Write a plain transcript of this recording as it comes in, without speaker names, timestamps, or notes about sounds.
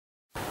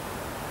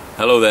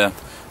Hello there.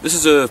 This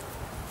is a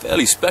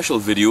fairly special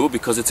video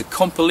because it's a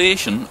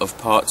compilation of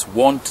parts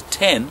 1 to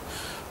 10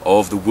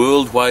 of the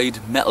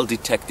Worldwide Metal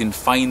Detecting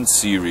Finds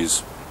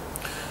series.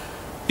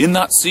 In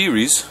that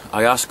series,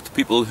 I asked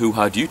people who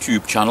had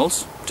YouTube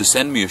channels to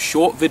send me a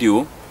short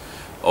video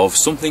of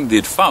something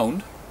they'd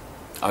found,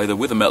 either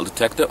with a metal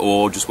detector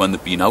or just when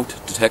they'd been out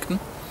detecting.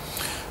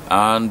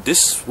 And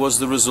this was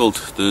the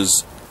result.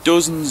 There's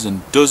dozens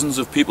and dozens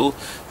of people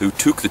who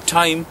took the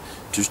time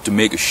just to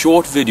make a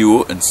short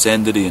video and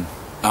send it in.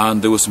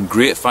 And there were some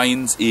great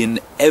finds in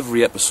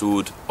every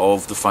episode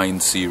of the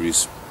Finds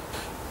series.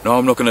 Now,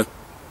 I'm not going to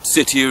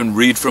sit here and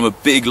read from a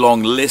big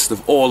long list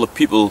of all the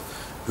people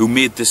who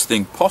made this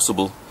thing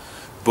possible,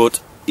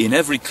 but in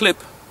every clip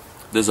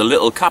there's a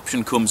little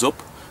caption comes up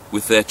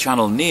with their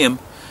channel name,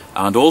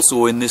 and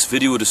also in this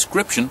video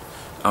description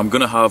I'm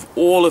going to have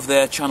all of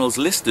their channels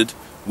listed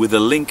with a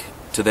link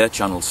to their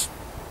channels.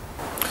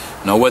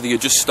 Now, whether you're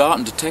just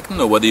starting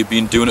detecting or whether you've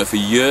been doing it for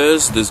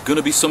years, there's going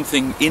to be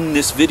something in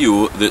this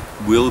video that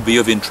will be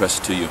of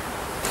interest to you.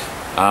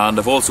 And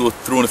I've also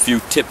thrown a few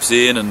tips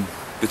in and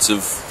bits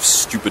of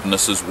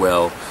stupidness as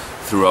well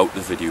throughout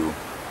the video.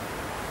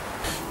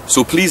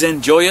 So please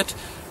enjoy it.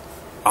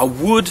 I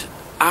would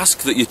ask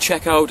that you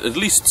check out at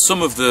least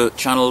some of the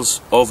channels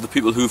of the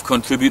people who've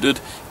contributed.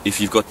 If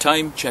you've got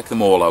time, check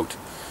them all out.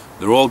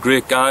 They're all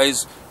great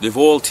guys. They've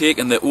all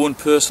taken their own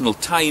personal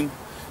time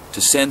to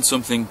send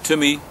something to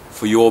me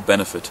for your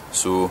benefit.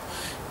 So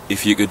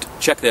if you could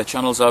check their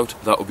channels out,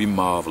 that would be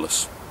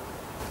marvellous.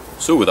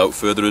 So without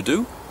further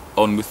ado,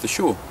 on with the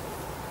show.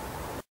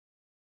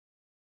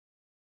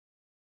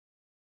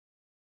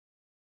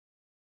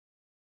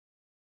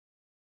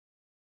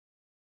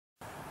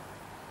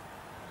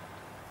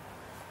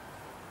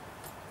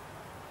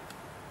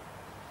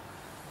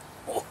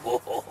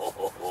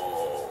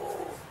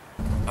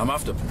 I'm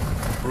after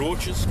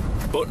brooches,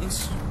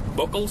 buttons,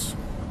 buckles,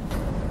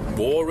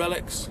 war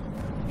relics,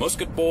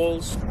 musket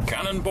balls,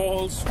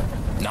 cannonballs,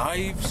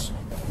 knives,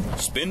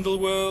 spindle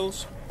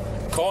whorls,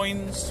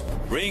 coins,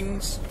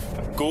 rings,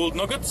 gold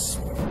nuggets,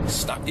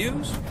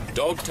 statues,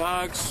 dog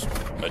tags,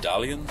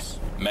 medallions,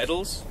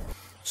 medals,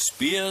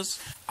 spears,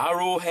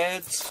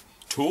 arrowheads,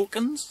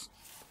 tokens,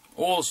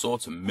 all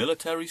sorts of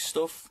military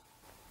stuff,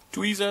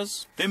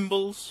 tweezers,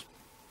 thimbles,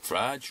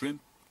 fried shrimp,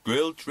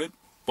 grilled shrimp,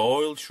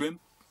 boiled shrimp,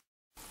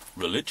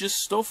 religious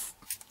stuff,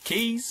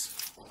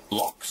 keys,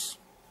 locks.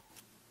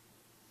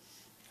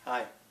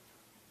 Hi,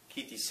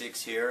 Keithy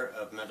Six here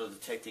of Metal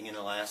Detecting in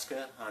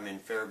Alaska. I'm in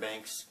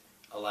Fairbanks,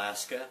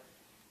 Alaska,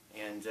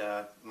 and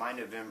my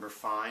November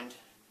find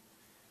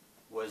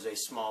was a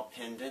small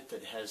pendant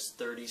that has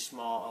 30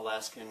 small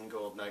Alaskan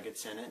gold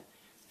nuggets in it.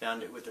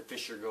 Found it with a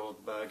Fisher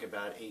gold bug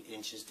about 8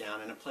 inches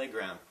down in a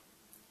playground.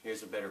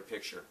 Here's a better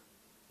picture.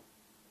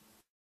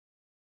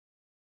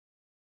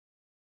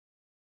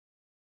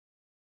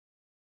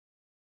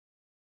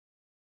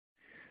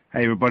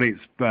 Hey everybody,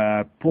 it's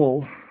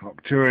Paul,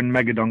 Octuran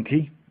Mega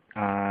Donkey.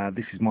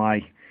 This is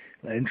my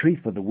entry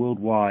for the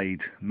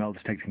Worldwide Metal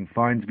Detecting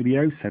Finds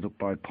video set up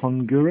by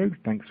Pondguru.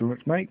 Thanks very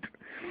much, mate.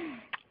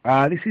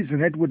 This is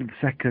an Edward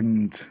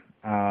II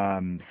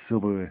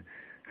silver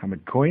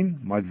hammered coin,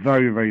 my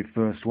very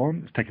first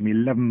one. It's taken me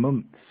 11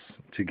 months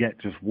to get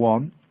just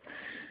one.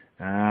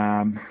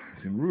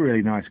 It's in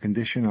really nice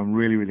condition. I'm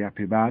really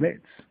happy about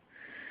it.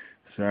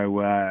 So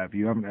if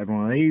you haven't had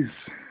one of these,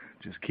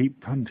 just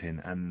keep hunting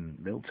and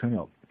they'll turn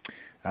up.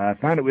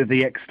 Found it with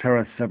the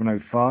Xterra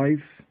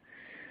 705.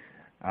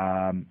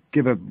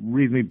 Give a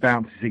reasonably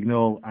bouncy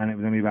signal, and it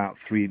was only about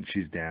 3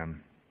 inches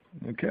down.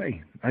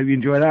 Okay, hope you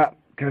enjoy that.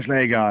 Catch you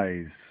later,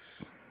 guys.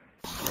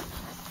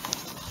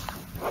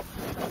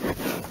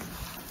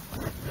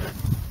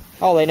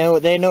 Oh,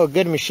 they know a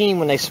good machine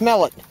when they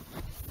smell it.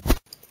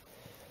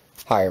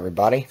 Hi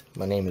everybody,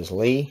 my name is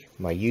Lee.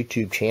 My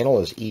YouTube channel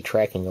is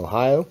E-Tracking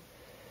Ohio.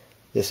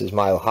 This is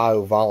my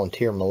Ohio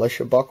Volunteer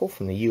Militia buckle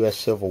from the U.S.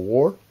 Civil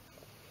War.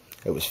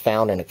 It was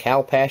found in a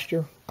cow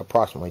pasture,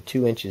 approximately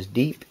 2 inches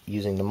deep,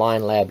 using the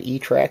Mine Lab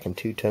E-Track and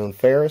two-tone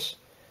ferrous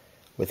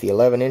with the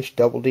 11-inch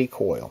double D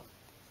coil.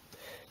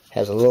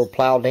 Has a little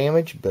plow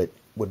damage, but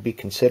would be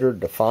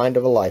considered the find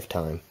of a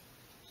lifetime.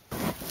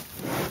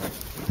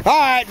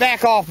 Alright,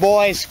 back off,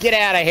 boys. Get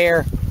out of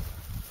here.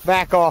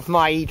 Back off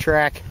my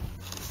E-Track.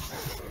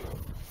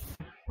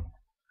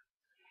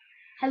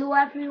 Hello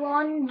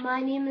everyone, my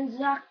name is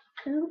Zach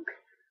Cook,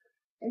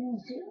 and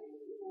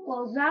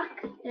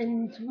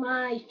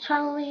my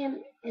channel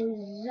name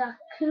is Zach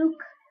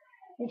Cook.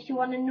 If you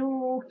want to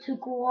know, to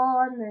go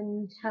on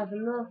and have a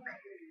look,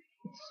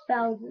 it's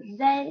spelled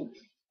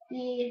Z-A-C-K,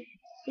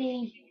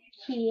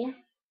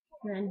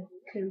 and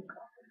Cook.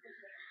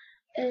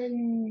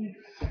 And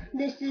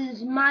this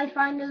is my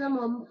find of the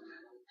month,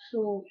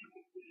 so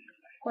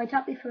quite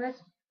happy for it.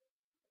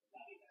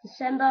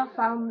 December,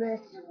 found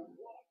this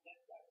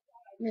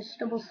in a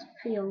stubble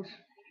field.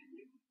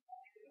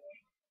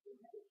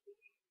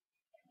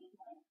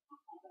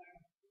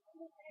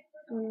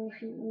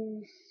 If you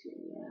can see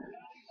that.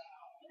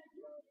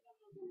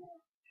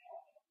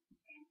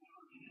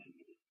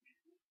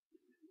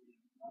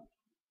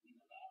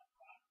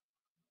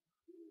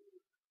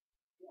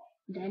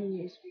 Then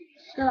he is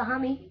still a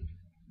hammy.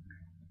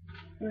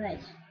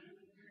 Right.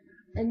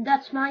 And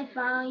that's my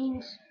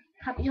find.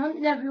 Happy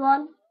hunting,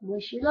 everyone.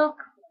 Wish you luck.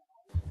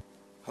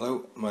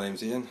 Hello, my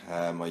name's Ian.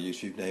 My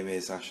YouTube name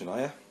is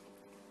Ashanaya.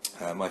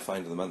 My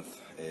find of the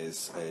month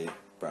is a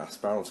brass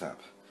barrel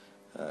tap.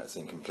 It's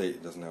incomplete,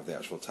 it doesn't have the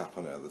actual tap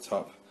on it at the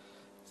top.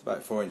 It's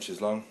about 4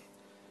 inches long.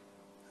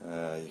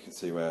 You can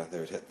see where they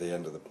would hit the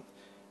end of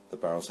the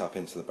barrel tap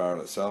into the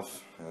barrel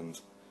itself, and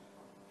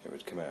it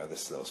would come out of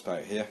this little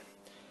spout here.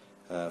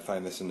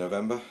 Found this in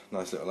November.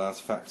 Nice little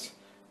artefact.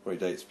 Probably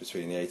dates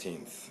between the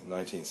 18th and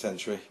 19th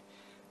century.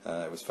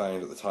 It was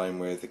found at the time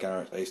with the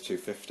Garrett Ace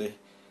 250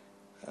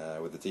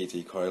 with the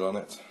DD coil on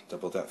it,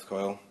 double depth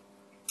coil,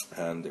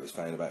 and it was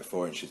found about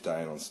 4 inches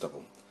down on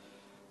stubble.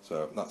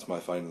 So that's my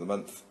find of the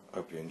month.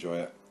 Hope you enjoy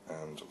it,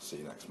 and we'll see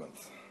you next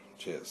month.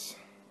 Cheers.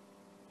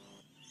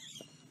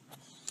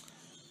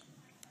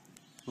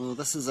 Well,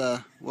 this is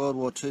a World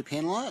War II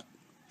penlight,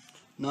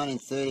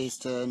 1930s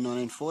to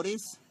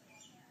 1940s.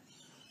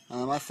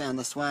 I found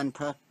this one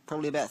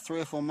probably about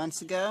 3 or 4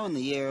 months ago in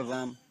the year of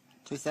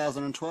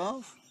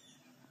 2012.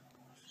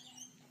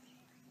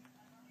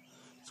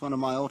 It's one of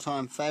my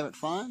all-time favourite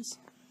finds.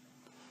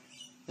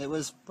 It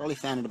was probably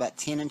found at about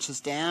 10 inches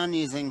down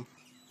using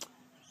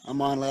a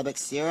Minelab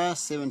Xera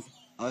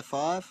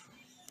 705.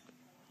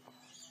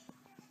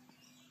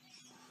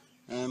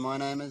 And my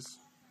name is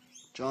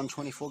John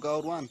 24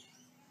 Gold 1.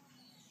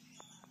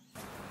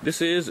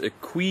 This is a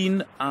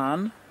Queen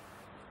Anne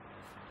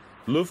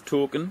love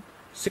token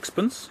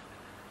sixpence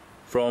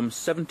from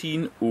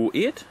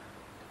 1708.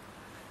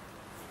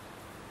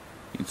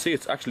 You can see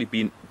it's actually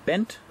been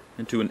bent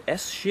into an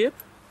S shape.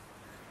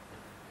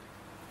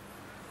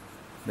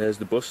 There's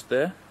the bust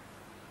there.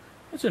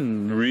 It's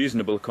in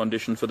reasonable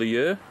condition for the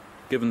year,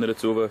 given that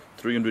it's over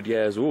 300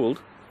 years old.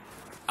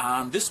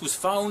 And this was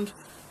found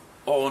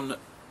on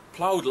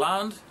ploughed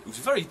land. It was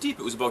very deep,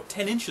 it was about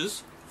 10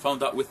 inches.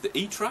 Found that with the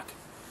E-track.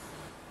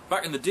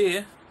 Back in the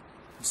day,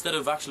 instead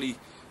of actually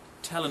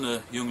telling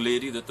a young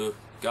lady that the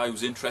guy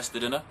was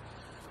interested in her,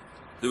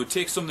 they would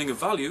take something of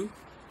value,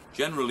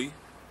 generally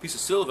a piece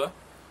of silver,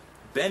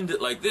 bend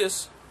it like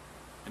this,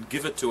 and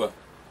give it to her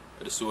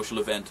at a social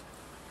event.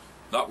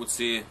 That would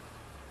say,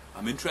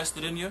 I'm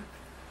interested in you,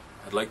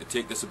 I'd like to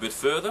take this a bit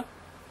further.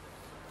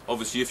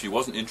 Obviously if she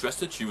wasn't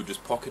interested, she would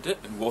just pocket it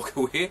and walk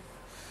away.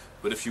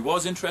 But if she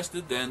was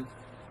interested, then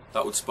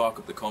that would spark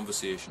up the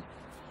conversation.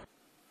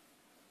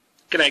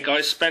 G'day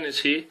guys, Spanners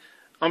here.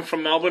 I'm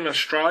from Melbourne,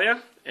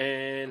 Australia,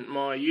 and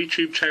my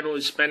YouTube channel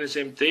is Spanners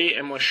MD,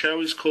 and my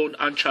show is called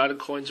Uncharted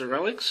Coins and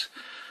Relics.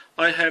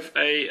 I have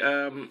a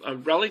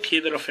relic here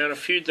that I found a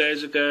few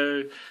days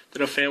ago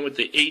that I found with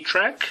the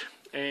E-track,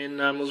 and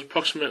it was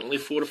approximately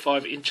 4 to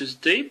 5 inches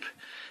deep.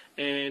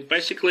 And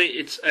basically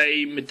it's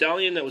a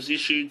medallion that was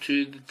issued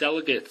to the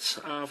delegates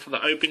for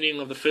the opening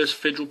of the first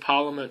Federal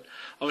Parliament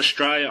of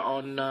Australia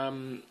on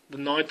the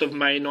 9th of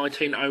May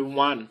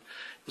 1901.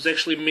 It was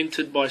actually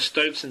minted by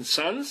Stokes and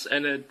Sons,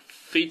 and it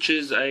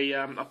features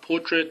a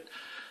portrait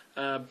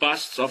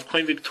busts of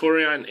Queen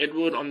Victoria and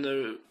Edward on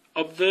the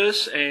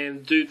obverse,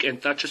 and Duke and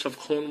Duchess of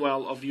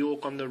Cornwall of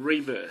York on the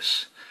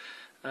reverse.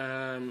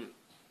 Awesome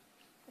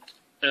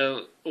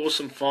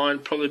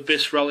find, probably the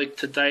best relic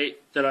to date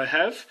that I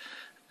have.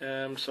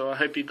 So I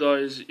hope you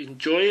guys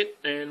enjoy it,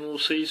 and we'll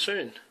see you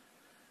soon.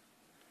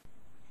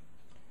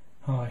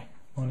 Hi,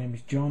 my name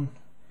is John.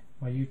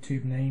 My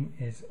YouTube name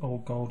is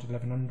Old Gold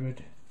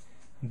 1100,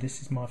 and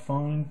this is my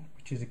find,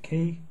 which is a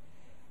key,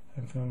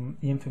 and from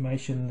the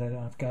information that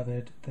I've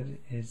gathered, that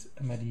it is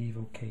a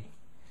medieval key.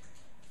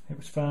 It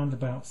was found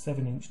about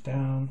 7 inch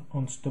down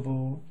on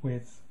stubble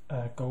with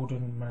a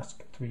golden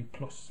mask 3+.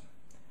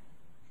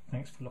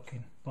 Thanks for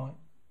looking. Bye.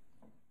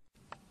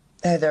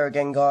 Hey there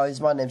again guys,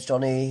 my name's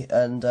Johnny,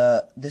 and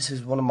this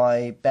is one of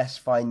my best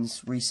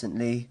finds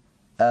recently.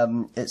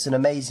 It's an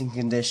amazing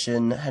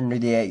condition, Henry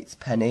VIII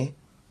penny,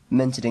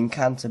 minted in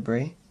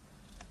Canterbury.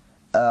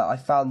 I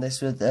found this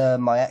with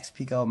my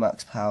XP Gold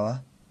Max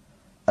power,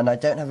 and I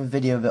don't have a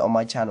video of it on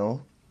my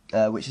channel,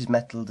 which is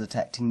Metal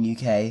Detecting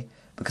UK,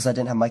 because I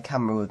didn't have my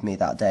camera with me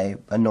that day,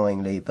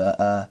 annoyingly, but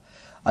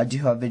I do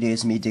have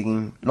videos of me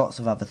digging lots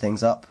of other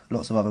things up,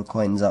 lots of other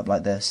coins up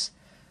like this.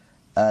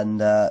 And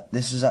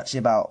this was actually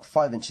about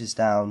 5 inches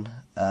down,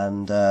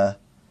 and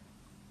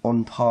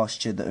on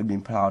pasture that had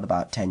been ploughed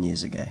about 10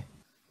 years ago.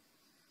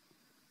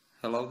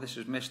 Hello, this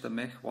is Mr.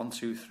 Mick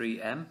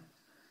 123M,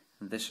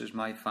 and this is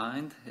my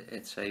find.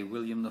 It's a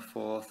William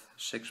IV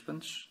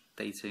sixpence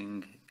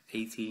dating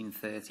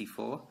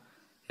 1834.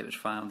 It was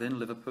found in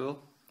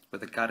Liverpool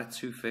with a Garrett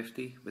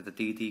 250 with a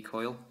DD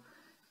coil,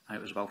 and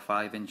it was about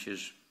 5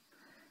 inches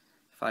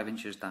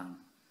down.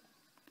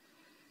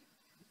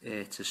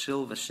 It's a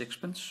silver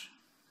sixpence.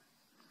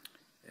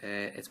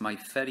 It's my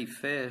very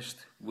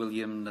first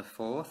William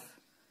IV,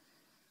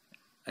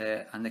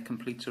 and it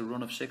completes a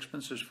run of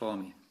sixpences for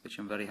me, which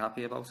I'm very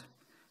happy about.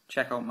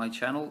 Check out my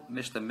channel,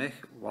 Mr. Mick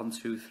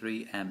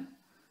 123M.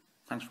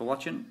 Thanks for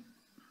watching.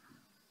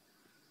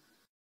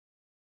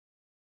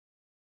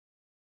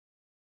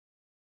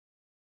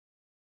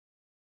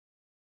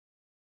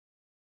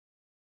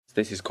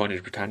 This is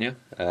Coinage Britannia,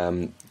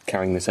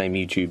 carrying the same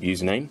YouTube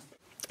username.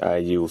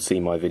 You'll see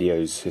my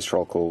videos,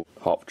 Historical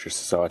Hertfordshire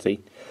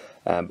Society,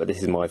 but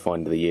this is my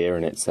find of the year,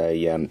 and it's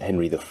a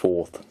Henry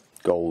IV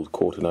gold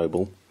quarter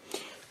noble,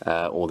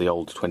 or the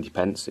old 20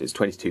 pence. It's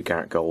 22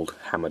 carat gold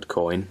hammered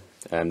coin,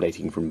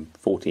 dating from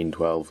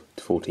 1412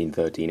 to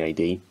 1413 AD.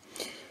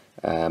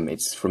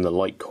 It's from the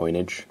light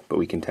coinage, but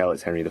we can tell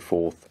it's Henry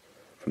IV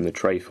from the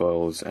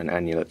trefoils and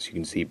annulets you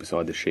can see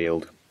beside the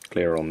shield,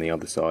 clearer on the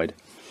other side.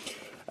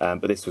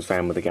 But this was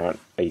found with a Garrett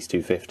Ace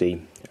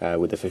 250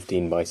 with a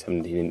 15 by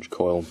 17 inch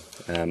coil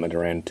at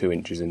around 2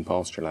 inches in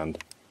pasture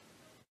land.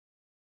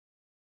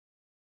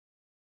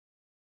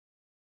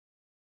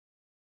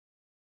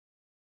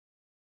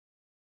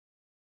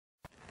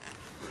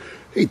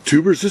 Hey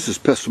tubers, this is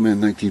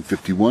Pestilman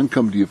 1951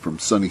 coming to you from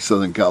sunny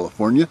Southern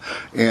California,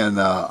 and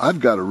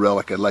I've got a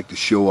relic I'd like to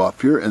show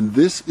off here, and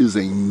this is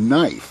a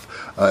knife,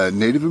 a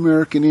Native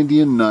American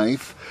Indian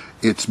knife.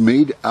 It's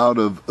made out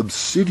of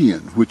obsidian,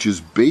 which is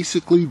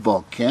basically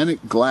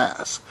volcanic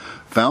glass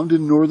found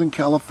in Northern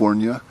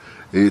California.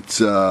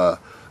 It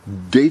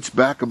dates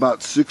back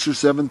about 6,000 or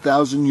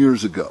 7,000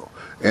 years ago,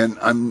 and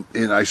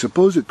I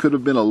suppose it could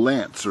have been a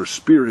lance or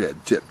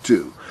spearhead tip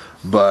too,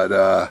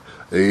 but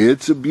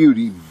it's a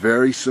beauty,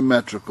 very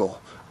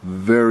symmetrical,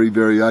 very.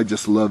 I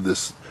just love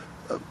this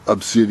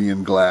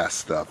obsidian glass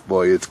stuff.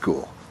 Boy, it's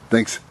cool.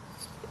 Thanks.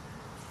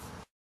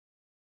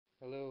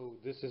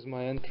 This is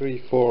my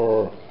entry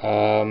for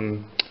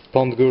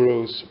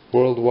Pondguru's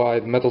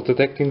worldwide metal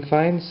detecting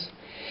finds.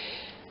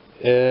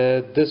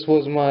 This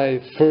was my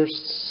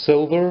first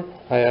silver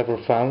I ever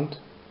found,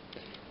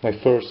 my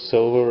first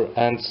silver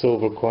and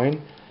silver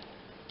coin.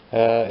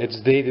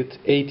 It's dated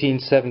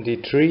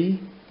 1873.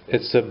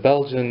 It's a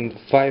Belgian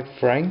 5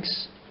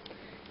 francs,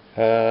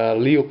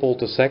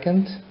 Leopold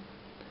II.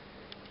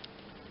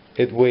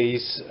 It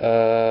weighs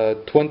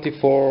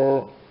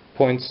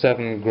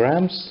 24.7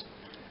 grams.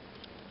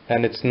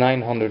 And it's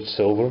 900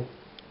 silver.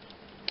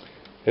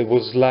 It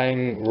was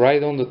lying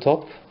right on the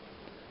top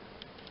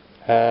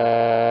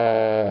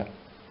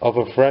of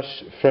a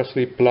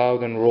freshly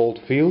plowed and rolled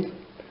field,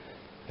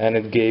 and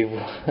it gave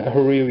a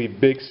really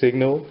big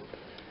signal.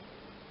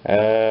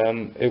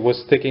 It was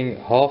sticking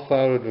half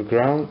out of the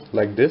ground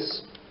like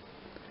this.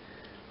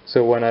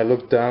 So when I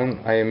looked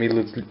down, I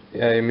immediately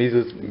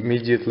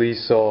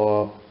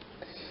saw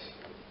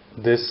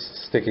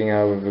this sticking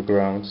out of the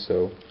ground.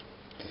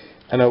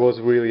 And I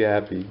was really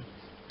happy.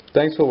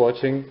 Thanks for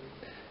watching.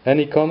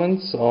 Any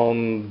comments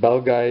on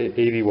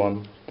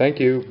Belguy81? Thank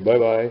you. Bye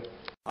bye.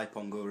 Hi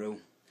Pondguru.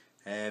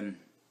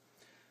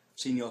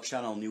 Seen your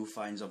channel New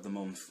Finds of the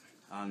Month,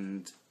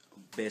 and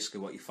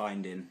basically what you're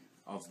finding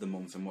of the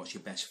month and what's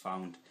your best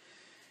found.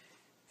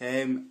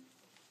 I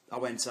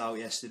went out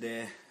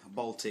yesterday,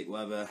 Baltic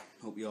weather,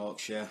 up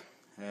Yorkshire.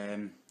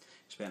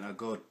 Spent a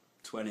good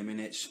 20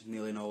 minutes,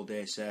 nearly an all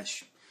day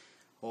sesh.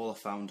 All I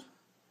found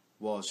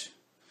was,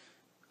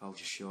 I'll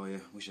just show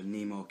you, was a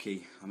Nemo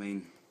key. I mean,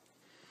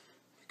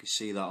 you can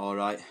see that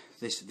alright.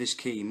 This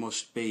key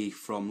must be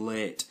from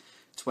late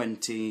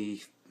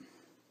 20...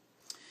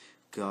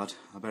 God,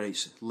 I bet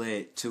it's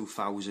late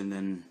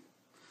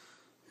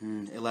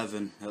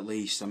 2011 at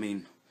least. I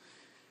mean,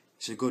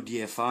 it's a good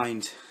year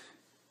find.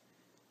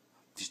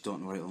 Just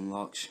don't know what it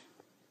unlocks.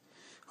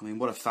 I mean,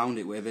 what I found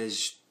it with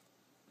is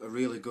a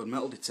really good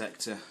metal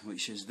detector,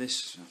 which is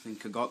this. I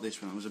think I got this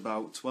when I was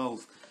about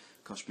 12.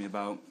 Cost me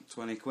about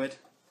 20 quid.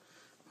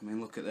 I mean,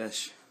 look at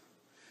this.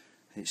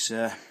 It's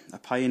a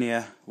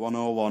Pioneer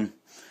 101.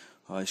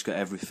 Oh, it's got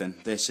everything.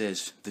 This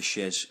is the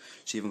shiz.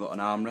 It's even got an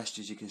armrest,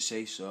 as you can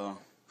see. So,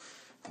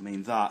 I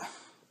mean,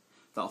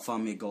 that'll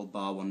find me a gold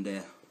bar one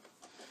day.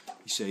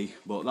 You see,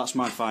 but that's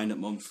my find at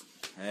month.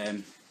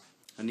 A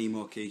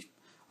Nemo key.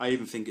 I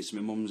even think it's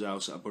my mum's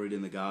house that I buried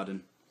in the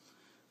garden.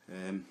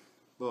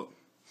 But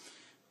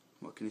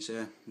what can you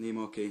say?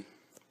 Nemo key.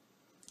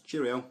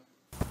 Cheerio.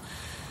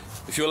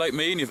 If you're like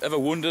me and you've ever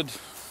wondered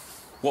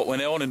what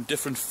went on in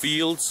different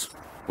fields,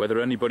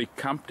 whether anybody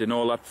camped in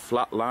all that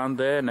flat land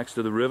there next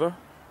to the river.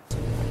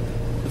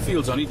 The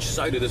fields on each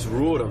side of this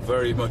road are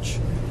very much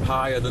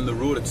higher than the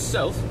road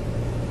itself.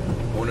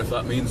 I wonder if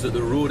that means that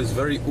the road is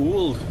very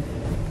old.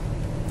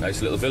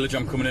 Nice little village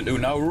I'm coming into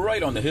now,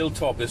 right on the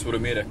hilltop. This would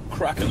have made a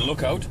cracking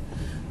lookout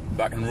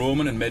back in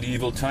Roman and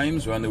medieval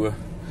times when there were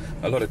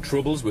a lot of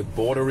troubles with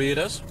border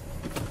raiders.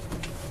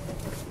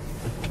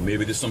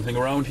 Maybe there's something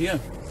around here.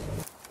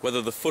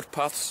 Whether the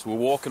footpaths we're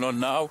walking on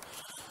now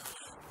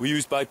were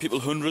used by people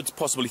hundreds,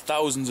 possibly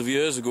thousands of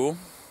years ago,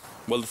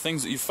 well, the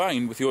things that you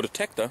find with your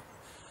detector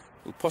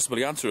will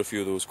possibly answer a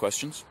few of those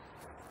questions.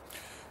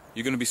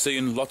 You're going to be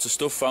seeing lots of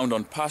stuff found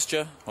on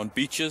pasture, on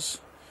beaches,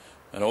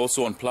 and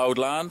also on ploughed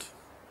land,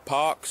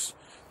 parks,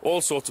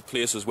 all sorts of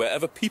places.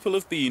 Wherever people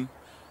have been,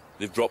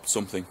 they've dropped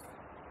something.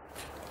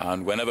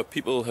 And whenever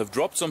people have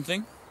dropped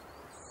something,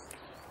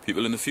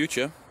 people in the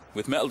future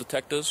with metal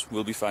detectors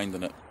will be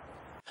finding it.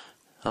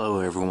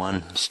 Hello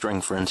everyone, String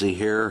Frenzy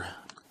here.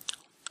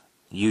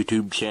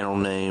 YouTube channel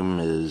name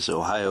is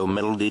Ohio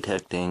Metal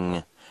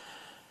Detecting.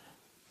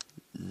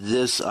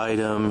 This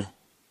item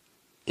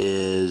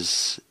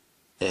is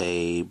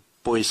a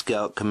Boy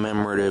Scout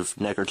commemorative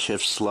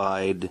neckerchief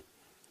slide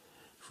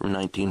from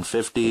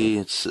 1950.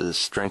 It's a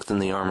Strengthen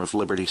the Arm of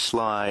Liberty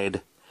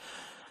slide.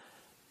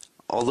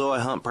 Although I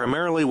hunt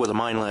primarily with a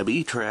Minelab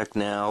E-Track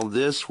now,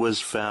 this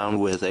was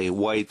found with a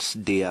White's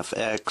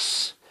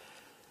DFX,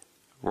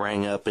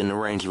 rang up in the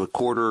range of a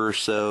quarter or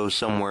so,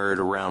 somewhere at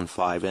around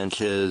 5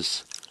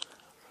 inches.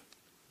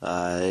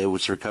 It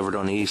was recovered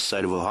on the east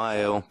side of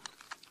Ohio.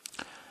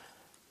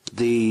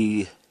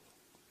 The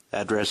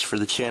address for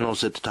the channel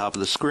is at the top of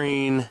the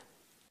screen.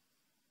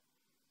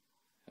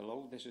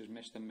 Hello, this is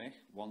Mr. Mick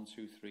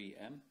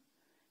 123M,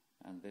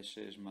 and this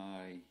is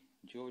my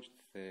George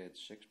III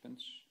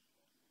sixpence,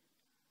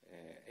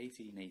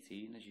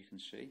 1818 as you can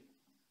see,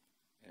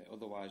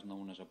 otherwise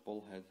known as a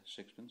bullhead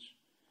sixpence,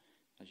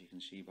 as you can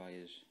see by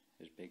his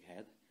big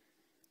head.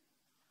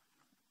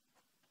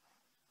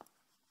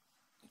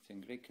 It's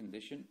in great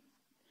condition.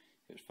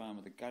 It was found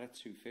with a Garrett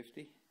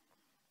 250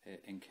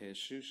 in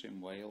Caersus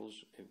in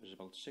Wales. It was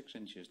about 6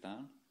 inches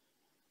down,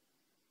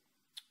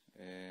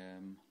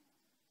 and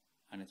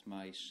it's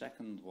my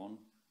second one,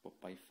 but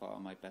by far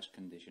my best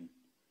condition.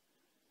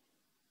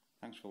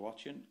 Thanks for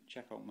watching.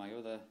 Check out my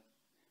other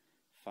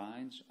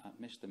finds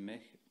at Mr.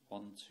 Mick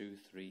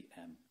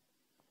 123M.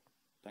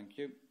 Thank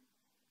you.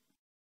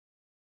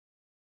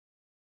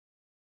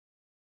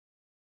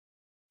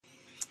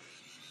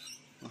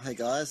 Well, hey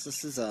guys,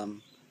 this is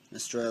an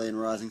Australian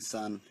Rising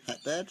Sun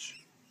hat badge,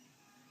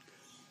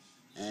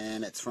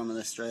 and it's from an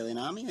Australian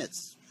Army.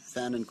 It's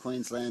found in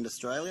Queensland,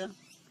 Australia.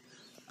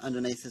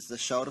 Underneath is the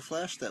shoulder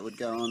flash that would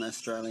go on the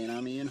Australian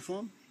Army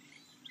uniform.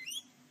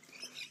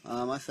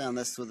 I found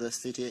this with a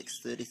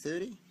CTX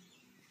 3030,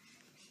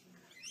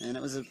 and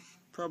it was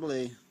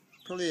probably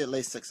at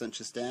least 6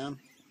 inches down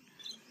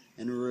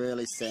in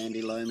really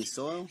sandy, loamy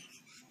soil.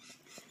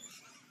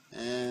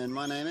 And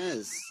my name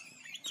is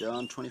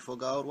John 24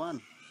 Gold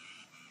 1.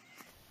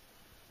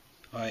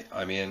 Hi,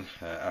 I'm Ian,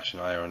 Ash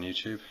and I are on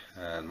YouTube,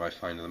 and my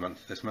find of the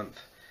month this month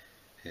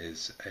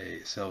is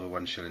a silver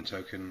 1 shilling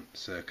token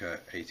circa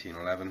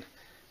 1811.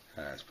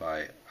 It's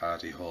by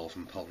R.D. Hall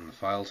from Poulton and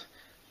Fylde,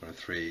 one of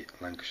 3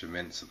 Lancashire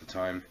mints at the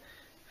time.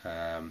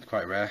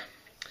 Quite rare.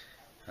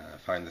 I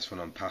find this one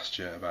on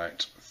pasture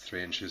about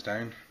 3 inches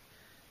down,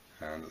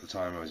 and at the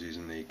time I was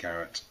using the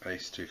Garrett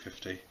Ace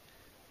 250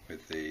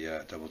 with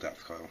the double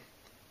depth coil.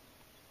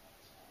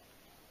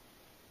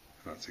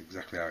 And that's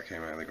exactly how it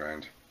came out of the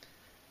ground.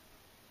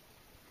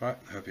 Right,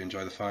 I hope you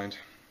enjoy the find.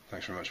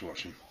 Thanks very much for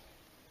watching.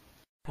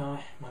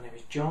 Hi, my name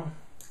is John.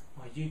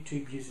 My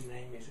YouTube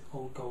username is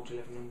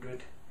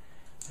oldgold1100.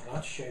 I'd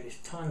like to show this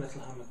tiny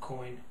little hammer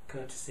coin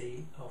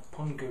courtesy of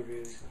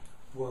Pondguru's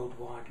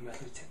worldwide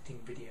metal detecting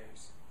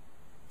videos.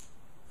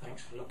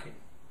 Thanks for looking.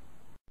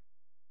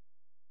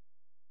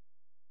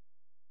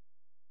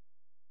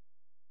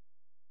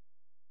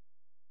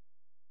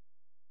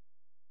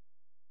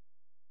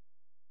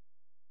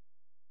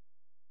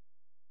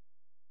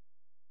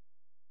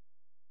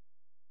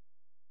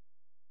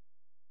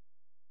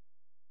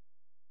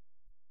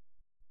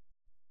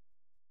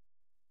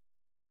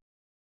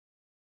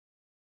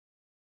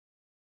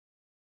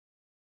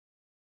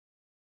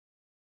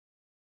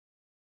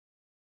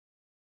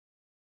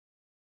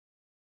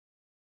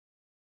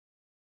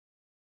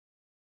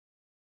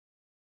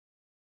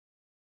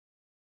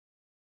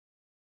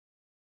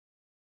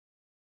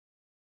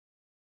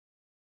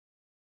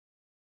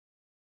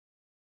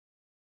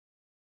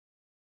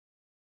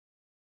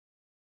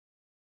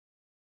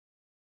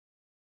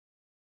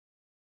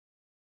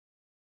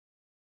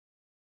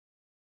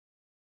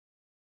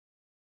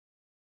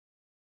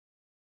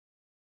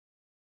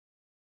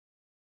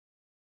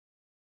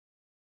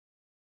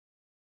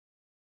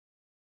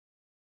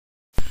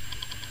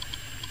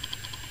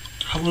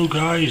 Hello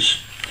guys,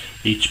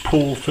 it's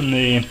Paul from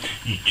the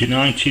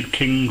United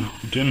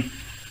Kingdom,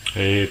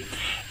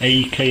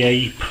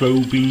 aka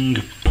Probing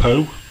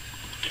Poe.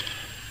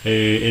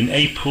 In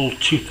April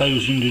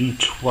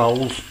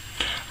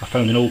 2012 I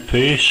found an old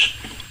purse.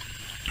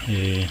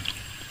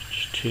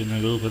 Just turn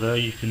that over there,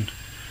 you can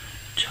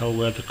tell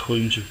where the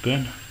coins have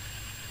been.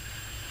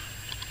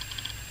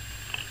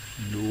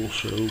 And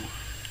also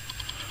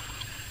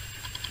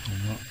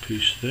on that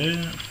piece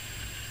there.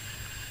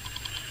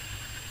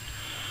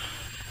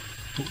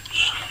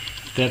 Oops.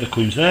 They're the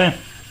coins there.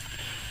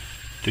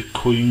 The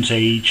coins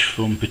age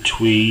from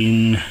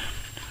between,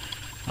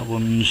 that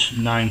one's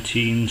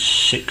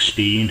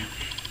 1916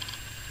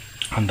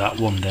 and that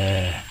one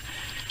there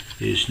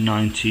is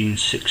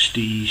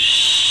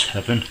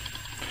 1967.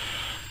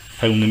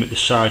 Found them at the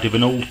side of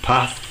an old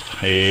path,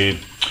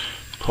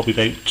 probably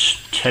about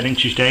 10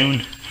 inches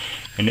down,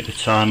 and at the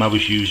time I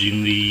was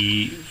using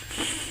the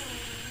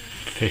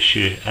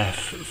Fisher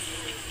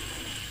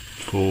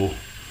F4.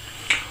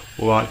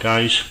 Alright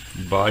guys,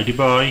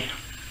 bye-bye.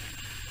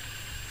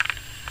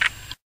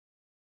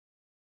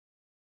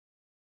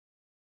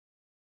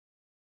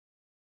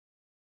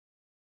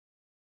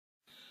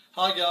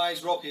 Hi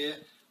guys, Rob here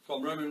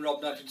from Roman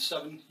Rob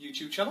 957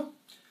 YouTube channel.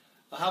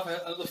 I have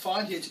another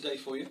find here today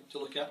for you to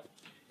look at.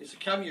 It's a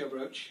cameo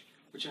brooch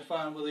which I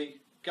found with a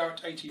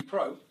Garrett AT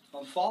Pro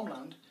on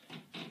farmland,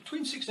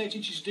 between 6 and 8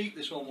 inches deep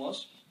this one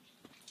was.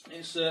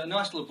 It's a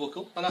nice little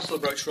buckle, a nice little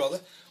brooch rather,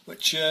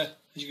 which as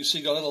you can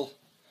see got a little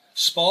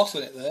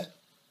sparkle in it there.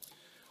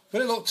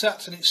 When it looked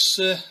at, and it's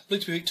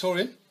believed to be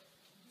Victorian,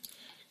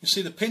 you can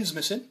see the pins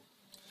missing,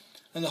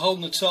 and the hole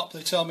in the top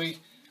they tell me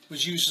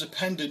was used as a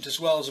pendant as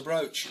well as a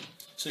brooch,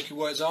 so you can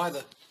wear it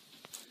either.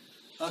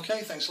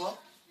 Okay, thanks a lot,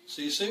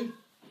 see you soon.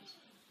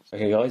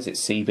 Okay guys,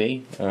 it's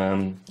CB,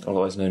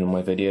 otherwise known in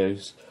my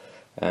videos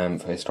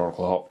for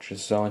Historical Hertfordshire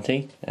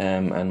Society,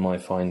 and my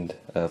find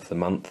of the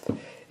month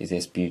is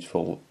this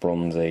beautiful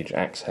Bronze Age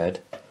axe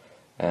head.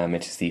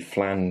 It is the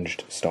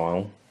flanged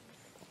style,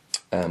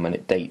 and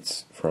it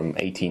dates from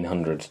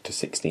 1800 to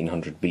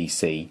 1600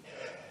 BC,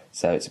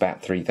 so it's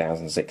about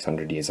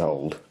 3,600 years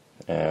old.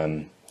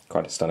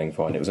 Quite a stunning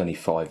find. It was only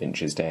 5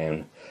 inches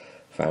down,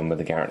 found with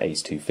the Garrett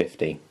Ace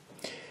 250.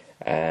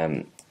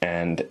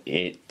 And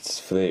it's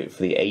for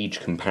the age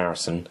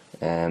comparison.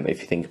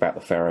 If you think about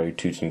the pharaoh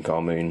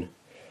Tutankhamun,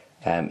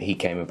 he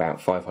came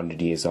about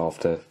 500 years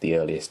after the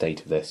earliest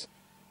date of this.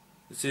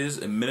 This is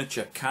a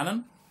miniature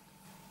cannon.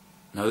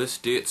 Now this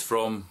dates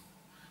from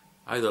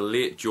either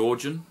late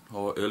Georgian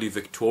or early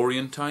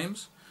Victorian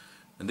times,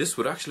 and this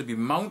would actually be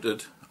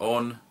mounted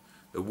on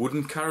a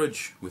wooden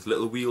carriage with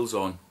little wheels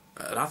on.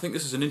 And I think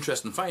this is an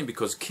interesting find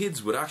because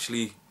kids would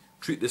actually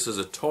treat this as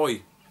a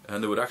toy,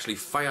 and they would actually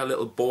fire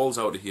little balls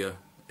out of here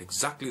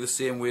exactly the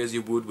same way as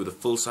you would with a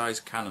full-size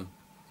cannon.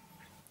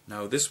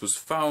 Now this was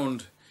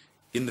found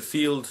in the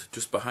field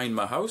just behind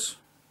my house.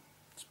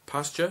 It's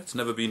pasture, it's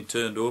never been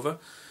turned over,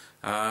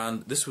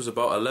 and this was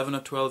about 11 or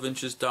 12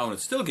 inches down.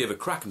 It still gave a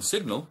cracking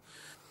signal,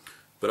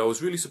 but I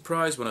was really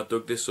surprised when I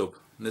dug this up.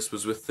 And this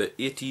was with the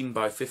 18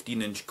 by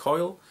 15 inch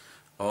coil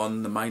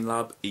on the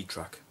Minelab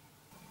E-Track.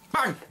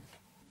 Bang!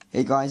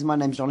 Hey guys, my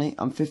name's Johnny,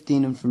 I'm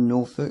 15 and from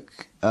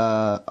Norfolk.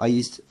 I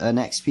used an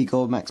XP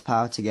Gold Max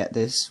Power to get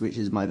this, which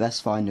is my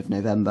best find of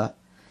November.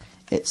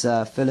 It's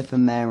Philip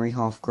and Mary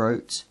half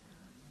groat,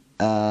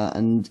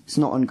 and it's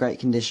not in great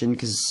condition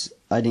because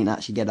I didn't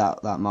actually get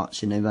out that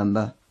much in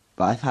November,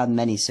 but I've had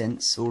many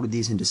since, all of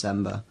these in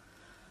December.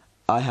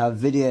 I have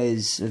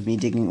videos of me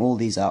digging all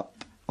these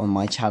up on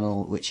my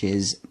channel, which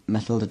is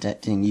Metal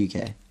Detecting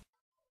UK.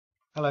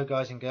 Hello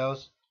guys and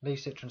girls, Lee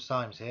Citron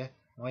Symes here.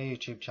 My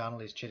YouTube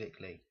channel is Chiddick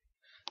Lee.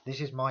 This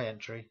is my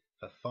entry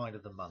for Find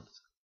of the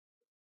Month.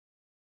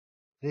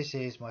 This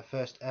is my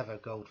first ever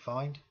gold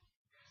find.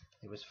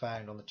 It was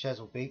found on the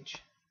Chesil Beach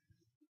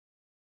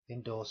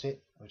in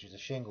Dorset, which is a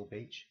shingle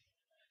beach.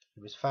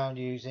 It was found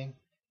using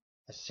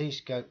a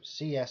Seascope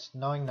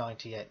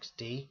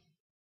CS990XD.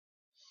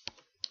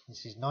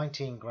 This is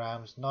 19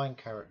 grams, 9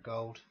 carat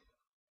gold,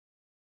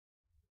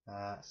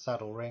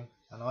 saddle ring,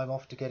 and I'm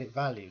off to get it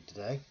valued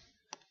today.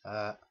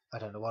 I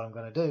don't know what I'm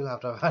going to do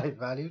after I've had it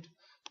valued,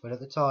 but at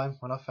the time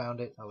when I found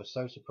it I was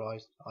so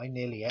surprised I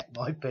nearly ate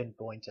my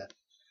pinpointer.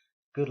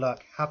 Good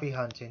luck, happy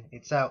hunting,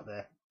 it's out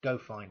there, go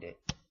find it.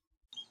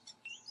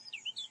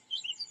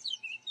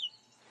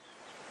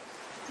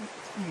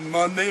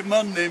 Money,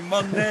 money,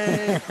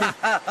 money!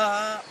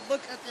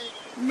 Look at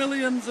it!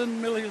 Millions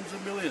and millions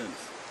and millions.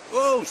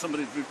 Oh,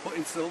 somebody's been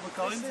putting silver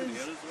coins in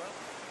here as well.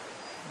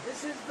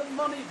 This is the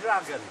money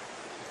dragon.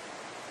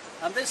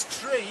 And this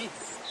tree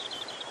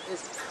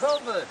is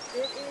covered.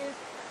 It is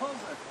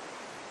covered.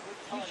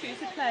 You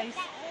choose a place.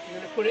 I'm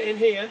going to put it in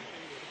here.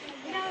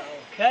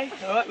 Okay,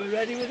 alright, we're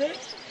ready with it?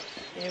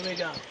 Here we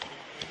go.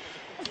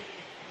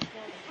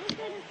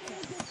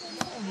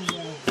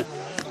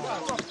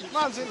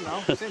 Man's in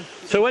now. It's in.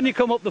 So when you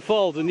come up the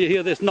falls and you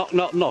hear this knock,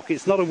 knock, knock,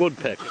 it's not a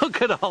woodpecker.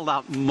 Look at all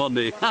that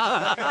money. Look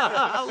at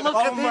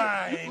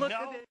it. Look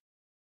at it.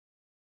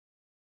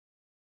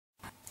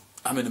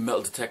 I'm in a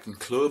metal detecting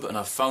club and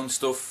I've found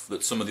stuff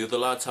that some of the other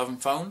lads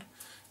haven't found.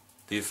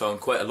 They've found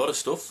quite a lot of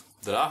stuff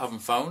that I haven't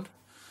found,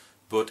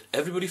 but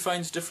everybody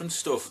finds different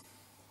stuff.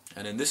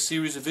 And in this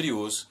series of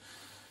videos,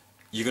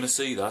 you're going to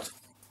see that.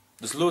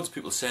 There's loads of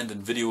people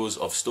sending videos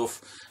of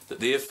stuff that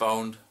they've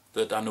found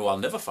that I know I'll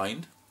never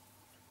find.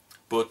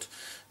 But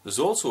there's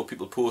also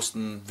people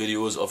posting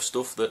videos of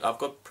stuff that I've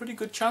got pretty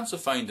good chance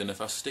of finding if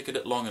I stick at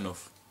it long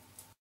enough.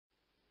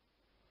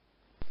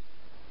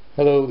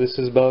 Hello, this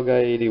is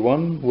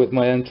Belguy81 with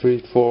my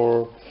entry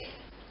for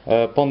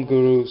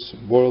Pondguru's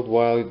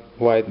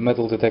worldwide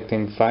metal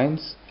detecting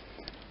finds.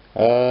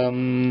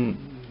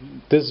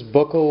 This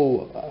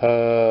buckle,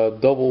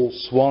 double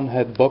swan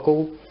head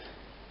buckle,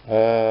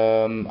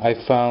 I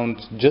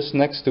found just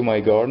next to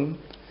my garden.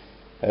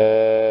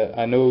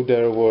 I know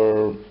there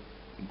were,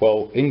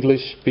 well,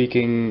 English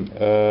speaking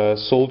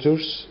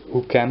soldiers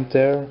who camped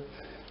there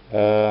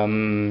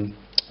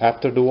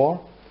after the war.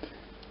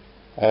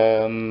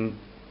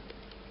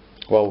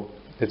 Well,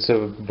 it's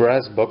a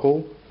brass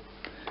buckle,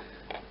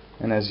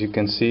 and as you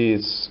can see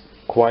it's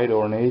quite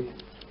ornate.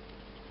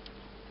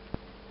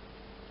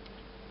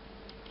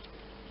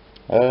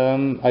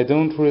 I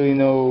don't really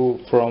know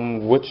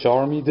from which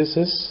army this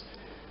is.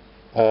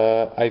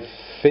 I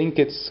think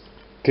it's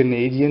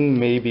Canadian,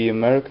 maybe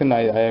American,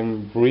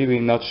 I'm really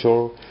not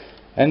sure.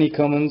 Any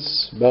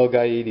comments?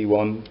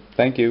 Belguy81.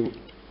 Thank you.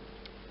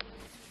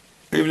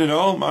 Evening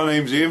all, my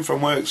name's Ian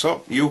from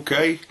Worksop,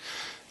 UK.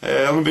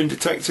 I've only been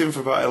detecting for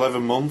about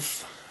 11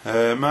 months.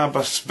 My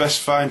best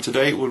find to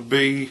date would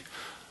be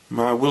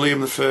my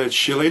William III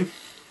shilling.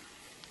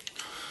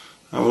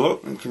 Have a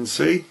look and you can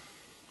see.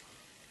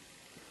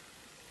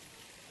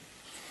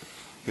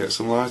 Get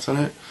some light on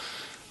it.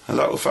 And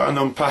that was found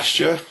on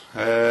pasture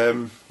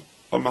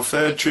on my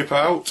third trip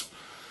out.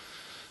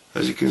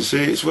 As you can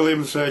see, it's William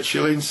III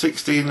shilling,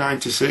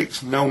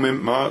 1696, no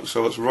mint mark,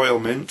 so it's royal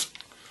mint.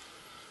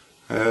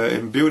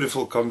 In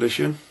beautiful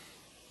condition.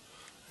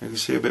 You can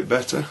see a bit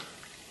better.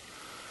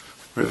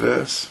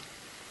 Reverse.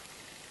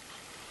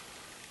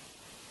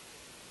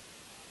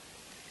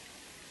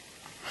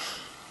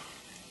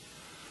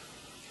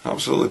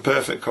 Absolutely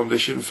perfect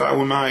condition. Found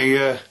with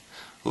my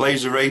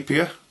laser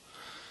rapier,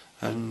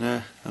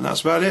 and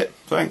that's about it.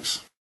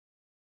 Thanks.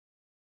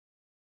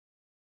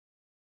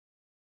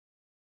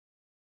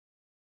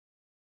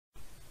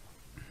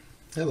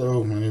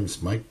 Hello, my name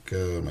is Mike.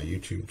 My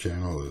YouTube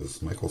channel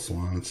is Michael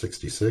Swan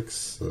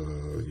 66,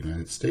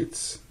 United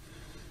States,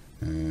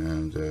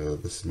 and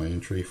this is my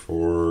entry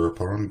for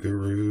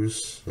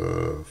Pondguru's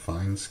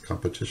finds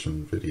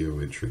competition video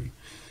entry.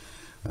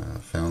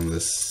 Found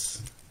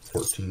this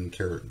 14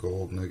 karat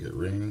gold nugget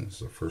ring. It's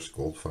the first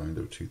gold find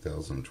of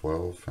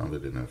 2012. Found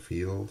it in a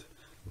field,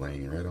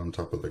 laying right on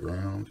top of the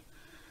ground,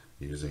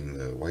 using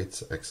the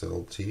White's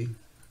XLT,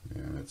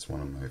 and it's one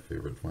of my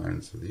favorite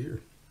finds of the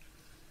year.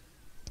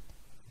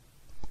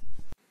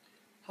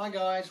 Hi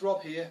guys,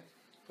 Rob here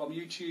from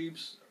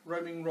YouTube's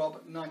Roaming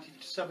Rob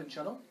 1957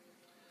 channel.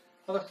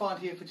 I have a find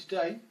here for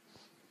today.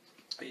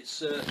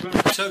 It's a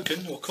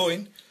token or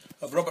coin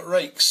of Robert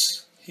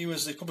Raikes. He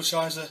was the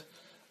publiciser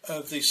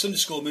of the Sunday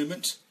School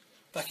movement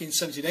back in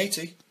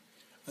 1780,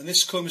 and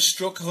this coin was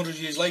struck 100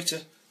 years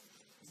later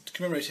to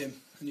commemorate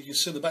him. And you can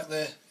see on the back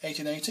there,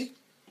 1880.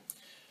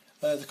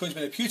 The coin's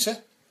made of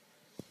pewter.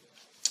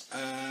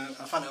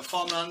 I found it on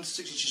farmland,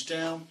 6 inches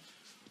down,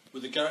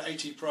 with the Garrett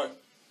AT Pro.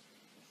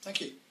 Thank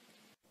you.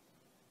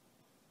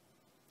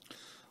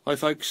 Hi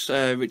folks,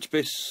 Rich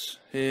Biss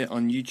here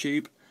on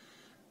YouTube.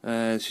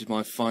 This is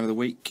my find of the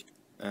week.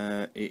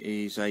 It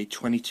is a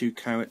 22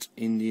 carat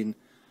Indian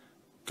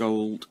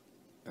gold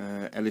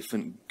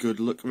elephant good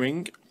luck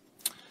ring.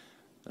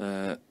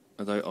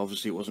 Although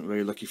obviously it wasn't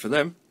very lucky for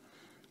them.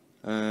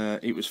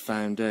 It was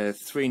found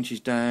 3 inches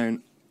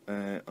down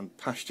on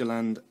pasture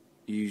land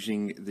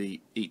using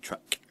the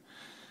E-Track.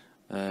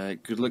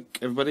 Good luck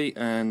everybody,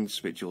 and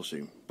speak to you all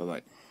soon. Bye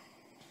bye.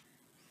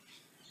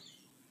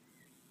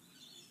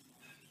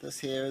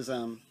 This here is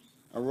a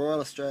Royal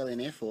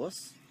Australian Air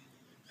Force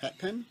hat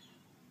pin.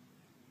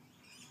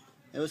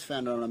 It was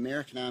found on an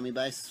American Army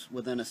base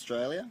within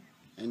Australia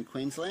in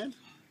Queensland.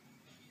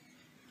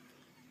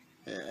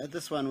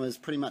 This one was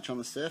pretty much on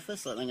the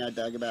surface. I think I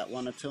dug about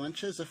 1 or 2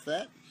 inches, if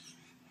that.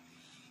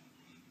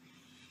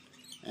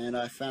 And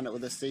I found it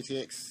with a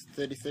CTX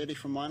 3030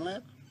 from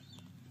Minelab.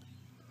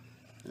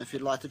 And if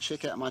you'd like to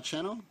check out my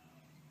channel,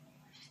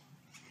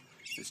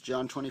 it's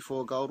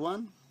John24 Gold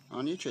 1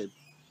 on YouTube.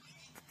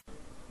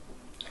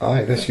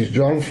 Hi, this is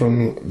John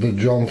from the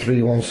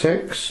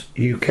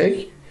John316 UK.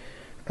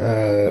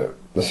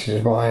 This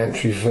is my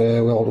entry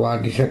for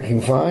Worldwide Detecting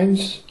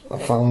Finds. I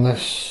found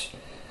this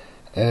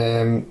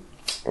around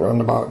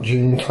about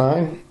June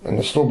time in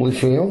the Stubbly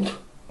field.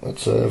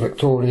 It's a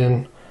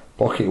Victorian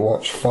pocket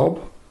watch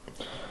fob.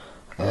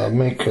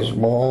 Maker's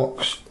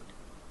marks.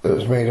 It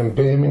was made in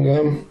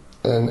Birmingham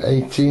in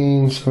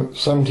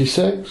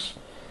 1876,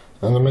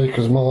 and the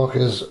maker's mark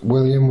is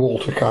William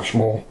Walter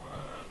Cashmore.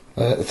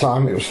 At the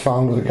time it was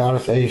found with a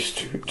Gareth Ace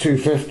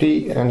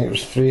 250, and it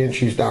was 3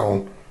 inches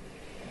down.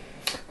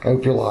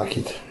 Hope you like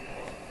it.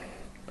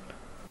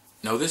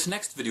 Now this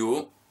next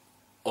video,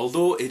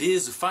 although it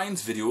is a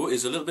finds video,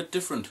 is a little bit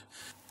different.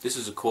 This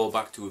is a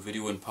callback to a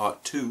video in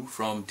part 2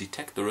 from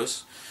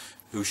Detectorus,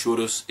 who showed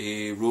us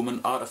a Roman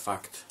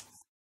artifact.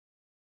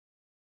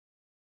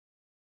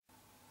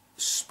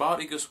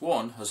 Spartacus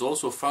 1 has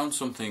also found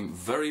something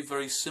very,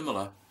 very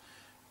similar,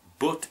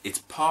 but it's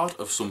part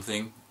of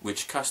something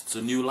which casts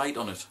a new light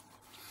on it.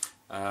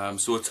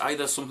 So it's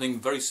either something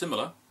very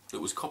similar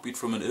that was copied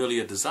from an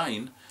earlier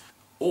design,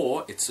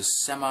 or it's a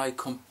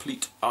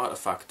semi-complete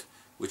artifact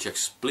which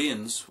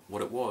explains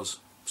what it was.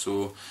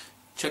 So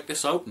check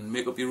this out and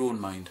make up your own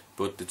mind,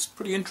 but it's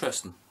pretty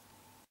interesting.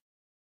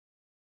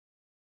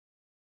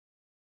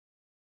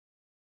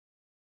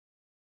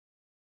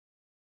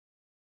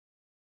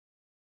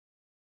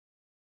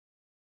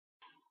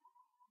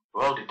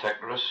 Well,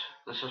 Detectorus,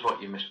 this is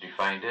what your mystery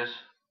find is.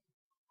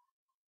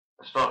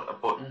 It's not a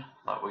button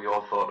that we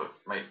all thought it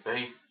might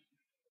be,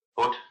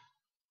 but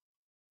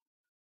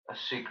a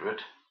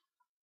secret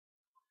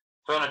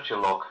furniture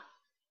lock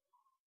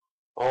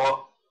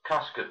or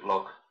casket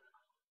lock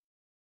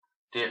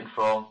dating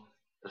from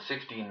the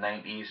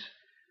 1690s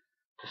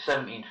to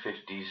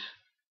 1750s,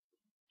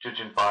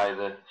 judging by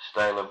the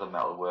style of the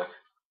metalwork.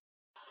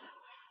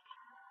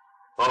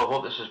 Well, I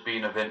hope this has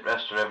been of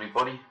interest to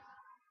everybody,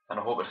 and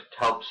I hope it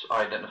helps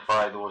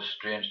identify those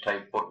strange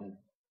type button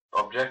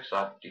objects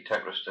that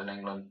detectorists in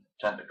England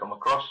tend to come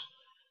across.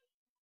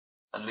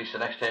 and at least the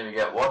next time you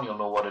get one, you'll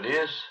know what it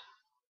is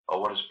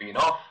or what it's been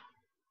off.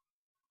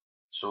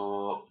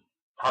 So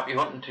happy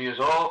hunting to you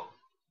all,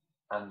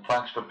 and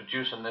thanks for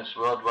producing this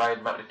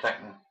worldwide metal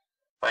detecting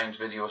finds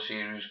video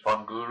series,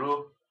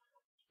 Pondguru.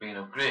 It's been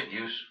of great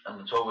use, and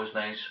it's always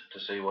nice to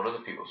see what other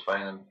people's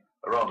finding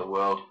around the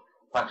world.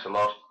 Thanks a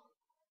lot.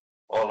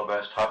 All the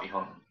best. Happy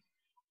hunting.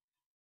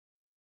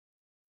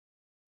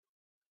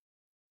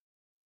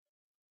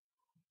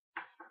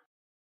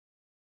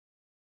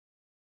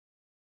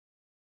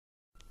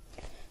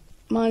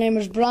 My name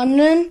is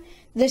Brandon.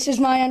 This is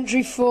my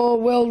entry for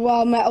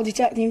Worldwide Metal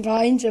Detecting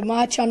Finds, and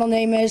my channel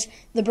name is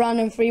the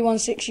Brandon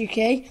 316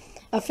 UK.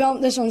 I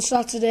filmed this on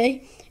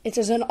Saturday. It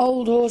is an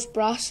old horse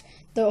brass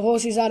that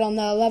horses had on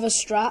their leather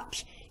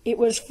straps. It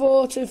was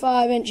 4 to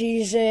 5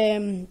 inches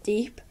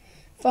deep,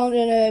 found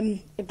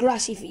in a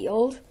grassy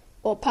field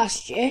or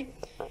pasture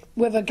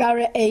with a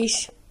Garrett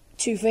Ace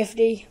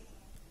 250.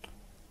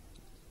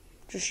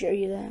 Just show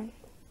you there.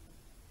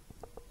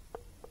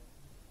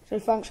 So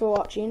thanks for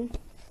watching.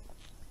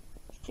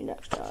 See you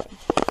next time.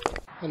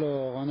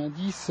 Alors, un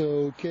indice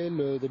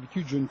auquel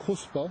d'habitude je ne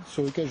creuse pas,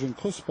 sur lequel je ne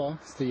creuse pas,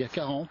 c'était il y a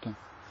 40.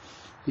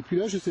 Et puis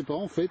là, je sais pas,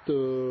 en fait,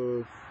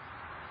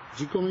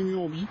 j'ai quand même eu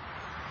envie,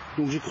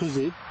 donc j'ai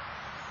creusé.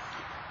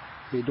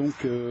 Et donc,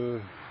 qu'est-ce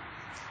que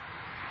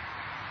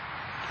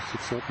c'est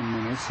que ça comme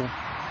monnaie, ça?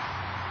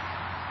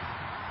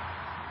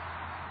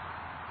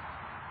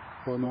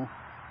 Oh non.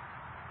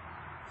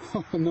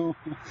 Oh non.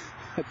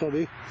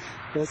 Attendez,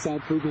 là c'est un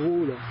peu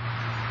gros là.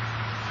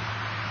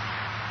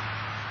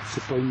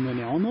 C'est pas une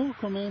monnaie en or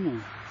quand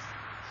même.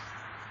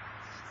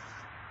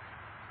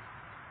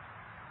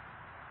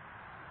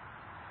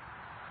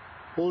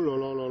 Oh là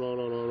là là là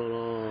là là là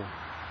là.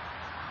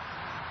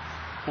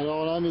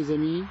 Alors là mes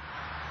amis,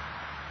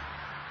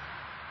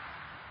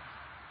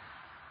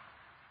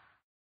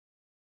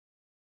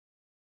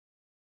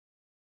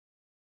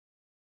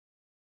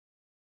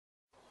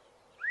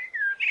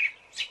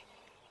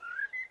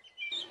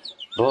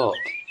 but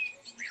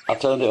I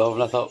turned it over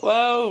and I thought,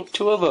 well,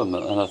 2 of them,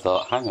 and I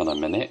thought, hang on a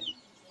minute,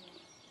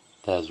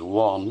 there's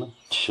 1,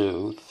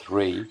 2,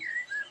 3,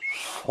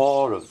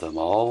 4 of them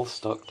all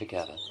stuck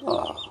together.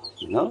 Oh,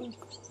 you know,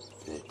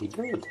 pretty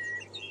good.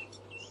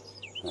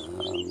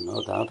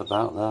 No doubt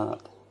about that.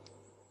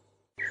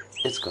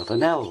 It's got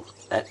an L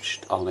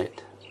etched on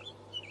it.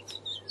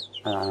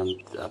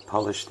 And I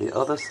polished the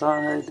other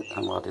side,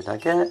 and what did I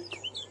get?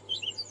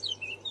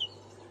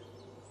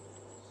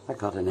 I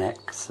got an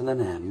X and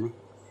an M,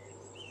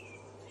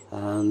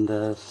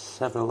 and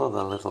several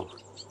other little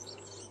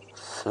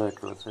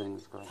circular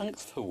things.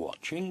 Thanks for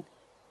watching.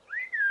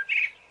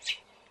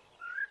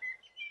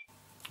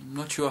 I'm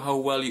not sure how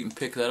well you can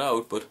pick that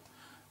out, but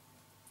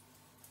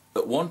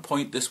at one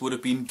point this would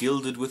have been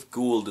gilded with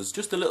gold. There's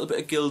just a little bit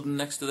of gilding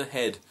next to the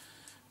head.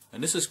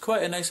 And this is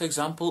quite a nice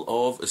example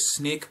of a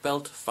snake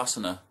belt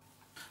fastener.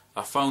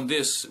 I found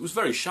this, it was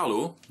very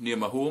shallow, near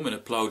my home in a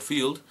ploughed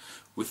field,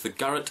 with the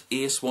Garrett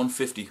Ace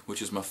 150,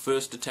 which is my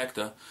first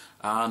detector,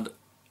 and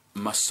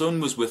my son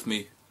was with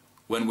me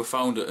when we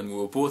found it, and we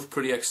were both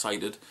pretty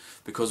excited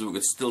because we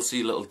could still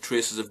see little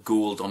traces of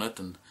gold on it,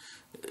 and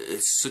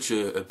it's such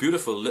a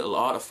beautiful little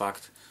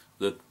artifact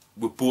that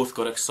we both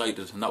got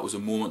excited, and that was a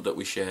moment that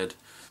we shared.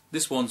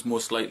 This one's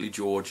most likely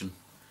Georgian,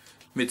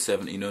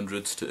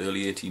 mid-1700s to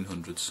early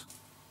 1800s.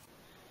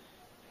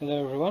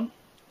 Hello everyone,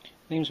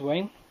 my name's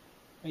Wayne,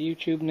 my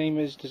YouTube name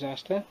is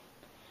Disaster,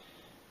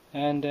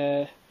 and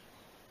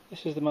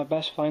this is my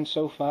best find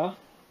so far,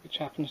 which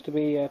happens to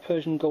be a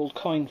Persian gold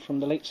coin from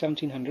the late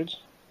 1700s.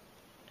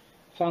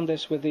 Found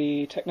this with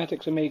the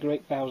Technetics Omega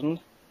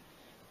 8000.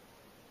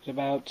 It's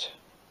about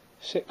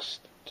 6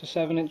 to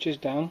 7 inches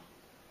down,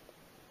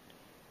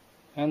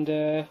 and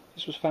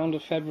this was found in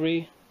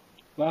February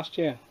last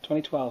year,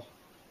 2012.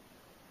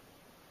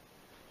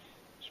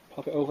 Just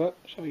pop it over,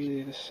 show you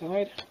the other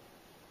side.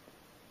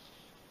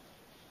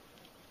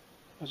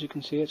 As you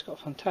can see, it's got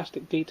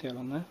fantastic detail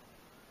on there.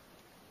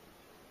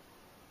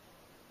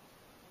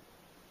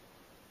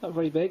 Not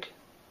very big,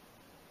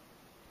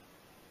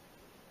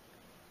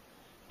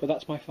 but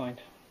that's my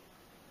find.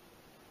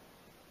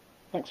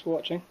 Thanks for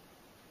watching.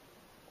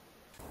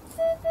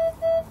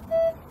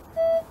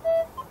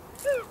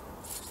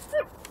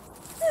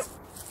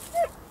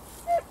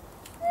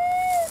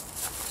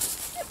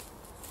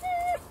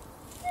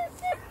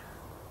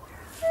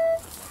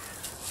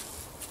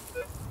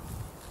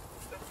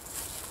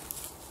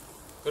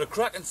 Got a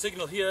cracking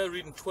signal here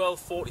reading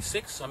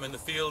 1246. I'm in the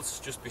fields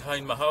just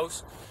behind my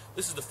house.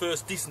 This is the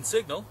first decent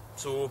signal,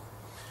 so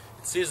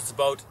it says it's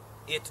about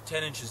 8 to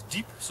 10 inches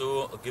deep,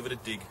 so I'll give it a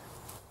dig.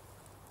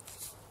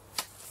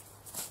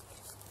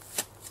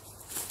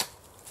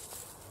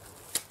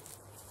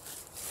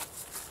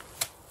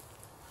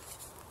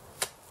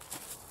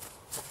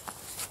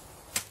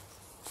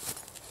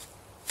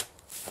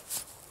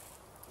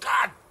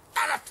 God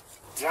damn it!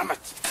 Damn it!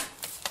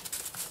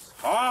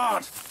 It's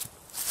hard!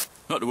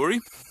 Not to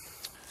worry,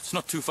 it's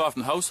not too far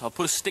from the house. I'll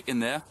put a stick in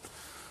there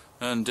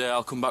and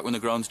I'll come back when the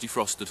ground's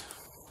defrosted.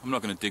 I'm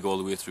not going to dig all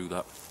the way through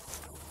that.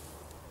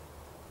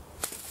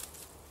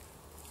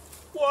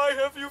 Why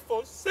have you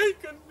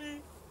forsaken me?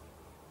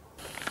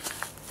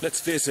 Let's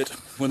face it,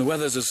 when the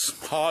weather's as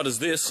hard as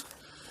this,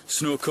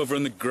 snow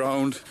covering the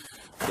ground,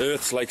 the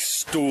earth's like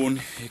stone,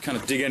 you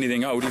can't dig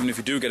anything out even if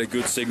you do get a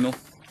good signal.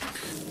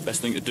 Best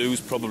thing to do is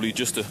probably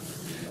just to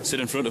sit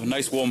in front of a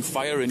nice warm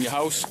fire in your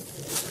house,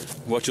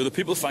 watch other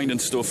people finding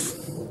stuff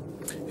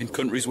in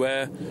countries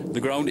where the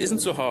ground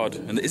isn't so hard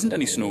and there isn't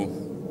any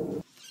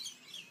snow.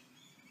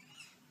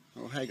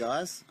 Well, hey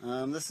guys,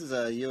 this is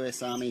a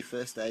US Army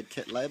first aid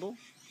kit label.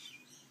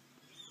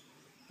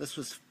 This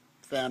was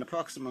found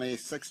approximately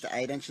 6 to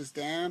 8 inches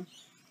down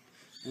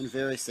in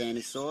very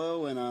sandy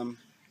soil in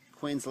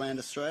Queensland,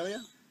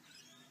 Australia.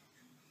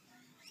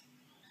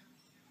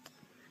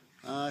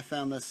 I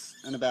found this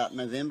in about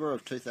November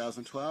of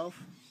 2012.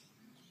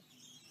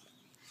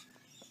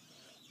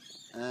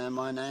 And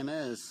my name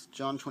is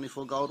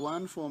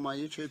John24Gold1 for my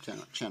YouTube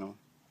channel.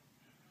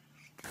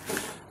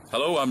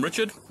 Hello, I'm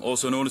Richard,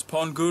 also known as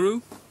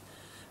Pondguru.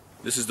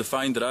 This is the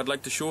find that I'd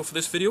like to show for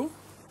this video.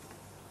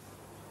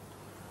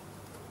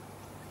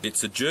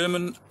 It's a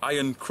German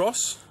Iron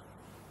Cross,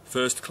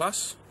 first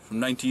class, from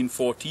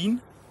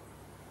 1914.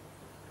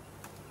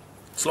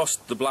 It's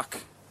lost the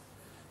black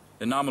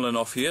enameling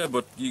off here,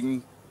 but you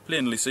can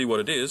plainly see what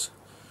it is.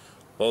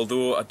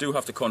 Although I do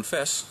have to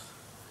confess,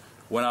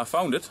 when I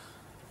found it,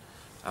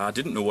 I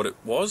didn't know what it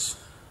was.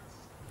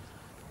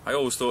 I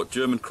always thought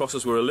German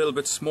crosses were a little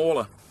bit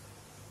smaller.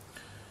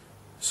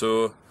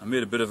 So I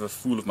made a bit of a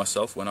fool of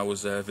myself when I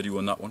was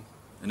videoing that one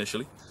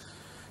initially.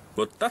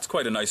 But that's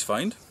quite a nice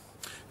find.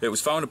 It was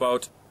found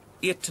about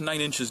 8 to 9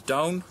 inches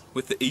down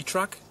with the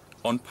E-track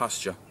on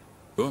pasture.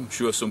 Well, I'm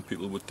sure some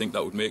people would think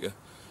that would make a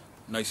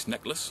nice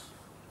necklace.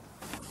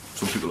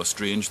 Some people are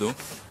strange though.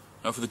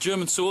 Now for the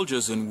German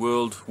soldiers in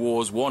World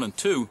Wars I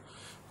and II, it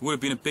would have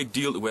been a big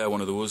deal to wear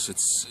one of those.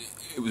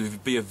 It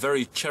would be a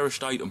very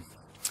cherished item.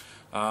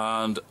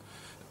 And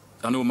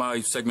I know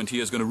my segment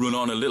here is going to run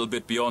on a little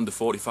bit beyond the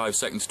 45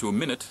 seconds to a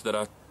minute that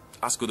I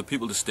ask other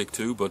people to stick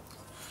to, but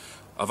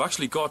I've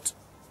actually got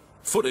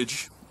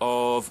footage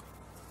of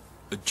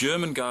a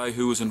German guy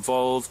who was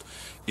involved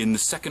in the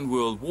Second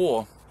World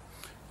War,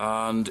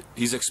 and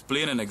he's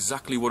explaining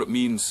exactly what it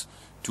means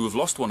to have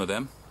lost one of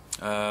them,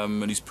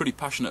 and he's pretty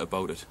passionate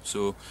about it.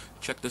 So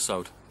check this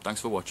out.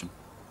 Thanks for watching.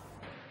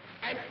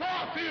 Ein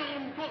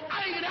Vorführen durch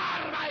eigene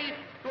Arbeit,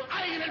 durch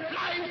eigenen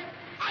Fleiß,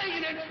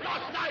 eigene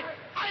Entschlossenheit,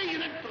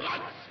 eigenen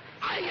Trotz,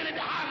 eigene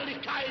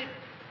Beharrlichkeit,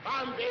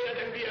 dann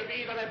werden wir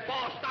wieder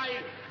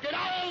emporsteigen,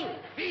 genau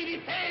wie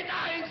die Väter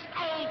einst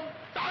aus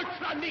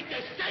Deutschland nicht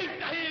geschenkt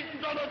erhielten,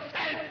 sondern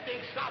selbst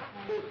nicht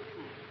schaffen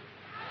mussten.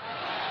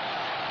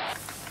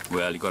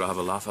 Well, you've got to have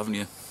a laugh, haven't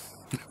you?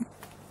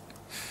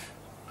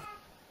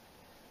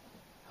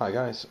 Hi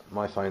guys,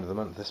 my find of the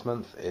month this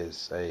month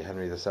is a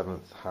Henry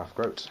VII half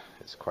groat.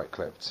 It's quite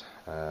clipped,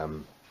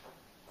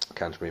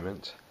 Canterbury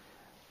mint.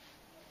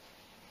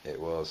 It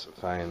was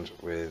found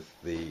with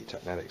the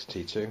Technetics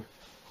T2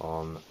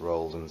 on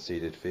rolled and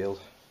seeded field,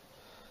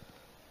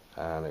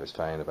 and it was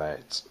found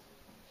about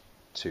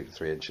 2 to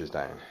 3 inches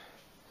down.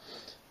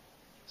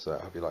 So I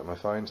hope you like my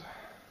find.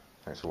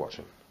 Thanks for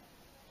watching.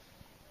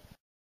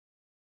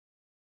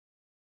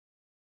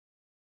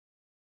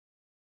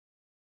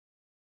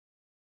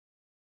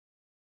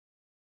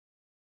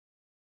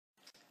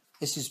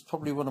 This is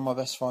probably one of my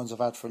best finds I've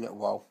had for a little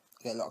while.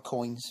 I get a lot of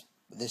coins,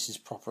 but this is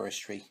proper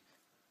history.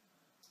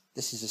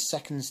 This is a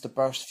seconds to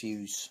burst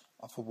fuse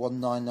off a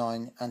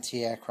 199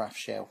 anti-aircraft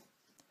shell.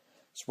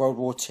 It's World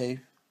War II.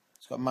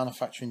 It's got a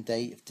manufacturing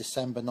date of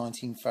December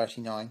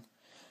 1939.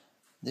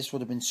 This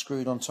would have been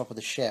screwed on top of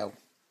the shell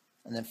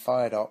and then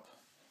fired up,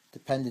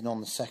 depending on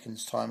the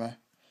seconds timer.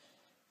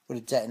 Would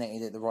have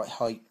detonated at the right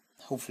height,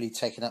 hopefully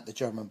taking out the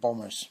German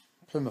bombers.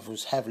 Plymouth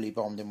was heavily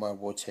bombed in World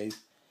War II.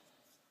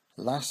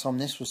 The last time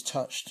this was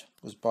touched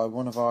was by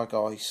one of our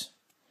guys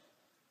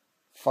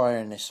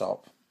firing this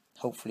up,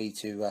 hopefully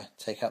to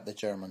take out the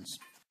Germans.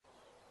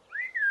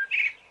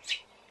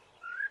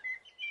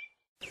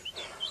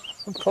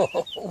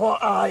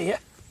 What are you?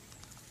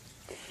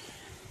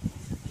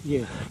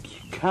 You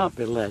can't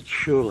be led,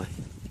 surely.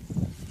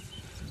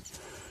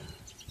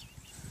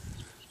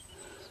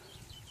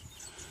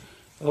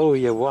 Oh,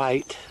 you're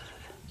white.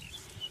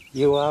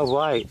 You are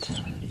white.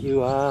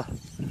 You are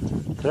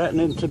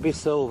threatening to be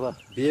silver.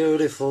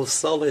 Beautiful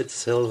solid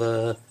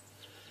silver.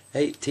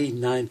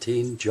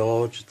 1819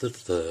 George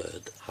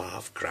III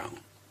half crown.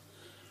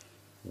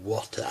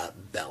 What a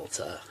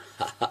belter.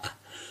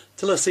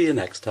 Till I see you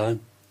next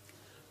time.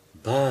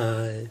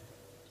 Bye.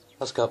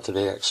 That's got to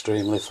be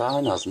extremely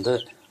fine, hasn't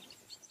it?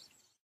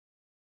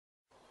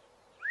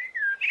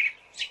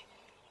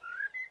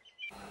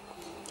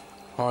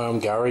 Hi, I'm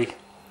Gary.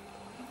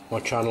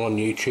 My channel on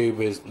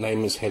YouTube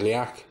name is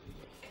Hiliac.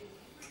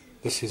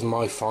 This is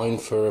my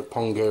find for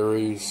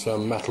Pondguru's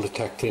metal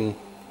detecting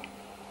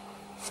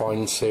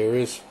find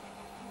series.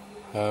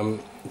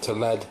 It's a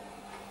lead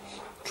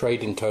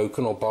trading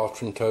token or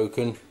bartering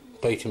token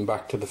dating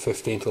back to the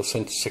 15th or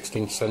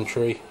 16th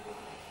century.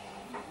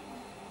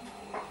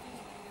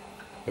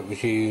 It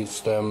was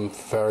used for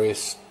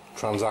various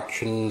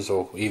transactions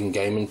or even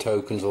gaming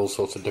tokens, all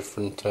sorts of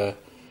different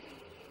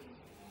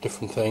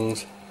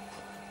things.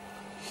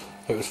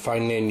 It was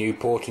found near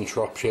Newport in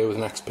Shropshire with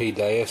an XP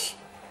dais,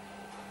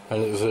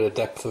 and it was at a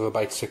depth of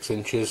about 6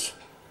 inches.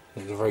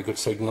 It was a very good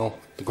signal.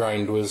 The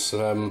grind was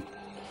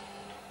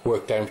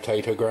worked down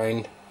potato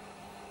grind.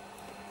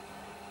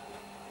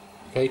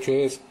 Okay,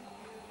 cheers.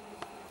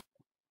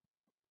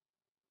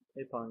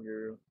 Hey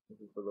Pondguru, this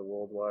is for the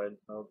worldwide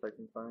metal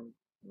detecting find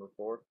number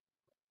 4.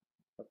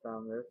 I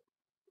found this.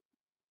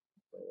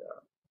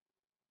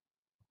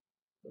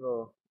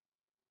 Little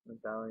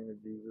medallion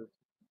of Jesus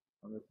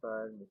on this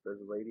side, and it says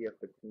Lady of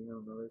Fatima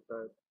on the other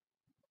side.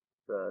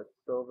 It's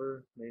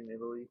silver, made in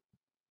Italy,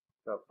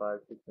 about 5-6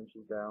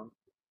 inches down.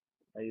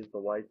 I used the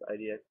White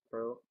IDX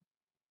Pro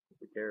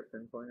with a carat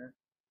pinpointer.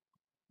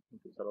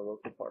 It's at a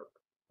local park.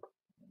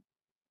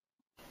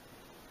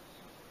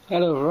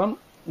 Hello everyone,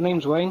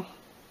 name's Wayne.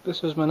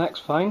 This is my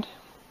next find.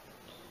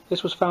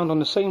 This was found on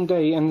the same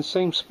day and the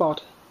same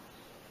spot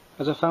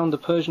as I found the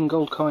Persian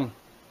gold coin.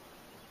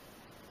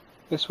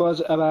 This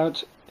was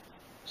about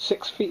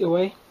 6 feet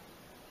away,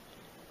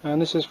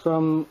 and this is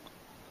from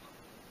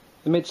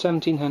the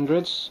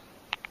mid-1700s.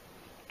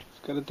 It's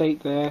got a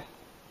date there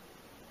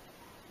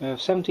of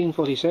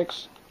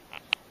 1746,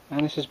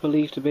 and this is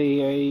believed to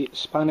be a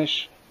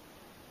Spanish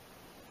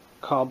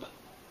cob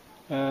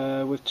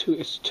with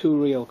it's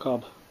 2 real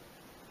cob.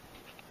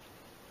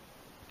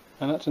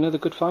 And that's another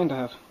good find to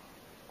have.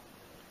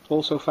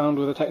 Also found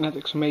with a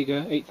Technetics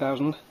Omega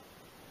 8000,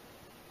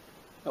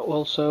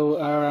 also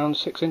around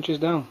 6 inches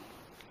down.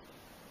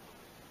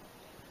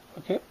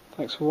 Okay,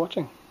 thanks for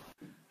watching.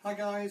 Hi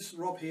guys,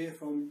 Rob here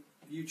from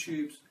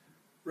YouTube's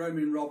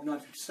Roman Rob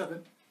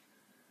 957.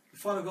 The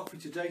find I've got for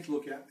you today to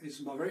look at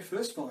is my very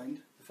first find.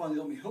 The find that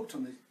got me hooked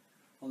on the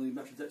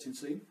metal detecting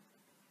scene.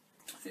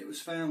 It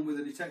was found with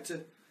a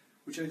detector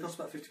which only cost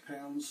about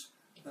 £50,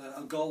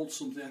 a gold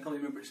something, I can't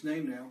remember its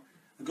name now.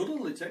 A good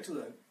little detector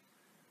though.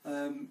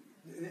 And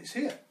it's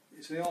here.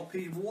 It's an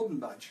RP Warden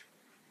badge.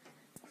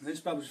 And this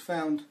badge was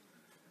found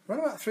around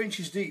about 3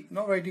 inches deep,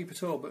 not very deep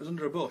at all, but it was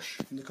under a bush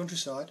in the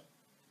countryside.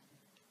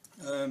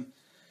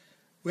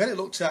 We had it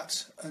looked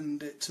at,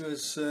 and it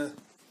was a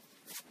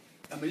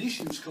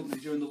munitions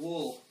company during the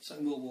war,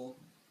 Second World War,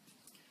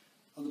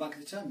 on the bank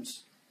of the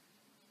Thames.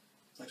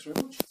 Thanks very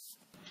much.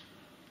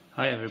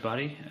 Hi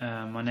everybody,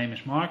 my name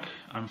is Mark,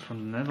 I'm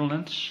from the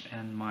Netherlands,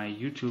 and my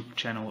YouTube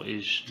channel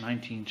is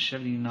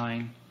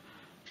 1979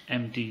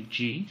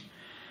 MDG,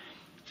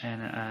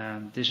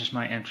 and this is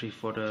my entry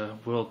for the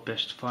world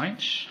best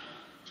finds.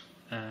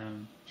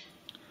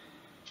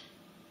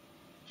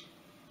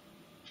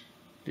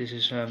 This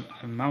is a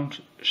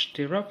Mount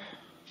Stirrup,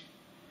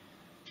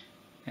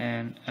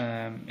 and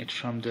it's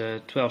from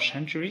the 12th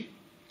century,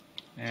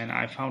 and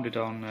I found it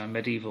on a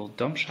medieval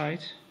dump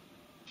site.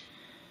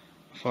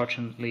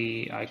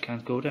 Unfortunately, I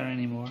can't go there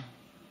anymore.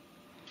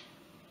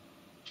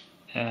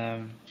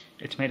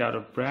 It's made out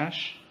of brass,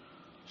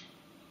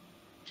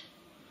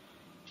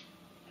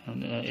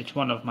 and it's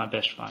one of my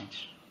best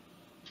finds.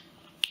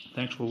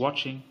 Thanks for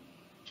watching,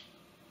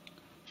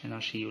 and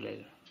I'll see you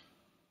later.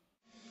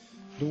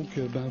 Donc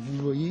vous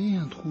voyez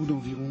un trou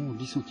d'environ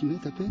 10 cm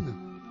à peine.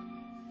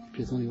 Et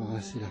puis attendez voir,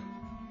 là c'est là.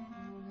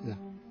 Là,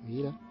 vous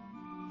voyez là.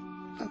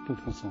 Hop, on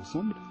prend ça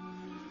ensemble.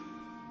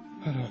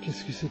 Alors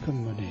qu'est-ce que c'est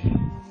comme monnaie?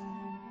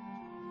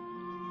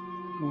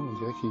 Oh, on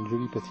dirait qu'il y a une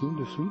jolie patine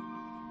dessous.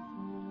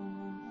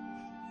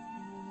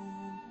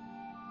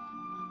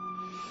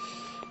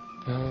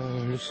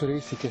 Le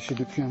soleil s'est caché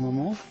depuis un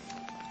moment.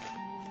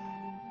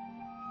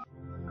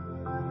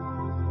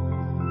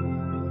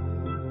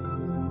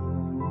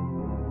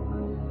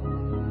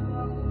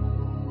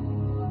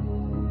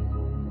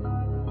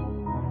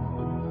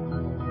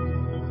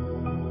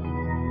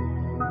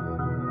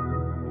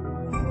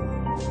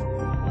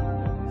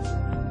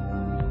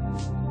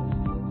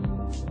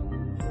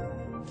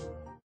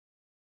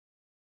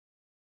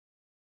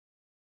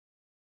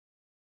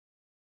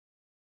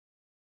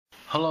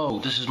 Hello,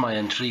 this is my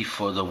entry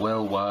for the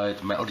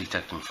worldwide metal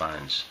detecting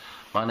finds.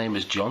 My name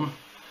is John.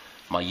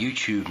 My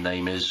YouTube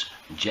name is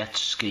Jet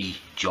Ski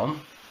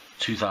John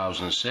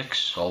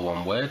 2006, all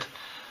one word.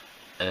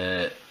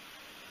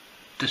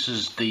 This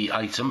is the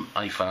item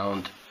I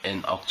found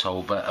in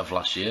October of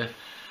last year,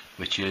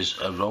 which is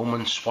a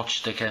Roman swatch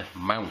sticker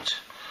mount.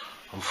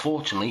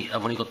 Unfortunately,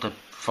 I've only got the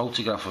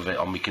photograph of it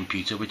on my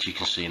computer, which you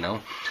can see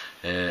now,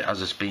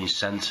 as it's been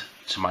sent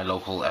to my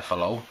local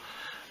FLO.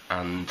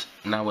 And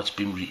now it's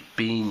been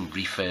being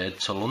referred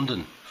to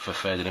London for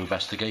further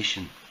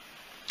investigation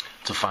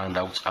to find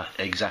out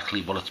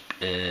exactly what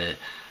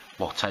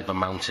type of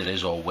mount it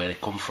is or where it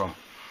come from.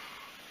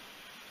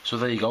 So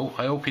there you go.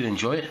 I hope you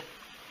enjoy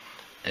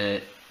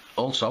it.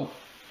 Also,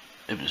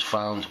 it was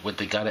found with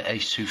the Garrett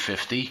Ace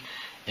 250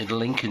 in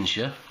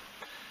Lincolnshire,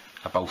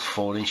 about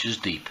 4 inches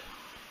deep.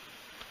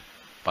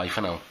 Bye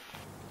for now.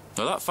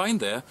 Now that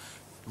find there,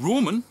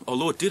 Roman,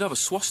 although it did have a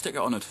swastika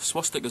on it.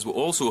 Swastikas were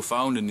also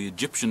found in the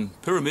Egyptian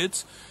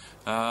pyramids.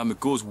 It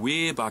goes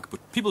way back, but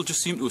people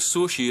just seem to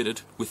associate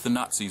it with the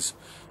Nazis.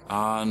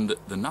 and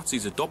the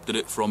Nazis adopted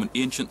it from an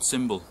ancient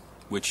symbol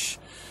which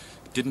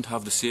didn't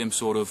have the same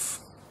sort of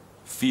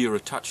fear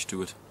attached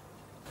to it.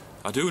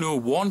 I do know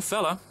one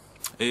fella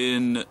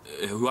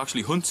who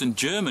actually hunts in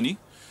Germany.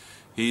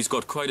 He's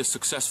got quite a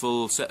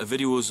successful set of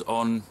videos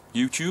on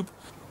YouTube.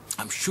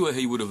 I'm sure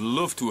he would have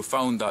loved to have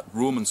found that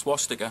Roman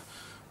swastika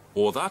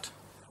or that,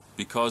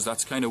 because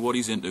that's kind of what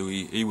he's into.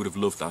 He would have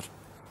loved that.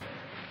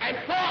 Ein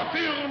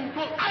Vorführen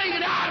durch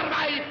eigene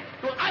Arbeit,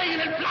 durch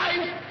eigenen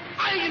Fleiß,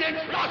 eigene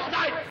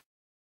Entschlossenheit.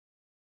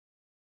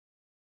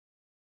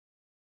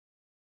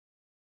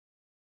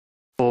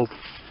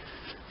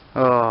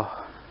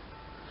 Oh,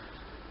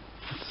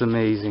 that's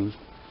amazing.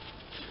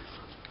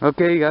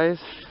 Okay guys,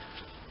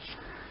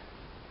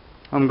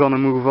 I'm gonna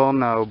move on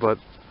now, but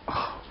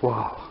oh,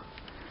 wow.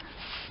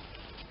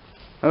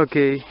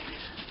 Okay,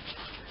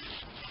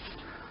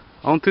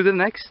 on to the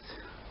next.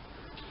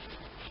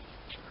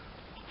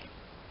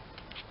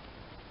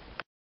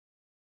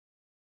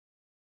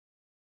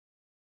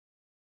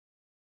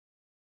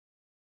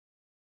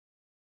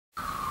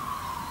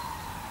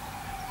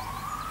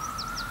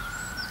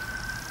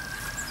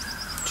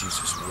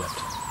 Jesus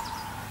wept.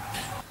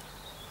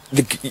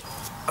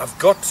 I've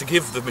got to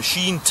give the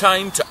machine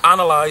time to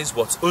analyse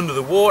what's under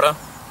the water.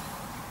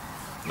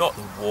 Not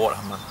the water,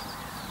 man.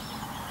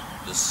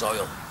 The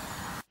soil.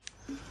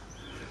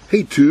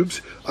 Hey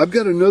Tubes, I've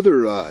got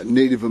another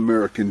Native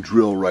American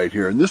drill right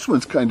here, and this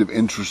one's kind of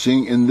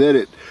interesting in that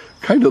it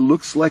kind of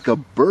looks like a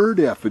bird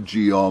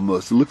effigy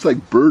almost. It looks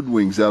like bird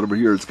wings out over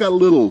here. It's got a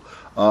little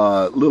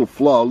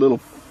flaw, a little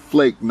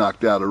flake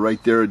knocked out of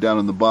right there down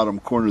in the bottom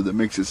corner that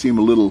makes it seem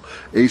a little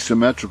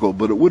asymmetrical,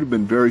 but it would have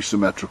been very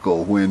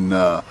symmetrical when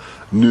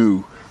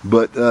new.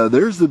 But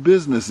there's the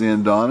business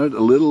end on it,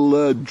 a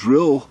little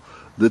drill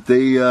that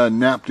they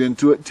napped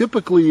into it.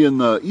 Typically in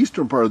the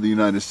eastern part of the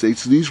United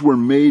States, these were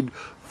made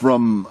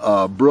from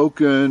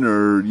broken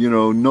or, you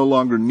know, no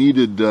longer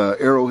needed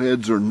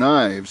arrowheads or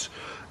knives,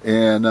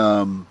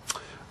 and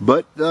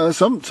but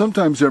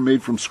sometimes they're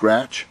made from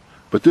scratch.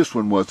 But this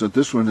one wasn't.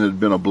 This one had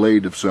been a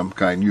blade of some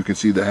kind. You can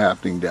see the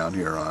hafting down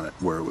here on it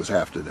where it was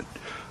hafted in.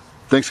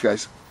 Thanks,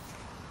 guys.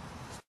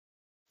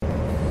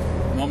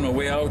 I'm on my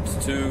way out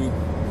to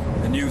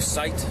the new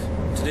site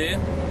today.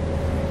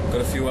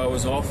 Got a few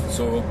hours off,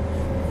 so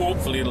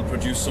hopefully it'll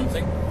produce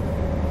something.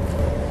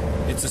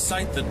 It's a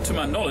site that, to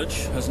my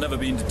knowledge, has never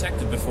been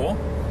detected before.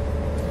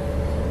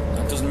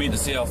 That doesn't mean to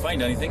say I'll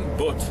find anything,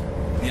 but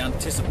the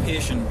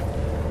anticipation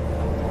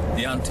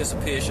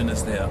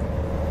is there.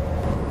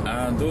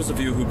 And those of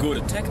you who go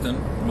to Tecton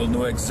will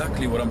know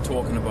exactly what I'm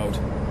talking about.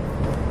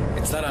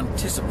 It's that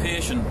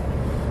anticipation,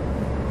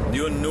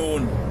 the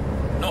unknown,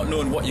 not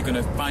knowing what you're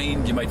going to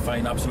find. You might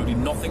find absolutely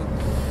nothing,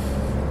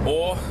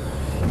 or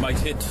you might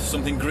hit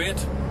something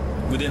great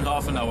within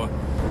half an hour.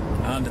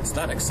 And it's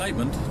that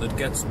excitement that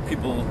gets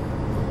people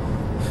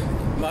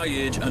my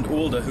age and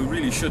older, who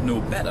really should know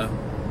better,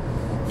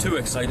 too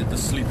excited to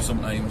sleep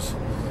sometimes.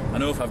 I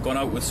know if I've gone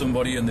out with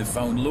somebody and they've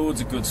found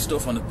loads of good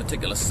stuff on a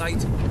particular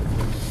site,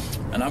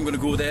 and I'm going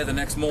to go there the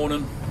next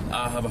morning,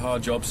 I have a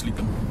hard job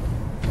sleeping.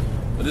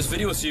 But this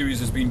video series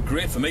has been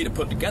great for me to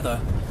put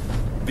together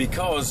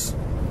because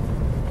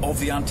of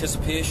the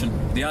anticipation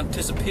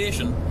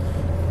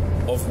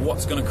of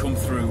what's going to come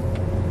through.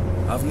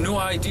 I've no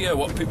idea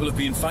what people have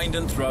been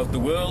finding throughout the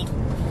world,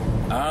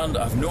 and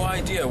I've no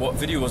idea what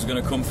video is going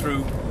to come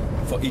through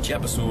for each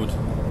episode.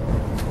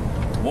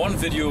 One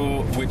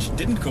video which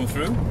didn't come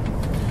through,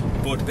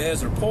 but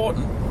bears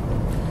reporting,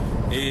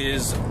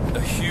 is a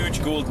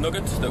huge gold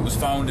nugget that was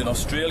found in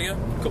Australia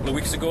a couple of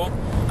weeks ago.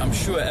 I'm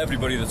sure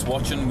everybody that's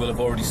watching will have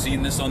already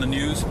seen this on the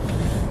news,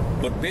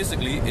 but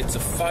basically it's a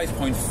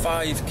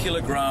 5.5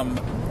 kilogram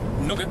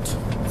nugget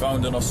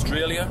found in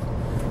Australia,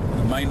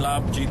 the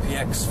Minelab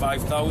GPX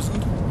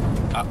 5000,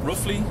 at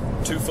roughly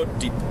 2 foot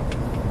deep.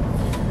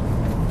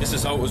 This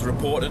is how it was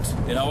reported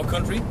in our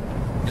country.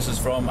 This is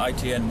from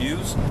ITN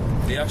News.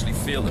 They actually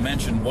failed to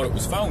mention what it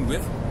was found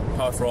with,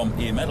 apart from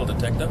a metal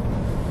detector,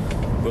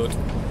 but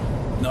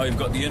now you've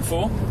got the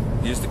info.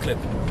 Here's the clip.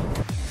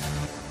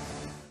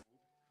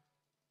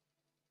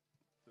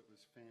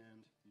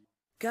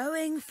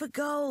 Going for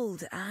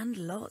gold, and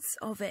lots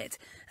of it,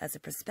 as a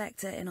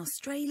prospector in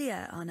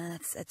Australia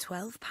unearths a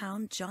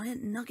 12-pound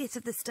giant nugget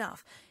of the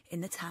stuff in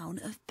the town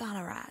of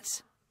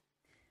Ballarat.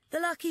 The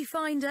lucky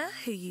finder,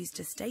 who used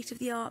a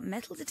state-of-the-art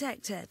metal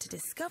detector to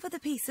discover the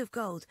piece of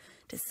gold,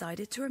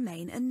 decided to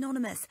remain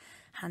anonymous,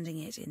 handing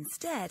it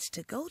instead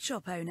to gold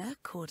shop owner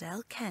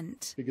Cordell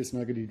Kent. Biggest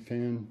nugget he'd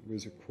found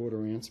was a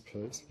 1/4 ounce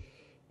piece,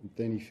 and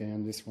then he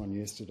found this one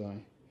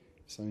yesterday.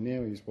 So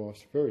now his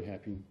wife's very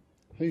happy,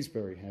 he's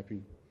very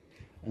happy,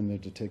 and the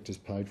detector's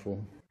paid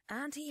for.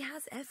 And he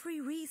has every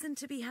reason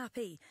to be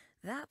happy.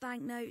 That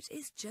banknote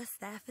is just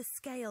there for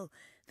scale.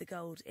 The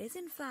gold is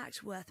in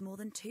fact worth more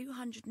than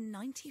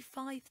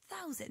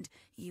 $295,000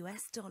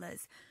 US,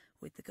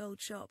 with the gold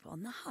shop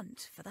on the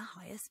hunt for the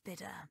highest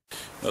bidder.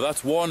 Now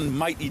that's one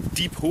mighty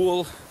deep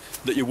hole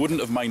that you wouldn't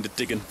have minded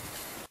digging.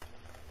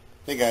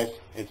 Hey guys,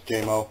 it's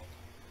JMO.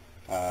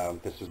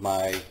 This is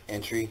my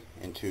entry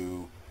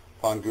into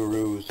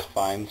Pondguru's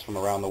finds from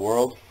around the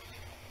world.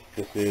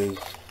 This is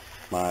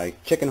my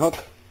chicken hook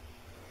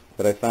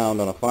that I found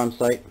on a farm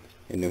site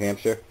in New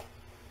Hampshire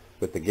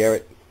with the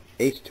Garrett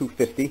Ace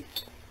 250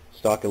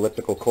 stock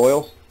elliptical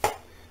coil.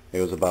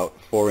 It was about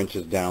 4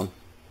 inches down,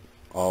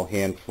 all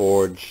hand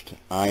forged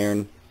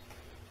iron.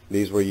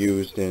 These were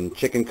used in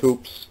chicken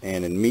coops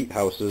and in meat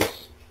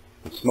houses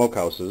and smoke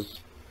houses,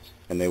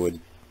 and they would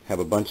have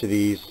a bunch of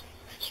these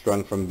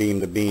strung from beam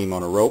to beam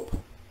on a rope,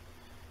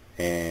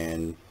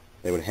 and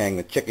they would hang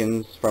the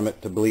chickens from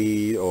it to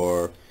bleed,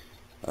 or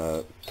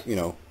you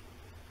know,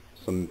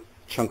 some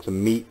chunks of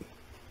meat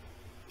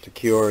to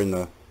cure in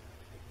the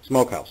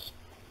smokehouse.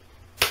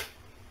 It's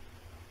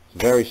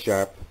very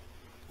sharp.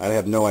 I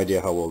have no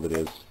idea how old it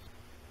is.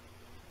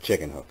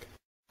 Chicken hook.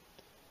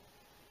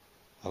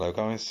 Hello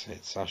guys,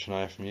 it's Ash and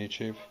I from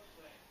YouTube.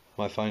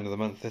 My find of the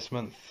month this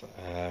month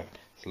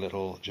is a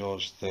little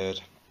George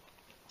III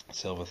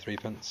silver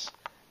 3p,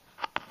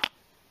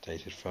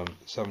 dated from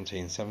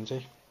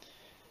 1770.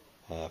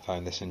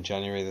 Found this in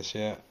January this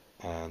year,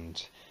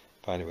 and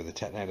found it with a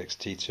Technetics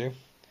T2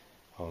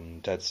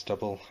 on dead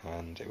stubble,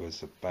 and it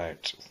was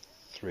about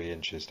 3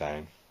 inches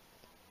down.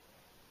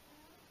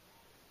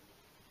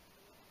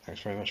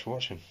 Thanks very much for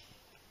watching.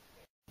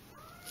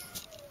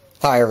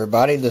 Hi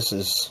everybody, this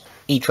is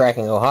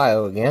E-Tracking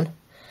Ohio again.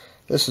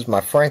 This is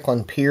my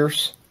Franklin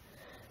Pierce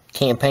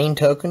campaign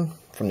token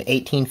from the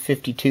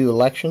 1852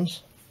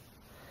 elections.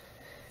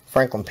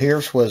 Franklin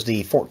Pierce was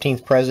the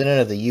 14th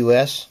president of the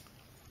U.S.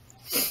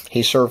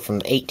 He served from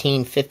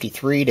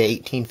 1853 to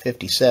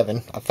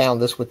 1857. I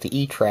found this with the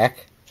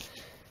E-Track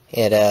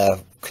at a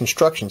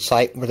construction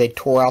site where they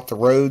tore out the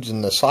roads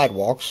and the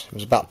sidewalks. It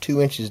was about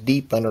 2 inches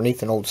deep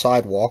underneath an old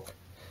sidewalk.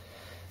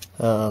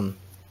 From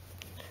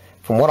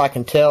what I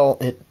can tell,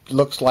 it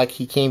looks like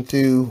he came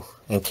through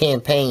and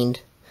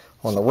campaigned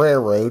on the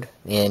railroad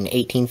in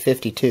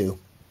 1852.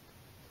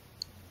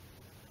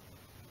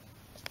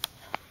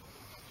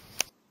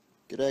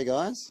 G'day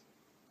guys,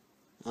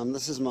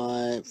 this is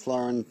my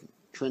Florin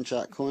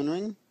Trenchard coin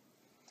ring.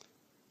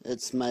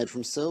 It's made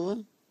from silver.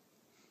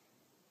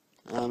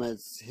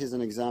 Here's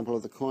an example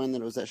of the coin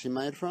that it was actually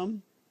made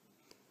from.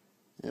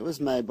 It was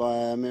made by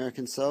an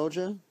American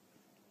soldier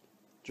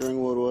during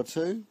World War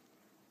II.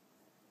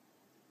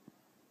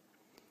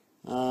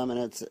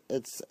 And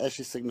it's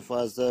actually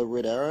signifies the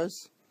red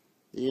arrows,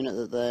 the unit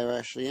that they are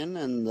actually in,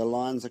 and the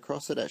lines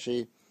across it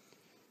actually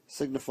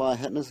signify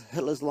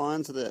Hitler's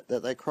lines that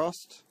they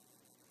crossed.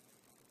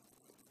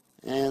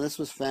 And this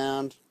was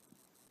found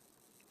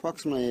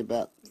approximately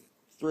about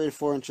 3 to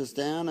 4 inches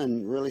down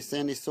in really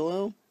sandy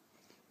soil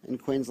in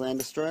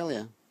Queensland,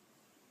 Australia.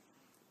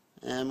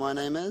 And my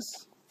name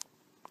is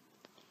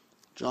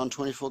John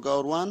 24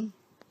 Gold 1.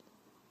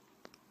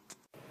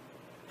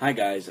 Hi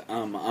guys,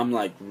 I'm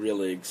like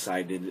really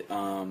excited.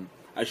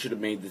 I should have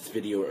made this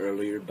video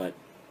earlier, but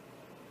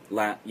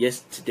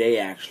today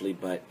actually,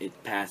 but it's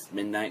past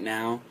midnight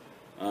now.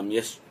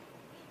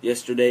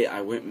 Yesterday I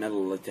went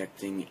metal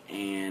detecting,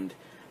 and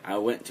I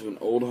went to an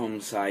old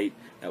home site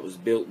that was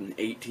built in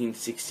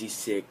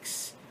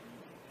 1866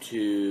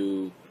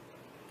 to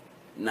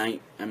I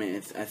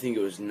think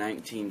it was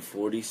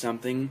 1940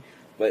 something,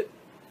 but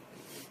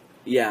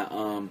yeah,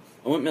 I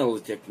went metal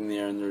detecting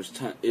there, and there's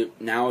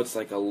now it's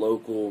like a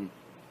local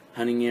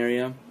hunting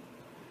area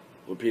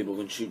where people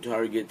can shoot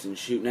targets and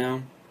shoot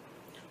now.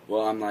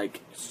 Well, I'm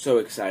like so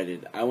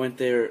excited. I went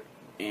there,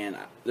 and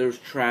there was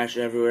trash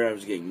everywhere. I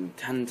was getting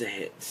tons of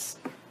hits,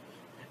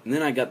 and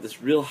then I got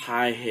this real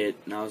high hit,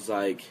 and I was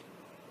like,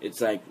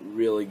 it's like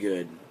really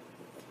good.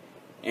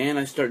 And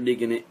I start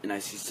digging it, and I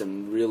see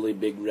some really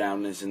big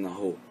roundness in the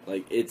hole.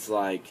 Like, it's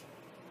like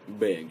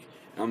big.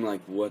 I'm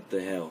like, what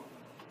the hell?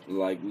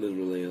 Like,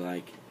 literally,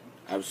 like,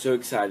 I was so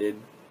excited,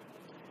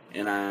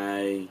 and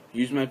I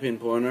used my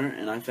pinpointer,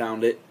 and I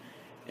found it,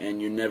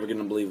 and you're never going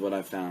to believe what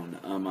I found.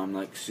 I'm,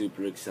 like,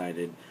 super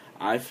excited.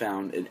 I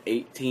found an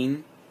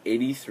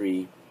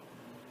 1883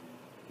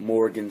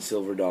 Morgan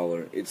silver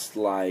dollar. It's,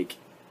 like,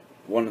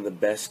 one of the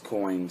best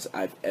coins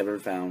I've ever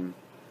found.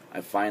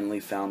 I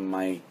finally found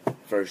my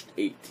first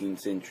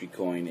 18th century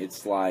coin.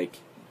 It's, like,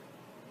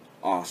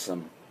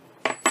 awesome.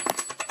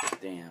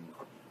 Damn.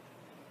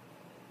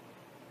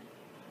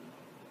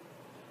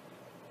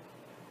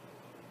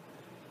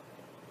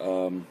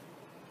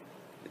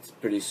 It's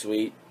pretty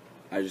sweet.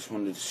 I just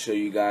wanted to show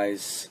you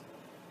guys.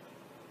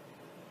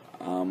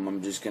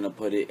 I'm just gonna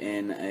put it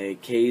in a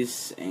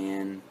case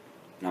and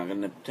not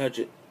gonna touch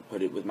it.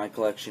 Put it with my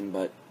collection,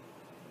 but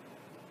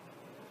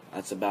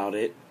that's about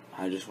it.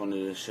 I just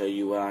wanted to show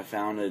you what I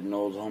found at an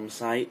old home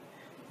site,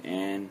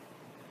 and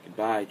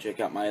goodbye.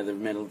 Check out my other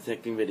metal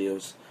detecting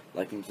videos.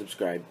 Like and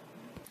subscribe.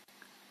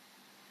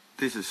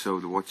 This is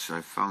the watch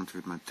I found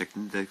with my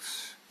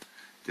Technetics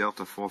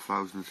Delta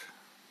 4000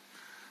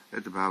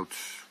 at about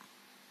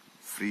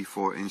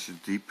 3-4 inches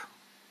deep.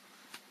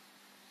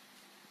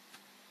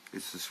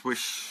 It's a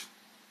Swiss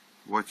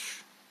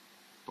watch,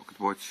 pocket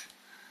watch,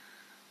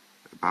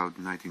 about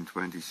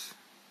 1920s.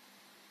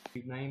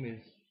 His name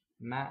is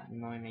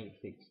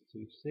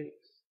Matt98626.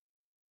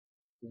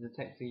 The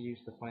detector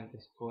used to find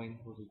this coin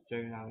was a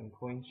Joan Allen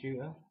coin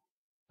shooter.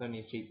 It's only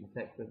a cheap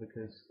detector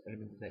because it's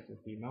only been detected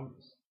a few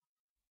months.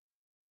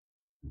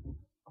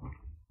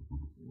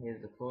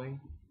 Here's the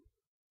coin.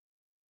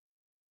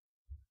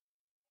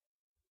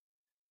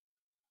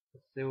 A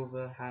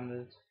silver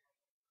hammered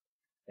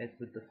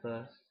Edward I.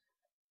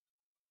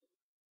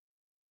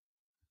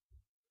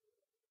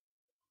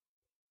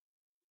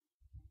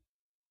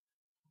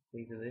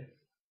 Look at this.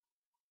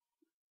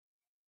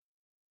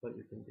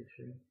 Photo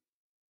condition.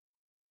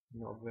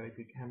 Not a very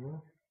good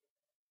camera.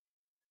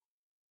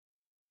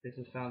 This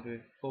was found with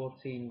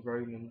 14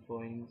 Roman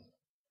coins,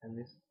 and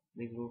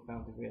these were all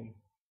found within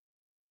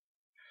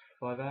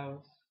 5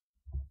 hours.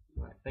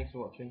 Right, thanks for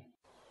watching.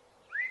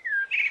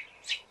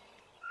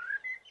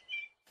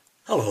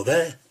 Hello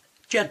there,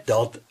 Jed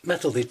Dodd,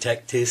 metal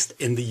detectist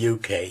in the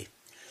UK.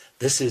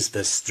 This is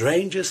the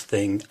strangest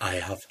thing I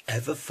have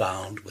ever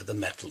found with a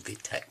metal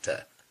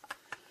detector.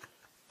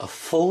 A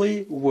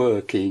fully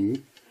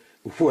working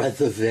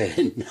weather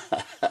vane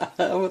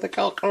with a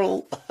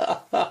cockerel.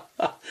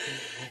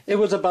 It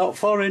was about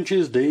 4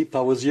 inches deep. I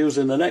was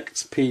using an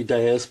XP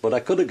Deus, but I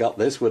could have got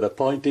this with a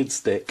pointed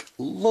stick.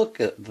 Look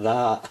at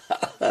that.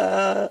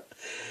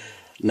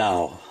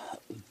 Now,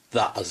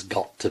 that has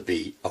got to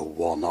be a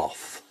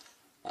one-off.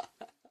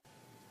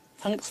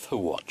 Thanks for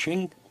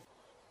watching. Do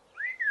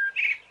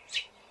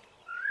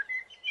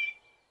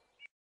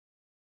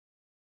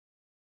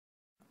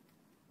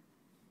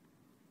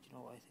you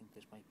know what I think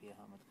this might be a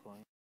hammered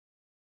coin?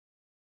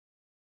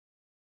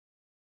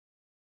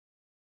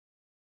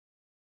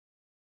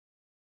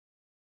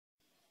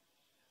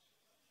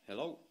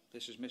 Hello,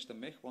 this is Mr.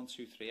 Mick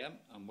 123M,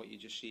 and what you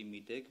just seen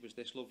me dig was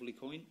this lovely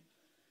coin.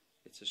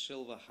 It's a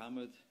silver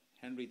hammered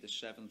Henry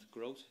VII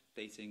groat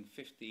dating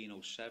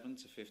 1507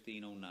 to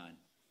 1509.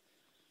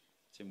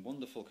 It's in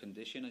wonderful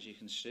condition, as you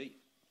can see.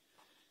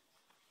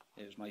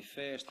 It was my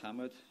first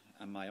hammered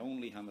and my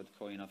only hammered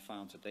coin I've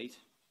found to date.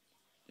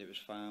 It was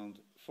found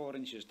 4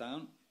 inches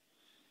down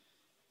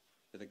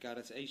with a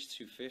Garrett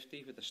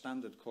H250 with a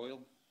standard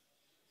coil,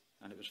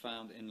 and it was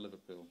found in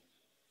Liverpool.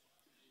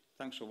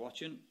 Thanks for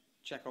watching.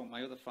 Check out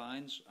my other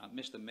finds at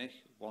Mr. Mick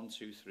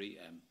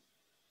 123M.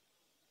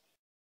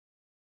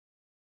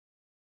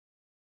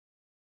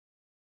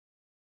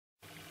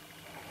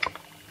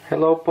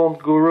 Hello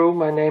Pondguru,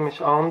 my name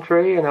is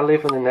Andre and I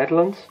live in the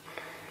Netherlands,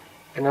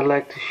 and I'd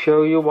like to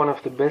show you one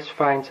of the best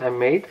finds I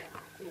made.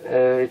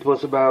 It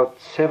was about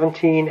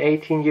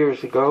 17-18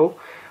 years ago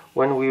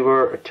when we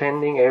were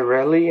attending a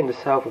rally in the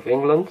south of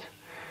England.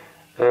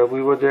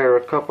 We were there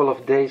a couple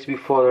of days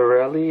before the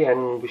rally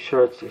and we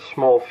searched a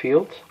small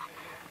field.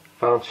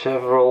 Found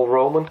several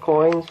Roman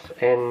coins,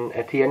 and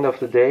at the end of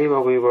the day,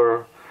 while we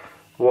were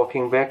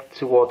walking back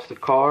towards the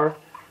car,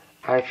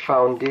 I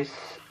found this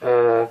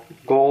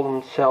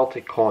golden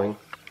Celtic coin.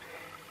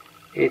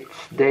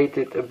 It's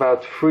dated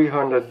about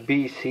 300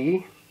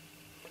 BC,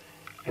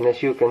 and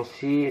as you can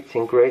see, it's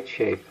in great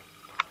shape.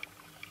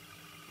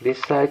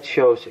 This side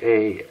shows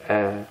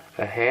a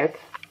head,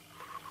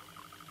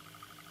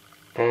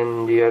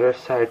 and the other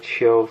side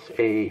shows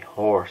a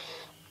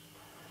horse.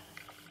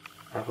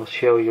 I will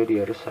show you the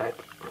other side.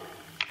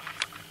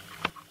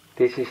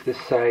 This is the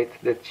side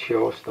that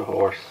shows the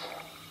horse.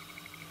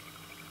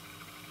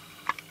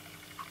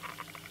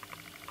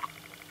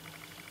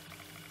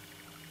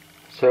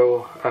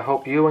 So I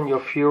hope you and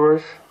your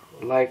viewers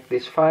like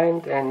this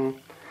find,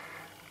 and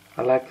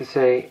I'd like to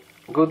say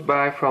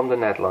goodbye from the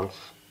Netherlands.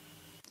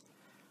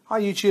 Hi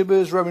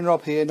YouTubers, Roman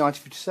Rob here,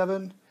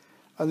 1957,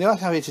 and the item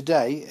I have here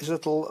today is a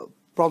little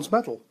bronze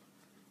medal.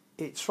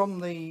 It's from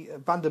the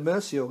Band of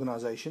Mercy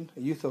organisation, a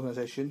youth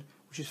organisation,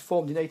 which was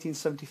formed in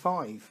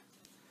 1875.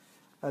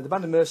 The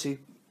Band of Mercy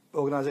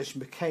organisation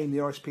became the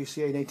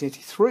RSPCA in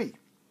 1883,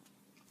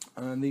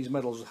 and these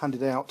medals were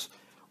handed out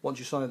once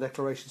you sign a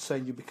declaration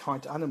saying you'd be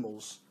kind to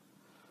animals.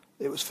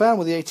 It was found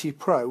with the AT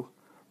Pro,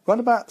 around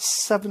about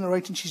 7 or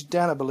 8 inches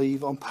down, I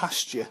believe, on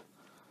pasture,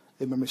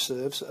 if memory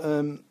serves.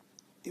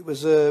 It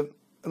was an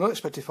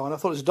unexpected find. I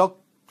thought it was a dog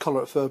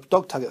collar at first,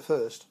 dog tag at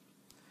first.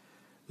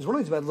 There's one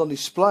of these medals on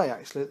display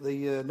actually at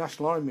the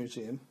National Army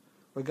Museum,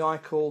 where a guy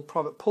called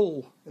Private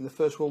Poole in the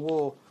First World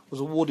War was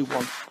awarded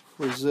one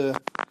for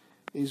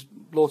his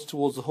loyalty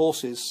towards the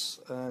horses,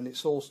 and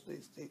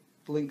it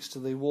links to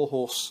the war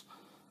horse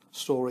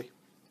story.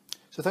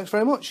 So thanks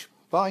very much.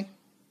 Bye.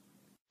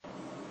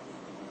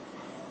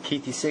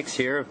 Keithy6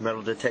 here of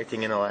Metal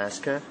Detecting in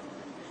Alaska.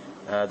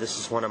 This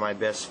is one of my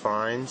best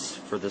finds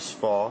for this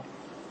fall.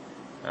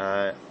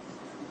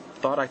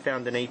 Thought I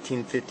found an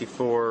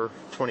 1854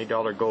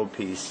 $20 gold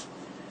piece,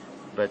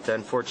 but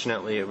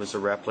unfortunately it was a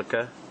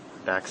replica,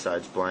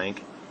 backside's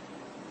blank,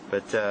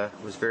 but it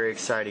was a very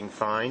exciting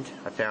find.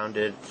 I found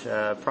it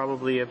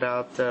probably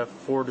about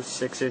 4 to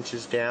 6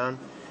 inches down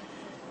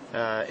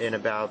in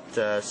about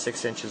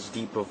 6 inches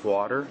deep of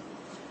water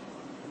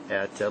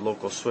at a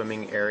local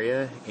swimming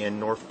area in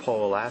North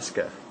Pole,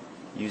 Alaska,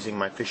 using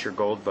my Fisher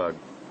Gold Bug.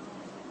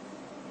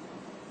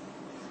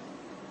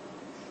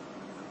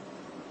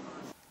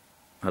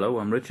 Hello,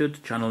 I'm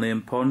Richard, channel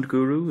name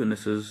Pondguru, and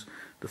this is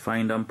the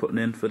find I'm putting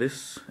in for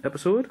this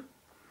episode.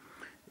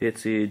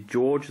 It's a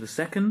George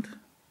II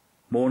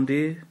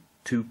Maundy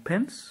 2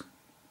 pence.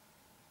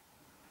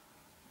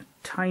 A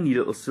tiny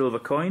little silver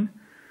coin,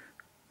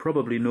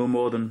 probably no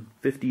more than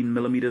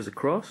 15mm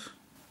across.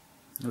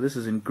 Now this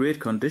is in great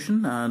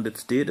condition and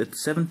it's dated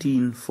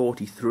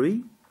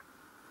 1743.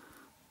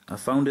 I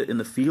found it in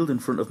the field in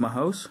front of my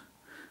house,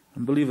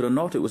 and believe it or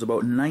not, it was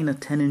about 9 or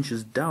 10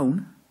 inches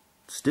down.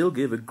 Still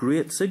gave a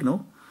great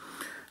signal.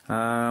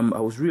 I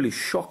was really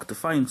shocked to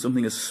find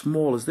something as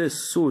small as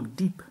this so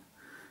deep,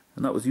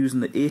 and that was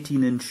using the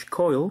 18-inch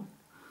coil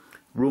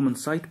Roman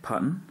sight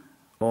pattern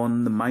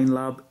on the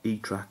Minelab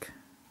E-Track.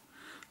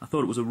 I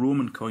thought it was a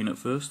Roman coin at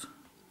first.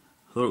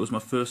 I thought it was my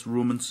first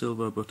Roman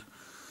silver, but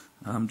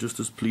I'm just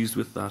as pleased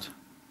with that.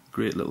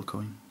 Great little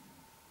coin.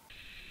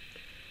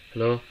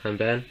 Hello, I'm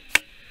Ben.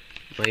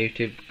 My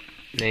YouTube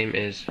name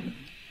is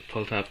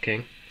Pull Tab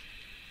King.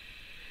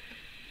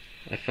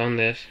 I found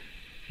this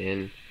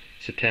in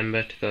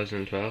September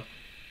 2012.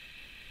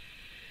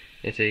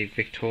 It's a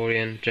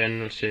Victorian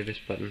General Service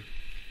button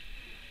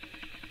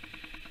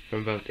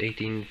from about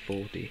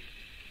 1840.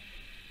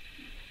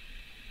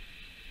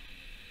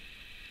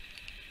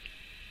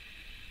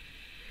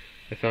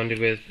 I found it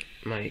with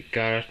my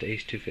Garrett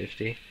Ace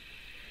 250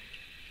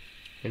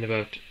 in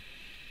about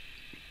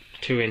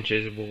 2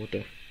 inches of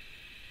water.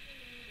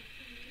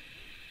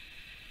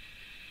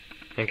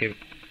 Thank you.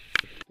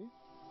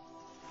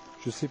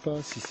 Je sais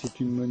pas si c'est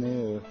une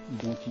monnaie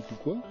identique ou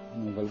quoi,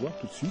 mais on va le voir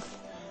tout de suite.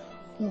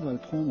 On va le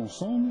prendre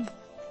ensemble.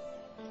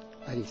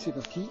 Allez, c'est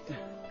parti.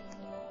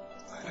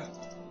 Voilà.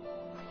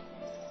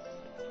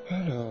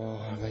 Alors,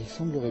 bah, il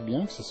semblerait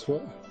bien que ce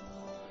soit...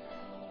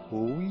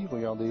 Oh oui,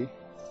 regardez.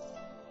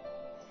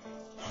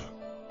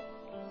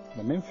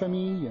 La même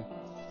famille.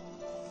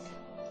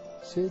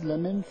 C'est de la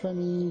même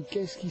famille.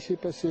 Qu'est-ce qui s'est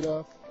passé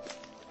là?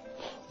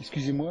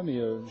 Excusez-moi,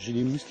 mais j'ai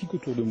des moustiques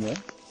autour de moi.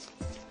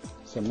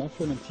 Ça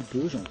m'affole un petit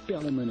peu, j'en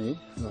perds la monnaie.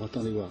 Alors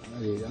attendez voir.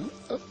 Allez là,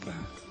 hop.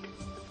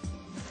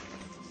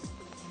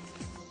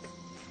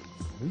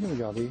 Oui,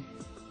 regardez.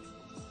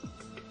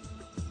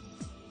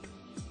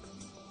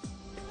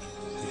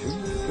 C'est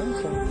joli, c'est plein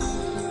ça.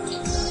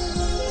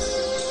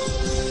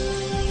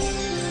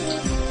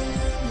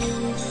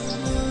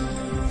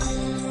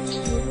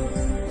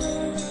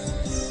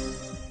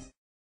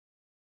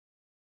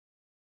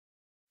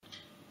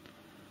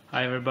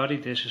 Hi everybody,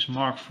 this is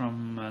Mark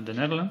from the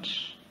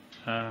Netherlands.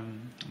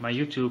 My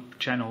YouTube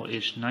channel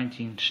is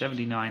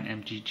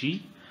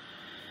 1979mgg,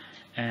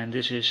 and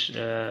this is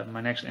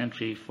my next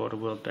entry for the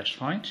World Best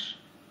Finds.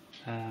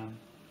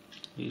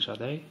 These are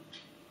they.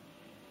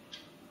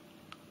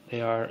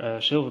 They are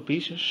silver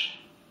pieces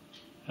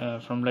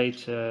from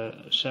late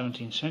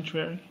 17th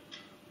century,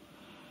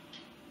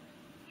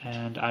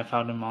 and I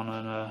found them on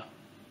a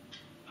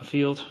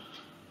field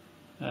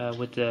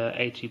with the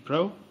AT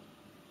Pro.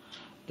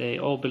 They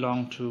all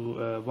belong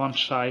to one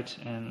site,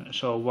 and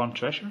so one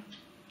treasure.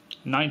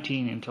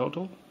 19 in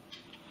total.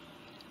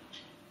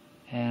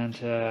 And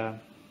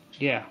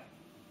yeah,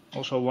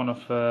 also one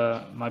of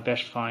my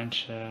best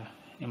finds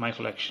in my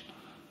collection.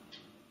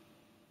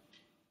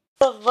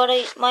 Hello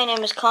everybody, my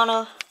name is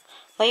Connor.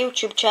 My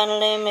YouTube channel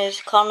name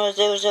is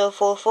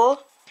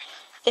Connor0044.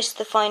 This is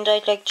the find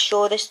I'd like to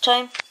show this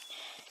time.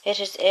 It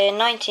is a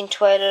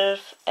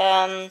 1912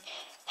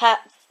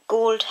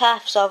 gold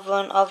half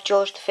sovereign of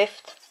George V.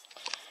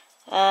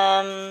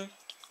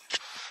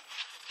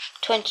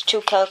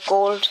 22 karat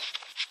gold,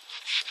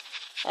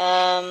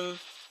 and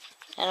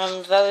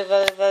I'm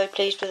very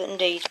pleased with it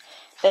indeed.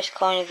 Best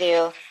coin of the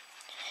year.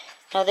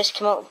 Now this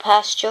came out of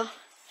pasture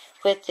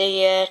with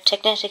the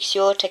Technetics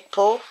Eurotech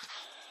Pro,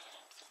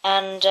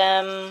 and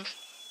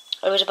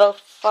it was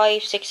about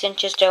 5-6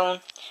 inches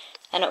down,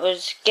 and it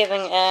was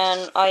giving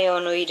an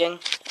iron reading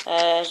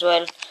as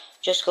well.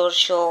 Just go to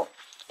show,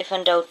 if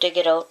in doubt dig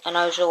it out, and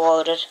I was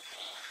rewarded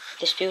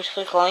this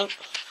beautiful coin.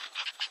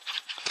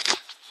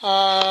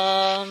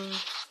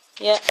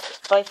 Yeah,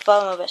 by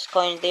far my best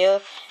coin of the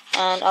year.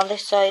 And on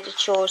this side it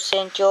shows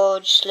St.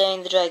 George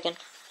slaying the dragon.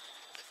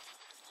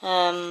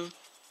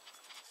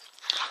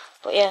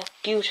 But yeah,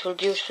 beautiful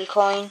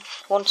coin,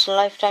 once in a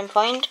lifetime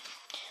find.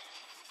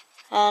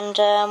 And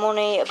I'm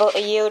only about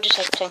a year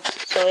detecting,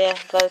 so yeah,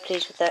 very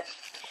pleased with that.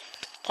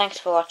 Thanks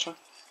for watching.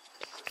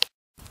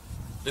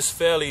 This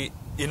fairly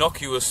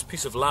innocuous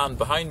piece of land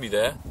behind me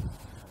there,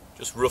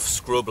 just rough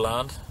scrub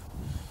land,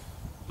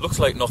 looks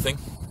like nothing,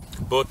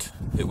 but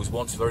it was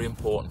once very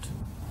important.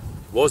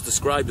 It was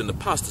described in the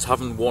past as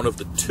having one of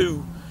the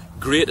 2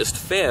 greatest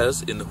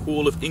fairs in the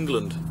whole of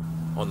England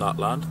on that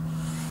land.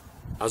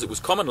 As it was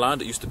common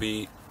land, it used to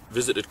be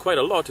visited quite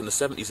a lot in the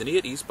 70s and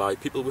 80s by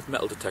people with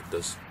metal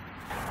detectors.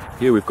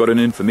 Here we've got an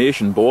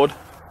information board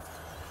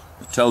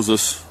that tells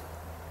us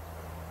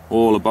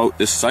all about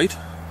this site.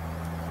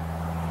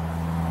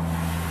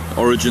 The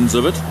origins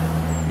of it,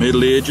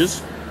 Middle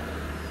Ages,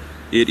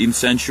 18th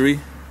century,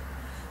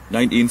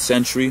 19th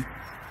century,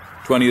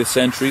 20th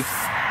century,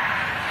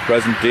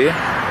 present day.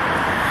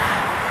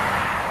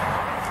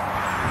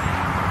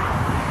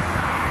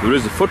 There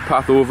is a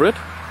footpath over it,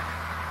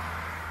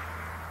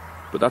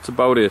 but that's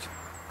about it.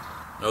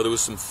 Now, there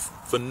was some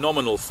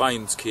phenomenal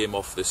finds came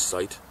off this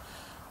site,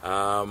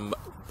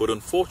 but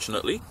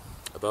unfortunately,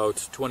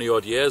 about 20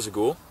 odd years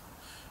ago,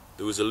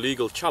 there was a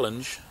legal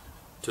challenge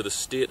to the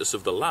status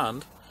of the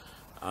land,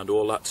 and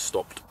all that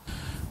stopped.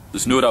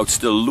 There's no doubt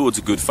still loads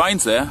of good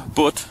finds there,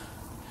 but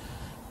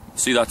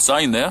see that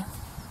sign there?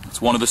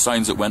 It's one of the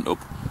signs that went up.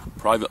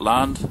 Private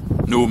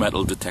land, no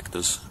metal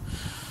detectors.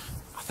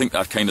 I think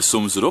that kind of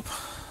sums it up.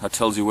 That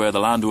tells you where the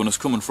landowner's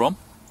coming from.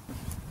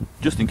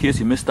 Just in case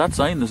you missed that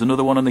sign, there's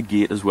another one on the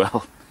gate as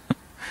well.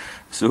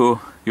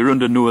 So you're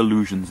under no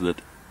illusions that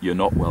you're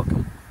not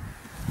welcome.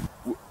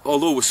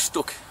 Although we're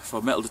stuck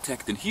for metal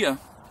detecting here,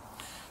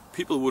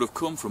 people would have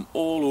come from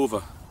all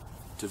over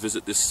to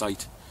visit this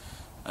site,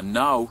 and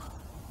now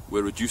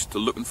we're reduced to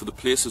looking for the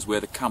places where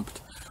they camped,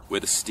 where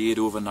they stayed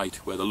overnight,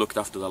 where they looked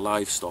after their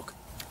livestock,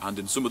 and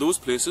in some of those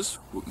places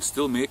we can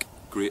still make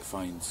great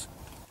finds.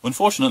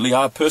 Unfortunately,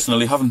 I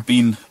personally haven't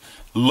been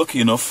lucky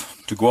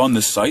enough to go on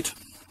this site.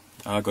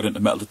 I got into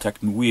metal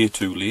detecting way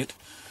too late.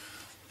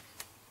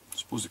 I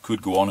suppose it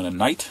could go on in a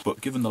night, but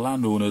given the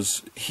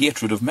landowner's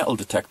hatred of metal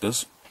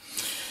detectors,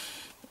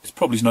 it's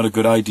probably not a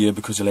good idea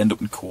because you'll end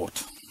up in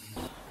court.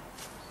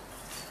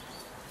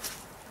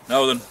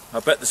 Now then, I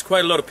bet there's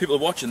quite a lot of people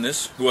watching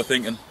this who are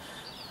thinking,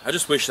 I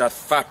just wish that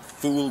fat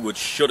fool would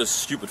shut his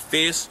stupid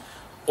face.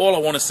 All I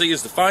want to see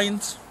is the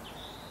finds.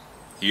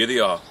 Here they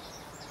are.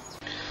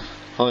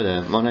 Hi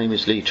there, my name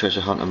is Lee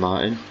Treasure Hunter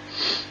Martin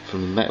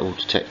from the Metal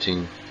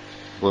Detecting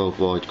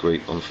Worldwide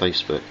group on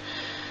Facebook,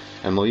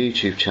 and my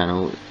YouTube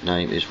channel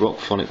name is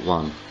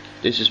Rockphonic1.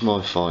 This is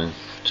my find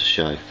to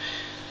show.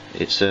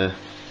 It's a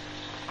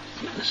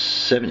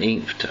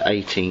 17th to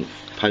 18th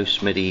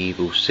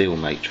post-medieval seal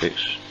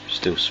matrix,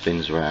 still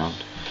spins around,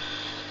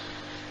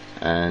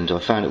 and I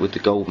found it with the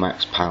Gold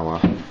Max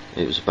power.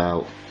 It was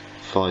about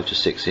 5 to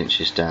 6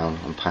 inches down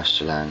on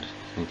pasture land.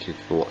 Thank you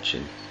for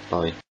watching.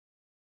 Bye.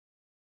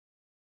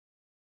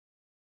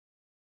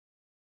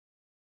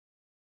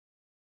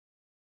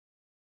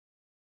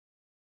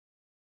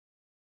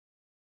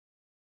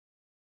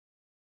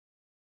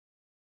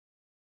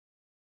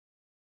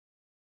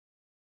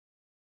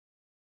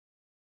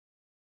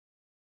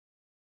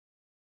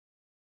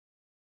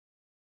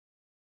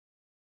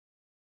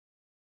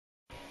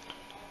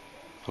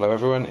 Hello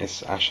everyone,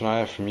 it's Ash and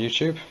Aya from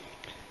YouTube.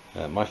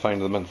 My find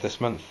of the month this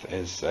month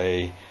is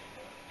a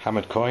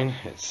hammered coin.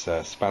 It's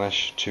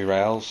Spanish, 2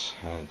 reals,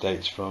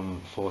 dates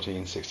from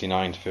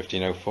 1469 to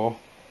 1504.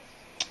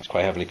 It's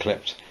quite heavily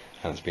clipped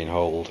and it's been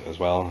holed as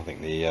well. I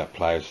think the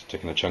plough's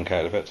taken a chunk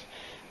out of it,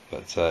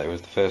 but it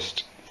was the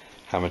first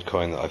hammered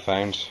coin that I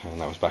found,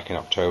 and that was back in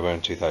October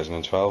in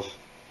 2012.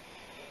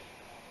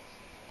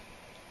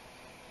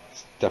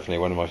 It's definitely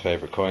one of my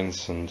favourite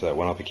coins, and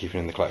one I'll be keeping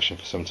in the collection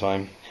for some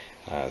time.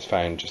 It was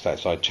found just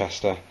outside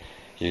Chester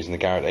using the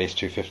Garrett Ace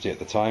 250 at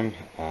the time,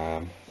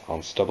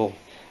 on stubble,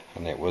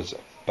 and it was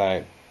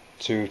about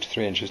 2 to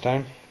 3 inches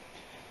down.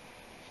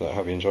 So I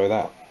hope you enjoy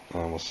that,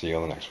 and we'll see you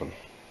on the next one.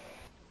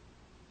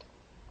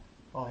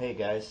 Oh hey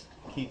guys,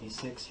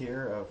 Keithy6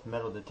 here of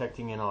Metal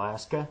Detecting in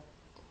Alaska,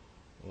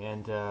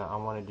 and I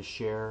wanted to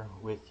share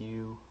with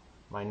you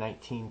my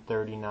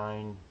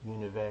 1939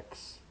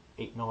 Univex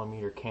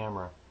 8mm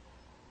camera.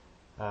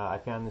 I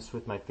found this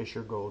with my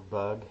Fisher Gold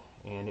bug,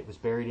 and it was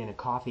buried in a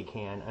coffee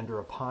can under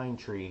a pine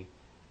tree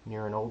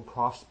near an old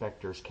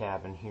prospector's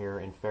cabin here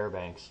in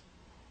Fairbanks.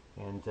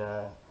 And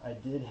I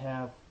did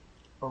have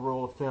a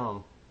roll of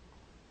film.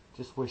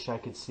 Just wish I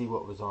could see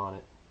what was on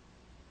it.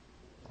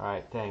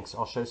 Alright, thanks.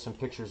 I'll show some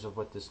pictures of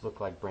what this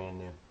looked like brand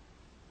new.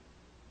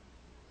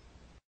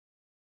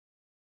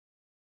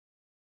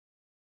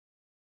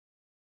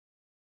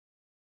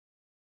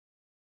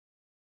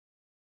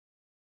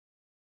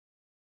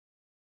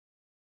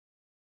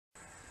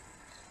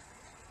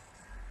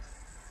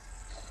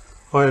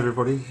 Hi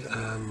everybody,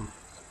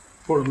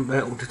 bought a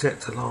metal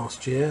detector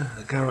last year,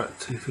 a Garrett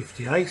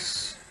 250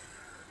 Ace.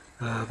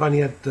 I've only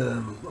had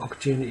the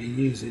opportunity to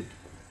use it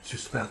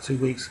just about 2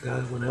 weeks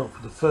ago. Went out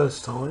for the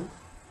first time.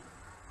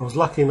 I was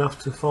lucky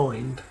enough to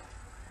find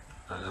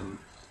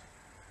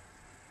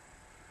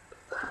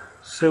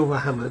silver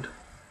hammered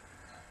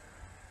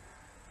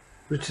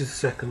Richard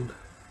II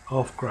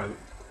half groat.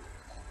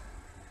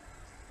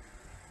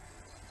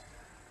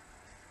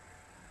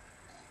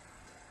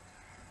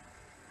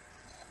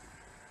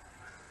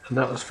 And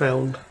that was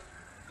found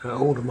at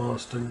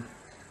Aldermaston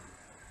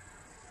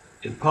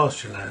in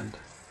pasture land.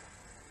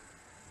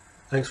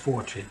 Thanks for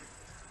watching.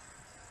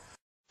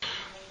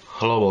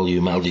 Hello all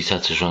you metal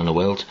detectors around the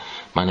world,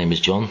 my name is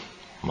John.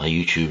 My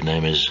YouTube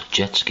name is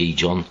Jetski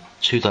John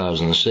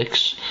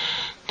 2006.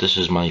 This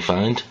is my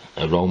find,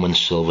 a Roman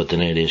silver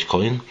denarius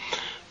coin,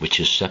 which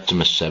is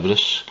Septimus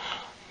Severus,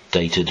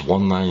 dated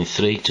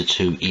 193 to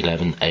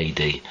 211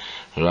 AD.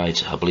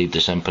 Right, I believe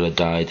this emperor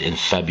died in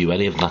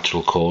February of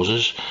natural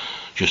causes,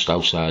 just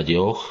outside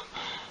York,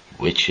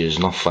 which is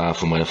not far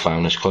from where I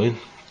found this coin.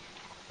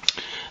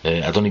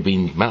 I'd only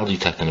been metal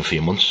detecting a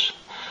few months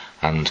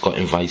and got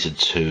invited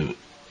to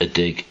a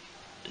dig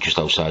just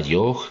outside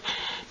York.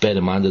 Bear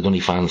in mind I'd only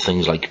found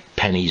things like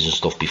pennies and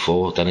stuff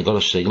before. Then I got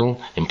a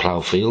signal in plough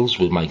fields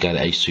with my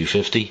Garrett Ace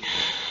 250,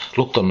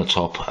 looked on the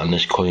top and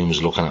this coin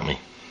was looking at me.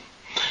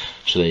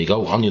 So there you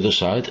go. On the other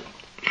side,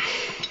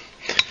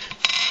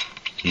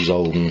 he's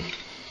holding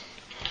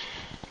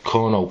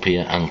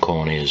cornopia and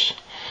corneas.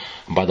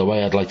 And by the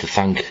way, I'd like to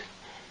thank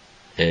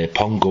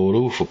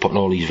Pondguru for putting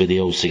all these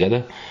videos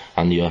together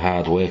and your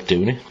hard work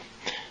doing it.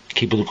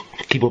 Keep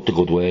up the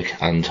good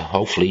work, and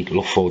hopefully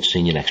look forward to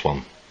seeing you next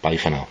one. Bye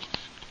for now.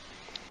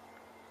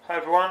 Hi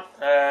everyone,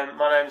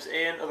 my name's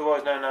Ian,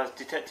 otherwise known as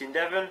Detecting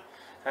Devon.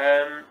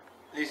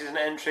 This is an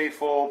entry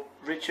for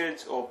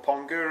Richard's or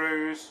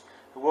Pondguru's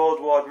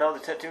worldwide metal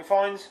detecting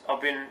finds.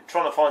 I've been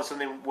trying to find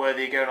something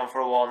worthy going on for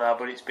a while now,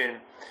 but it's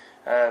been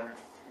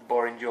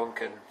boring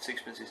junk and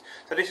sixpences.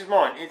 So this is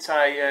mine. It's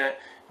a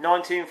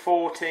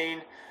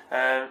 1914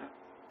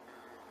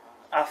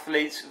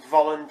 Athletes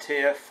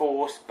Volunteer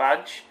Force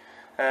badge.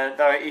 They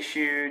were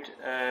issued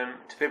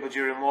to people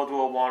during World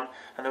War I,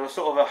 and they were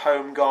sort of a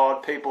home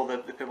guard people, the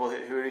people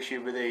who were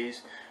issued with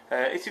these.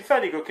 It's in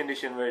fairly good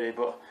condition really,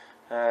 but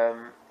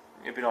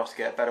it'd be nice to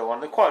get a better one.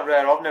 They're quite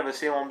rare, I've never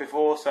seen one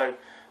before, so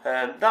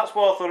that's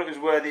why I thought it was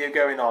worthy of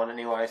going on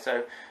anyway.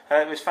 So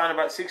it was found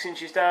about 6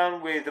 inches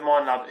down with the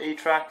Minelab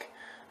E-Track,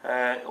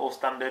 all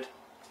standard,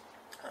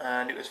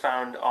 and it was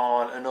found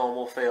on a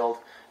normal field.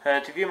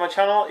 To view my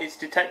channel, it's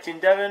Detecting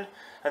Devon,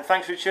 and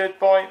thanks Richard,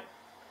 bye.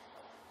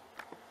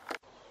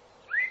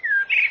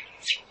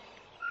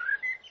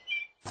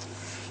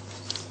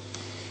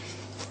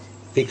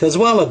 Because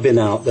while I've been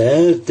out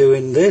there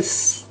doing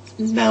this,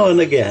 now and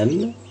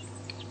again,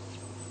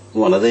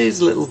 one of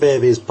these little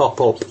babies pop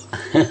up.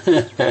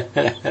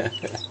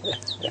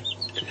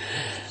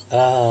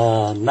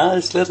 Ah,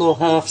 nice little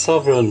half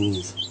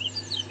sovereigns.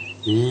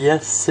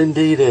 Yes,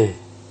 indeedy.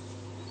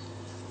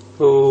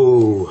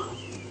 Ooh.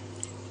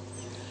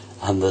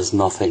 And there's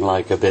nothing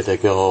like a bit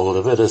of gold.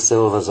 A bit of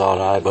silver's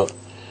alright, but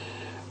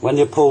when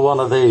you pull one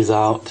of these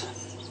out,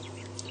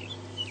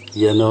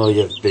 you know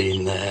you've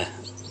been there.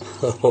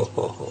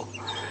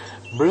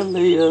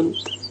 Brilliant.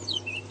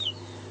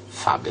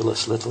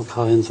 Fabulous little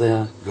coins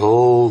there.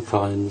 Gold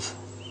coins.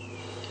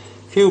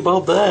 Few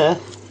bob there.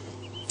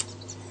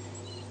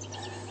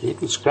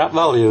 Even scrap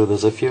value,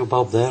 there's a few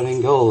bob there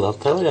in gold, I'll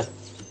tell you.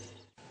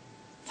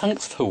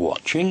 Thanks for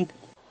watching.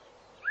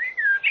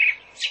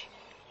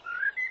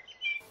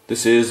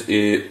 This is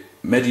a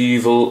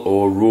medieval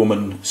or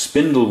Roman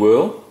spindle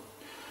whorl.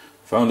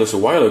 Found this a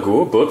while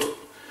ago, but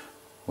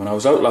when I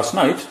was out last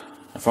night,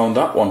 I found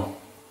that one.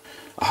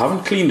 I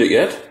haven't cleaned it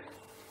yet,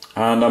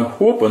 and I'm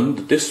hoping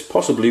that this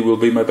possibly will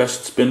be my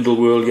best spindle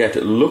whorl yet.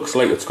 It looks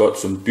like it's got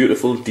some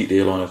beautiful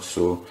detail on it,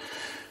 so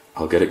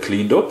I'll get it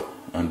cleaned up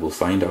and we'll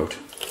find out.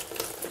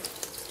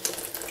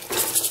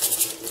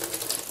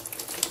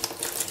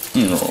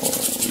 Oh,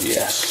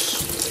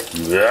 yes.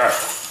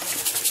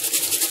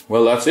 Yes.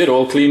 Well, that's it,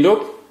 all cleaned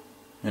up,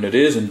 and it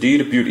is indeed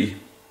a beauty.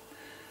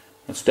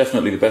 That's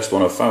definitely the best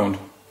one I've found.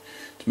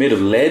 It's made of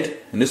lead,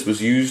 and this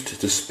was used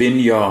to spin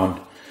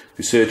yarn. If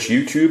you search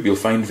YouTube, you'll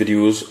find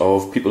videos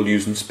of people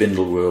using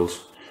spindle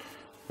whorls.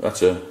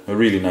 That's a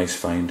really nice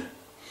find.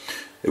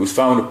 It was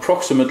found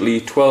approximately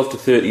 12 to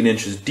 13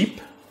 inches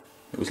deep.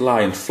 It was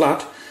lying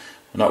flat,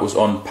 and that was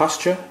on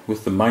pasture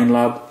with the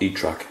Minelab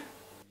E-Track.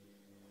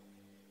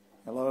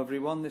 Hello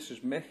everyone, this is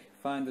Mick,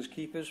 Finders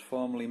Keepers,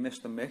 formerly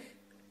Mr. Mick,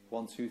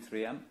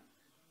 123M.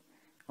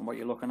 And what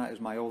you're looking at is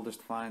my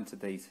oldest find to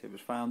date. It was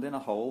found in a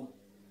hole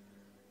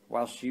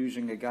whilst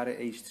using a Garrett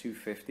Ace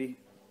 250.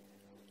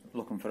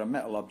 Looking for a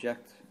metal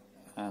object,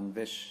 and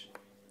this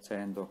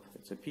turned up.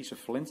 It's a piece of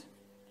flint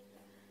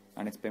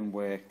and it's been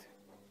worked.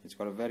 It's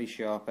got a very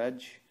sharp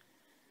edge.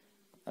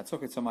 I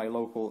took it to my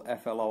local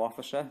FLO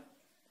officer,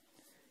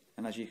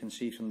 and as you can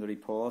see from the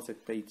report,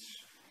 it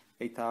dates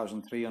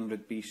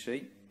 8300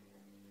 BC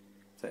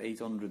to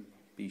 800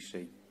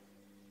 BC.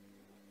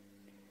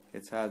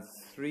 It's had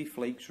 3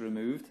 flakes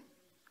removed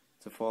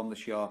to form the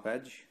sharp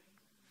edge,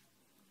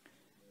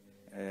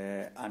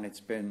 and it's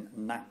been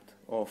knapped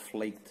or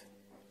flaked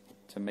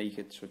to make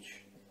it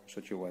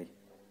such a way.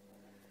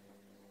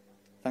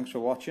 Thanks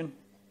for watching.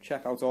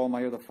 Check out all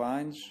my other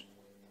finds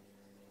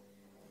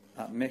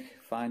at Mick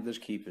Finders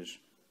Keepers.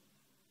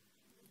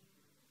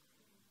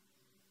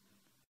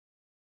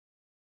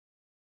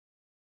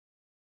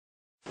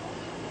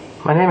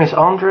 My name is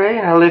Andre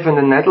and I live in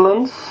the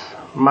Netherlands.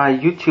 My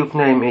YouTube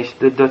name is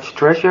The Dutch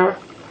Treasure,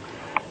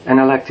 and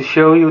I like to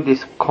show you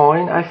this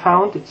coin I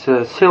found. It's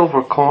a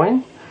silver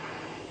coin.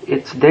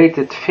 It's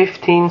dated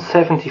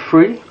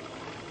 1573.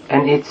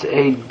 And it's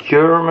a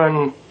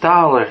German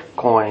thaler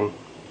coin.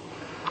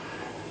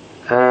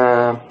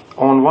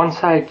 On one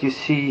side you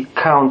see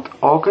Count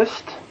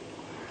August,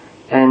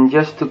 and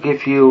just to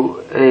give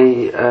you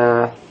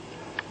a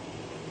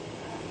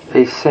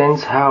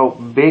sense how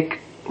big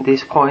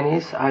this coin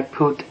is, I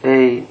put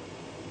a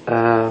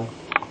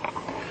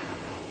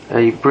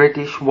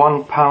British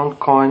 £1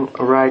 coin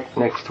right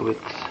next to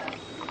it.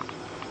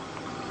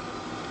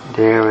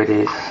 There it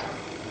is.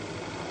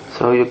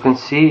 So you can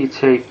see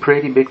it's a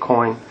pretty big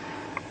coin.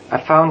 I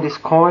found this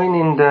coin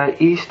in the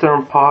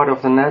eastern part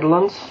of the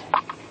Netherlands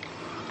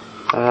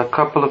a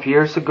couple of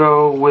years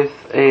ago with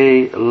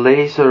a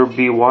laser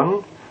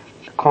B1.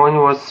 The coin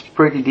was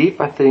pretty deep,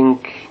 I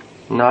think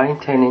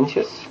 9-10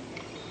 inches,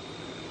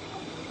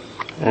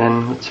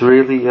 and it's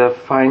really a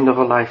find of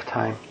a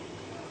lifetime.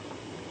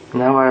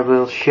 Now I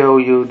will show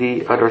you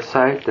the other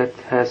side that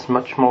has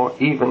much more,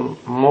 even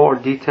more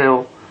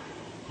detail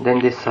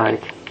than this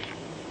side.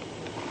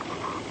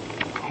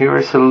 Here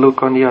is a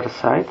look on the other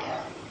side.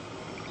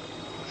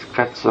 It's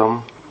got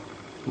some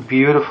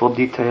beautiful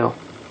detail.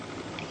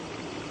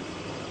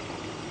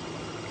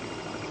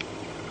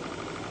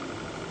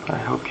 I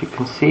hope you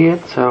can see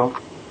it, so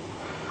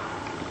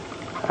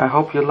I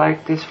hope you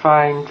like this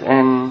find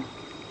and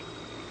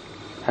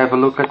have a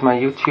look at my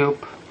YouTube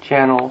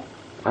channel.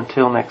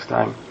 Until next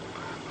time,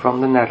 from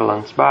the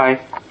Netherlands. Bye.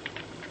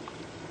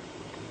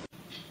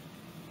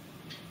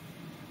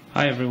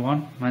 Hi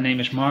everyone, my name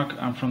is Mark,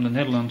 I'm from the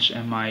Netherlands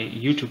and my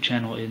YouTube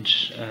channel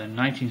is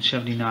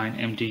 1979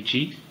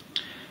 MDG,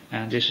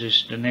 and this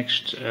is the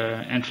next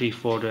entry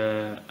for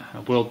the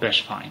World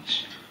Best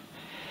Finds.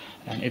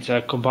 And it's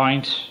a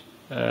combined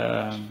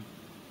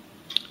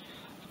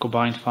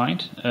find.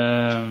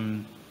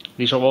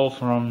 These are all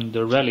from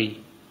the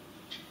rally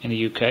in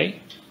the UK,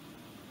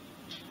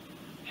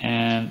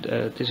 and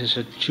this is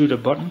a Tudor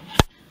button,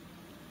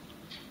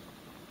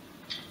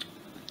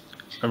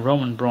 a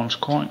Roman bronze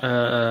coin,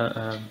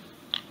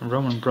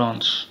 Roman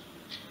bronze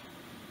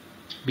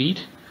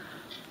bead,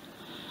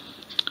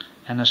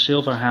 and a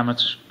silver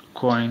hammered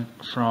coin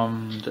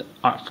from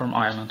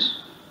Ireland.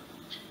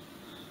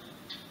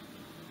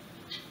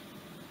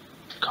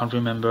 Can't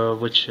remember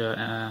which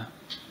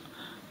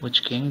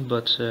king,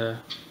 but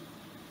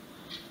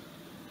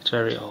it's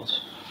very old.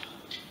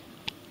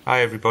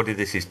 Hi everybody,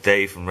 this is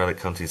Dave from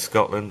Relic Hunting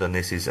Scotland, and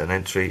this is an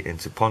entry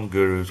into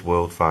Pondguru's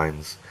World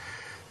Finds.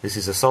 This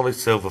is a solid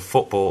silver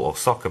football or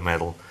soccer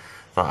medal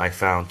that I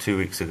found 2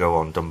 weeks ago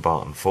on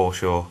Dumbarton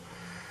Foreshore,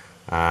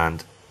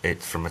 and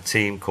it's from a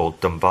team called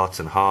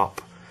Dumbarton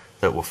Harp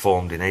that were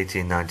formed in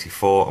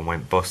 1894 and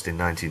went bust in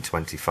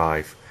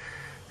 1925.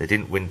 They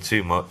didn't win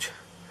too much,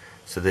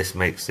 so this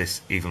makes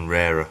this even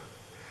rarer.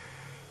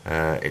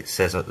 It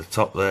says at the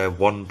top there,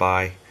 won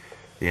by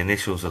the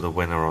initials of the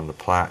winner on the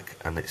plaque,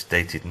 and it's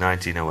dated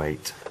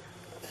 1908.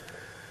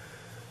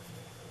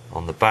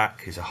 On the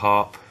back is a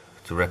harp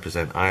to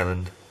represent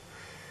Ireland,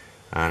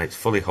 and it's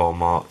fully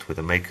hallmarked with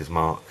a maker's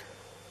mark.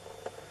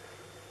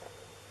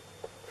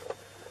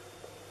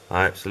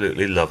 I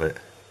absolutely love it.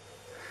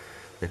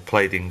 They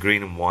played in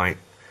green and white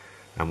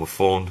and were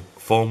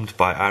formed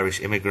by Irish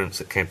immigrants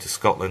that came to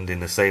Scotland in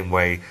the same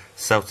way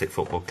Celtic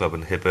Football Club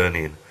and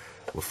Hibernian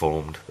were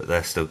formed, but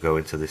they're still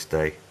going to this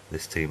day.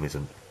 This team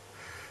isn't.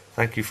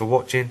 Thank you for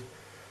watching.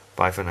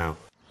 Bye for now.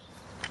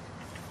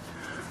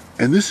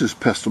 And this is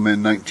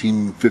Pestilman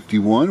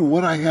 1951.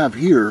 What I have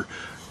here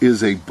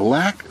is a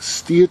black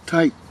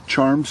steatite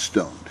charm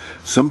stone.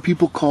 Some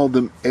people call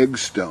them egg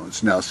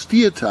stones. Now,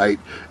 steatite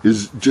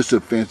is just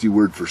a fancy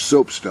word for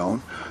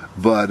soapstone,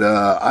 but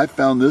I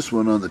found this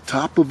one on the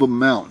top of a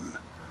mountain.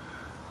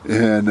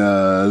 And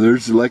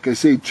there's, like I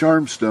say,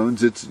 charm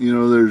stones. It's, you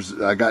know,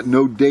 I got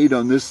no date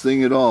on this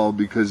thing at all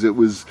because it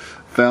was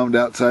found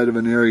outside of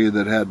an area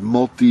that had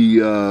multi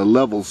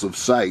levels of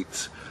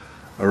sites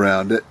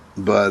around it.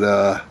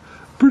 But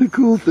pretty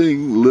cool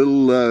thing.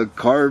 Little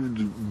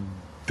carved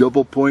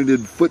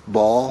double-pointed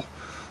football.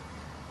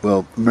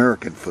 Well,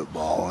 American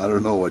football. I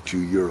don't know what you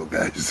Euro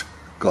guys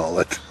call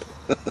it.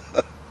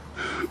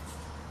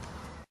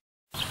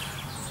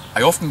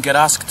 I often get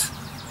asked,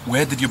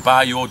 where did you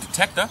buy your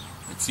detector?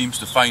 It seems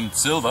to find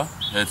silver.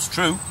 It's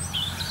true.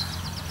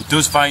 It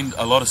does find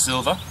a lot of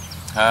silver,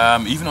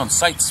 even on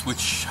sites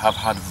which have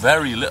had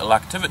very little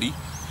activity.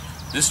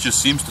 This just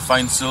seems to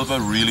find silver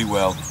really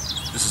well.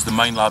 This is the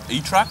Minelab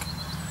E-Track,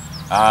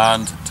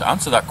 and to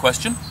answer that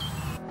question,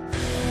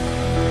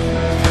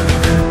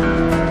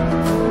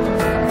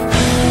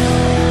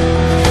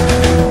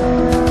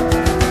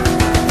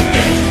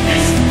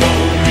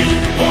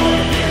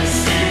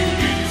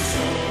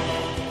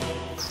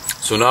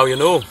 so now you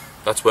know,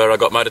 that's where I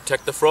got my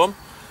detector from.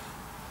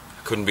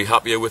 I couldn't be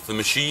happier with the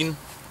machine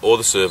or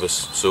the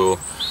service, so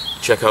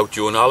check out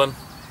Joe and Alan,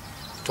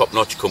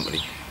 top-notch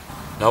company.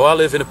 Now I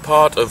live in a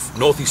part of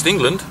northeast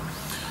England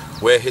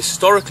where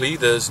historically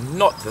there's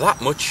not that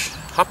much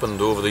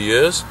happened over the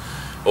years,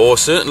 or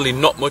certainly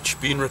not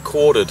much been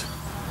recorded.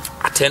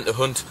 I tend to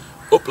hunt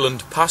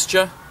upland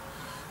pasture,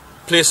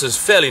 places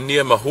fairly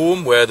near my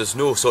home where there's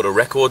no sort of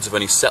records of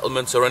any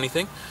settlements or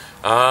anything,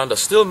 and I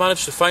still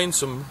managed to find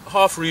some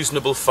half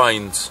reasonable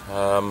finds.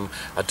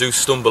 I do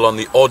stumble on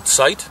the odd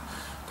site,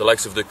 the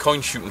likes of the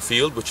coin shooting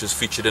field, which is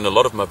featured in a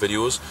lot of my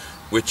videos,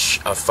 which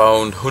I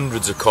found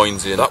hundreds of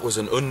coins in. That was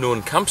an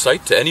unknown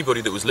campsite to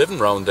anybody that was living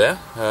around there,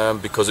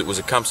 because it was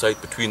a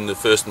campsite between the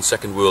First and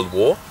Second World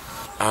War.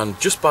 And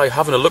just by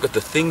having a look at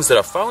the things that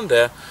I found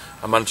there,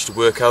 I managed to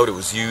work out it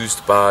was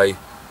used by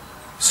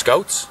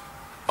Scouts,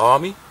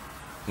 Army,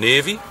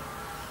 Navy,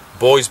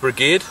 Boys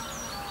Brigade,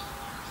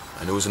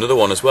 And there was another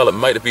one as well, it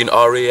might have been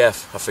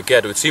RAF, I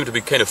forget, it seemed to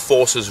be kind of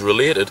forces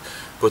related,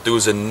 but there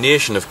was a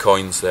nation of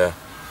coins there.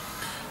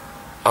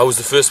 I was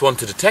the first one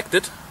to detect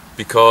it,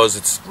 because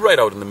it's right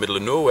out in the middle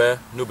of nowhere,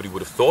 nobody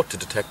would have thought to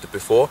detect it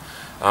before,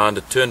 and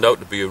it turned out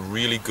to be a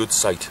really good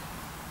sight.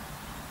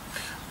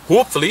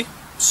 Hopefully,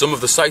 some of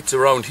the sites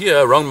around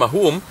here, around my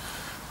home,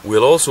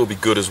 will also be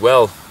good as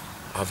well.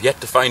 I've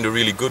yet to find a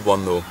really good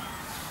one though.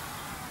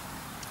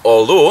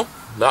 Although,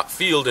 that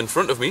field in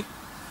front of me,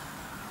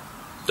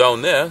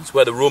 down there, is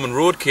where the Roman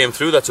road came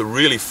through. That's a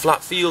really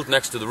flat field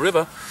next to the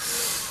river.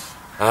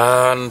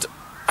 And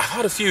I've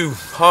had a few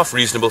half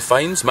reasonable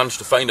finds. Managed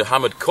to find a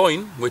hammered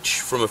coin, which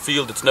from a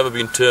field that's never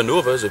been turned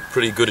over is a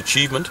pretty good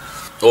achievement.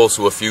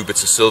 Also a few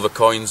bits of silver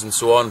coins and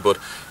so on, but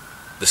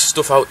the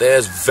stuff out there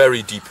is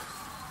very deep.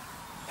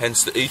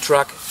 Hence the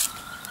E-track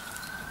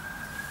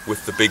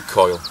with the big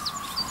coil.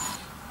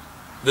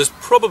 There's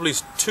probably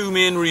two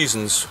main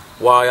reasons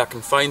why I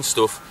can find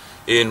stuff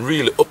in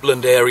real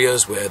upland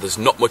areas where there's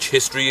not much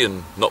history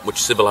and not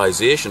much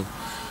civilization.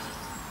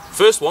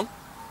 First one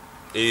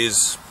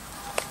is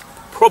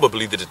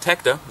probably the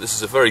detector. This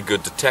is a very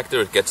good detector,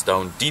 it gets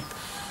down deep,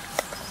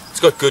 it's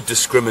got good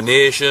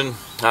discrimination,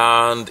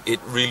 and it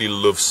really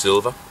loves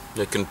silver.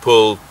 It can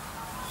pull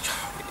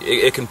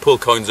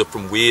coins up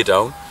from way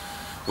down,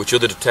 which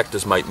other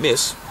detectors might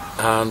miss.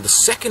 And the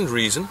second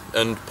reason,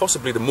 and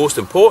possibly the most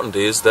important,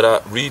 is that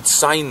I read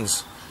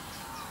signs.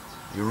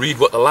 You read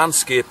what the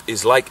landscape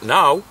is like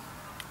now,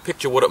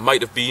 picture what it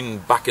might have been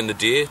back in the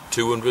day,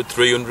 200,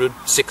 300,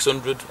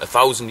 600,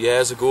 1,000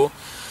 years ago.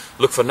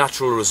 Look for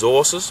natural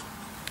resources,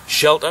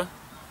 shelter,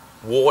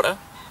 water,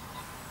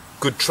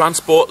 good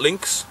transport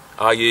links,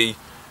 i.e.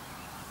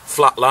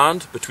 flat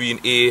land between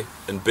A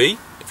and B.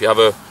 If you have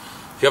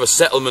a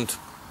settlement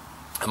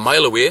a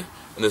mile away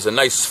and there's a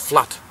nice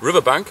flat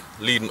riverbank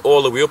leading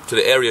all the way up to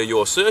the area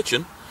you're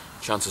searching,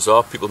 chances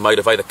are people might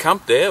have either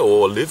camped there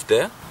or lived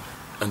there.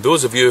 And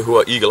those of you who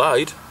are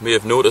eagle-eyed may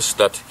have noticed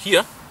that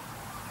here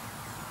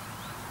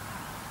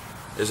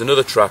is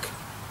another track.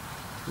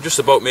 I'm just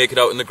about make it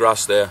out in the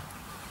grass there.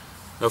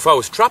 Now if I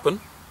was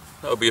trapping,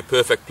 that would be a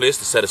perfect place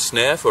to set a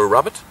snare for a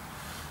rabbit.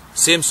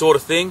 Same sort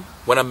of thing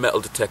when I'm metal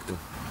detecting.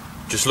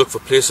 Just look for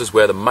places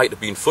where there might have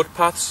been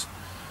footpaths,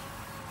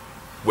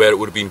 where it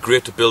would have been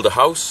great to build a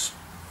house,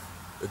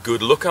 a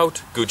good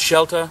lookout, good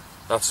shelter,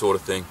 that sort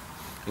of thing.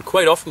 And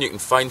quite often you can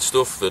find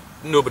stuff that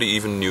nobody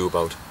even knew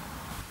about.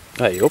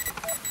 Hey up.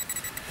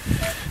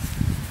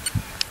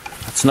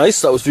 That's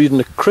nice, that was reading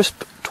a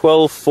crisp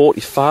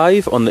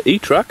 1245 on the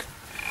E-track.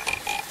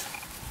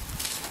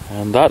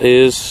 And that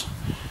is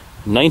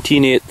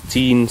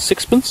 1918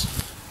 sixpence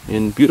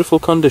in beautiful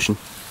condition.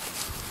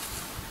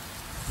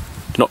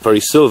 Not very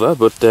silver,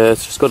 but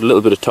it's just got a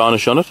little bit of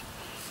tarnish on it.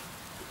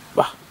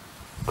 Bah,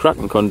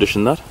 cracking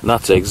condition that, and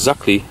that's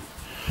exactly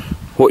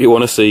what you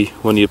want to see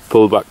when you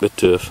pull back the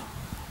turf.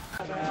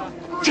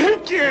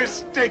 Take your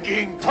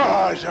stinking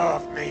paws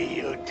off me,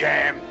 you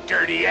damn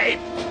dirty ape!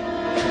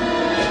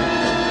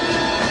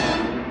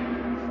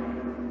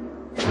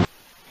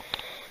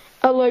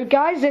 Hello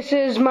guys, this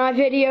is my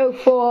video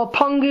for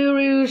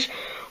Pondguru's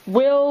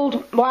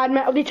worldwide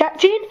metal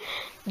detecting.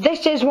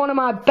 This is one of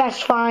my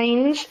best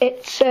finds.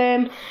 It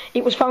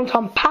was found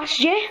on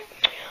pasture,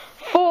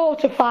 4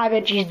 to 5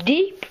 inches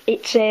deep.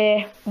 It's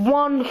a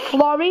 1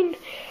 florin,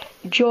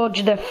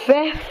 George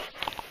V.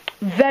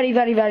 Very,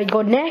 very, very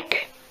good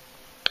neck.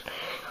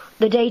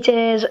 The date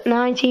is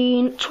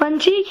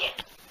 1920.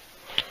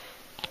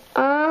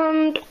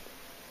 And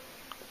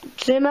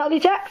it's a metal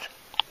detect.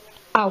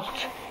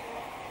 Out.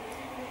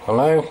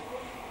 Hello,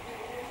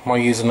 my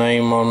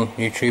username on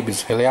YouTube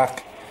is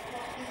Hiliac.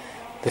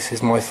 This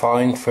is my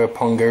find for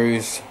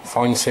Pondguru's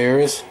find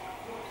series.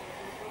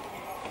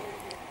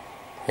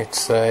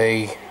 It's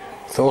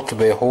thought to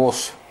be a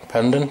horse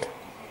pendant,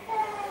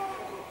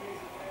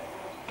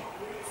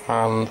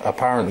 and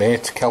apparently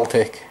it's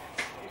Celtic.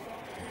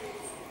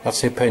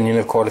 That's the opinion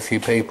of quite a few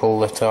people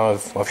that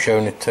I've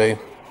shown it to.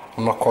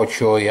 I'm not quite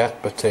sure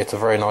yet, but it's a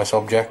very nice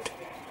object.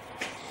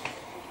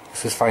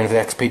 This was found with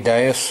XP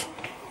Deus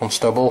on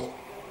stubble,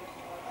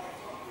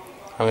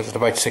 and it's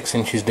about 6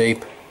 inches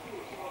deep.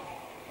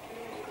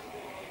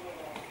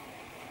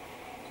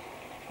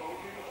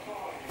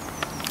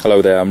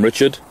 Hello there, I'm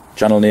Richard,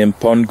 channel name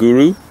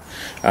Pondguru,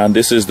 and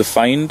this is the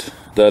find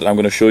that I'm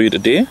going to show you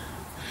today.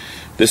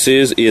 This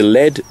is a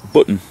lead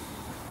button.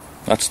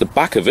 That's the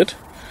back of it,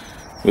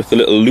 with the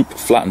little loop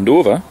flattened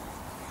over,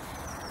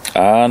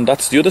 and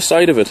that's the other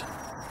side of it.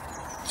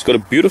 It's got a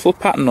beautiful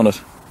pattern on it.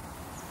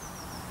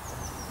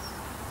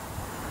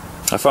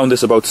 I found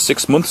this about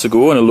 6 months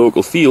ago in a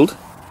local field,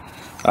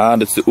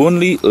 and it's the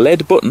only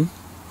lead button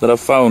that I've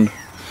found.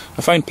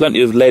 I find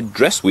plenty of lead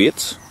dress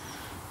weights,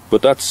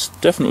 but that's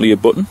definitely a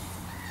button,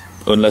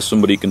 unless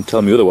somebody can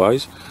tell me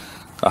otherwise.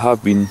 I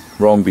have been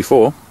wrong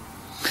before.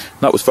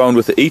 That was found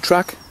with the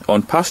E-track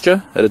on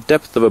pasture at a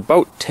depth of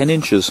about 10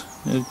 inches.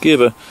 It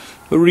gave a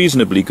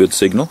reasonably good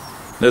signal.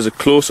 There's a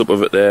close-up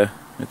of it there.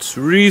 It's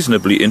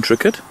reasonably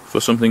intricate for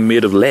something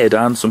made of lead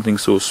and something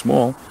so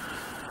small.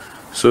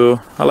 So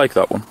I like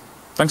that one.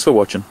 Thanks for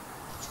watching.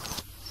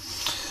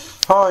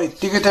 Hi,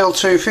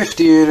 Diggadel250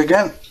 here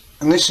again,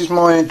 and this is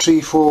my entry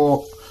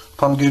for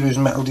Pondguru's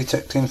metal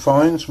detecting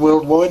finds,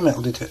 worldwide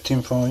metal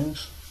detecting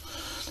finds.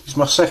 This is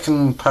my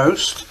second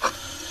post.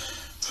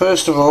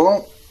 First of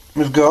all,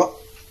 we've got,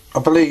 I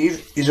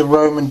believe, is a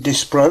Roman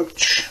disc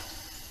brooch,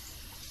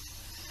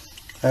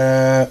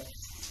 found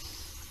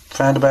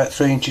about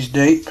 3 inches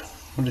deep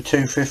with a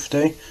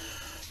 250.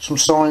 Some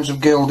signs of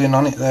gilding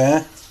on it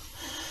there.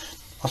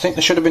 I think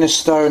there should have been a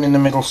stone in the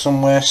middle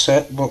somewhere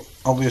set, but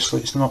obviously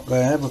it's not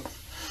there. But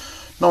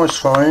nice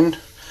find.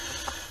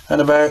 And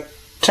about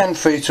 10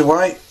 feet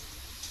away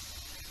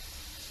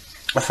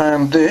I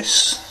found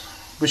this,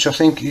 which I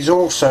think is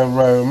also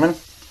Roman,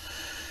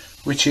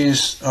 which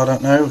is, I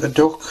don't know, a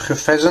duck, a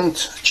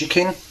pheasant, a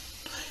chicken.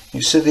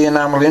 You see the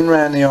enamelling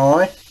round the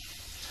eye,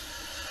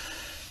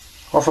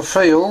 off a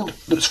field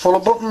that's full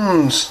of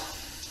buttons.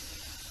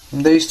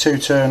 And these two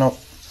turn up.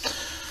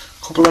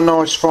 A couple of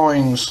nice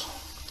finds.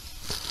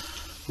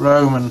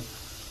 Roman,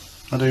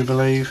 I do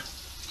believe.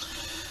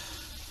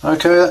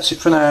 Okay, that's it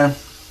for now.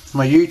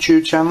 My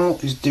YouTube channel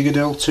is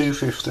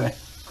Diggadel250.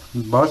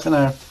 Bye for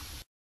now.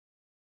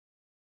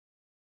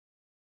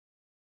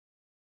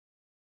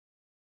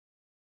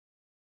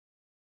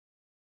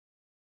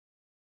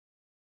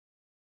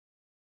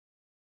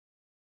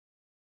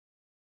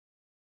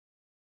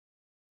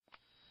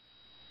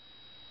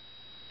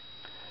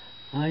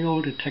 Hi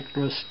all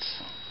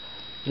detectorists,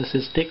 this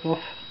is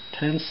Dickoff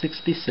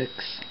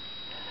 1066.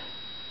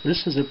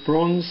 This is a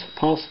bronze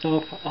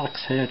post-off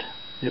axe head.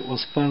 It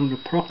was found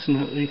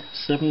approximately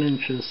 7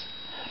 inches.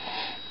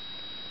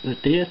 The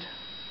date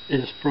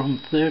is from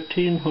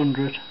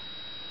 1300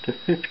 to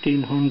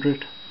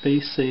 1500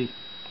 BC.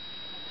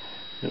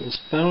 It was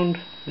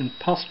found in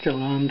pasture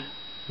land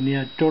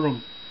near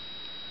Durham.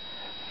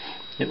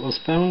 It was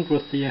found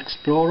with the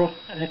Explorer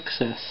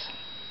XS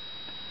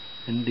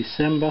in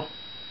December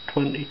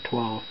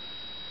 2012.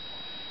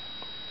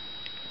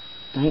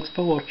 Thanks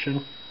for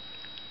watching.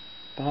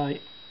 Bye.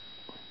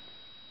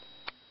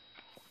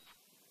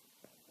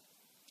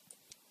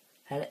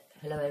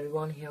 Hello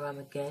everyone, here I am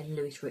again,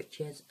 Lewis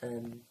Richards.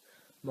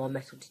 My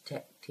metal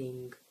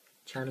detecting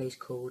channel is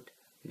called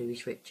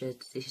Lewis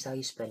Richards. This is how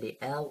you spell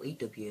it,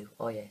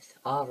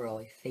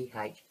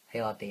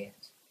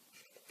 LEWISRICHARDS.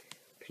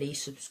 Please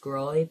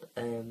subscribe.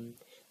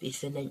 This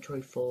is an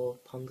entry for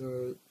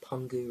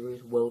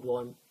Pondguru's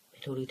worldwide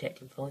metal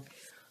detecting find.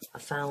 I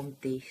found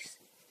this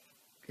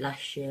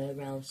last year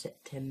around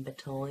September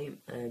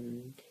time.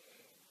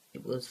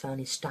 It was found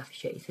in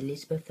Staffordshire. It's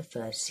Elizabeth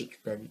I,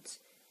 sixpence,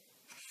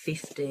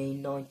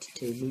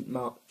 1592 mint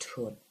mark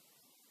ton.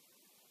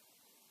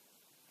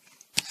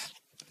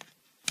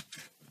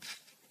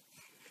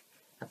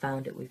 I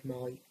found it with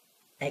my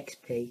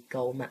XP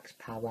Gold Max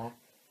power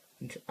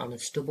on a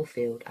stubble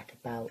field at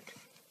about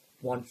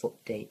 1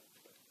 foot deep.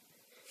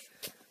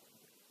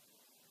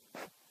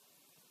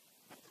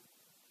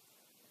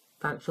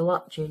 Thanks for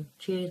watching.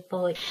 Cheers,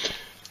 bye.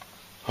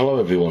 Hello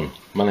everyone,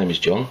 my name is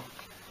John.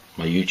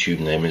 My YouTube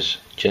name is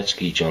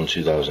Jetski John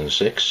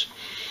 2006.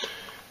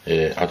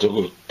 I dug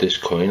up this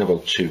coin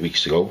about 2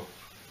 weeks ago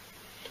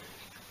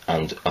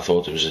and I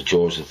thought it was a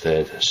George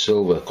III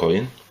silver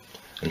coin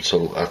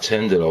until I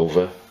turned it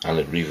over and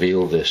it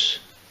revealed this,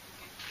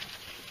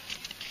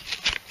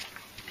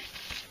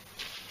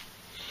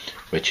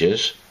 which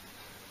is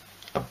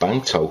a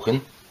bank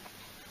token,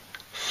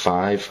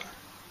 5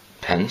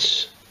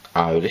 pence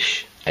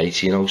Irish,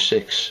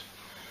 1806.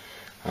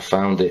 I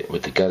found it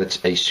with the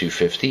Garrett's Ace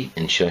 250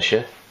 in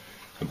Cheshire,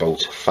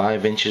 about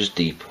 5 inches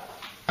deep,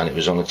 and it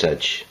was on its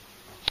edge.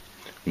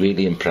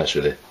 Really impressed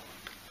with it,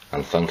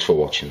 and thanks for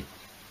watching.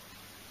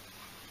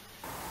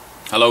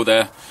 Hello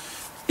there.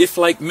 If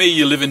like me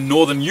you live in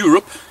Northern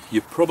Europe,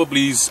 you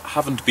probably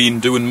haven't been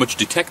doing much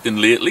detecting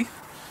lately,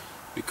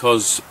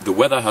 because the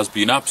weather has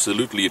been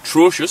absolutely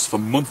atrocious for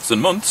months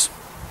and months.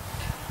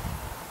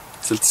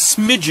 It's a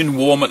smidgen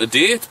warmer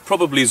today. It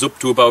probably is up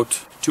to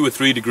about 2 or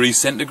 3 degrees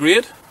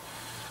centigrade.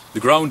 The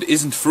ground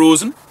isn't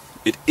frozen,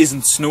 it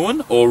isn't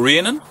snowing or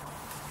raining,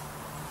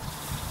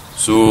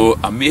 so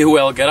I may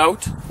well get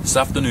out this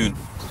afternoon.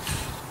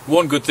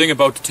 One good thing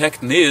about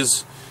detecting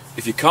is,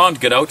 if you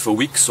can't get out for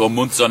weeks or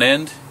months on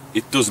end,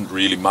 it doesn't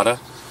really matter.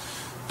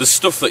 The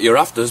stuff that you're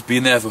after has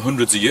been there for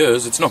hundreds of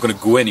years, it's not going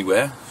to go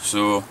anywhere,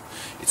 so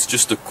it's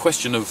just a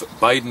question of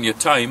biding your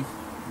time,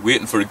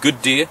 waiting for a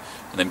good day,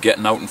 and then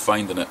getting out and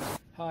finding it.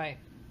 Hi,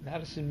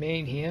 Madison,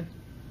 Maine here.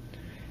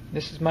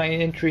 This is my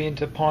entry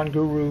into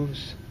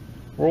Pondguru's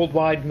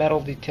worldwide metal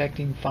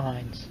detecting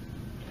finds.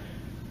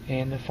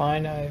 And the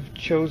find I've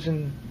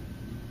chosen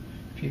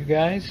for you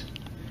guys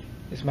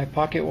is my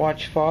pocket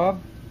watch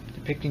fob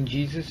depicting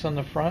Jesus on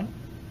the front.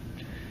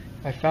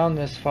 I found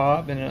this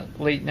fob in a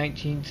late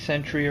 19th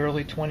century,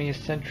 early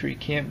 20th century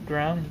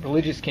campground,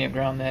 religious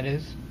campground that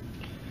is.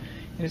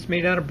 And it's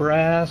made out of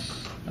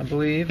brass, I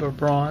believe, or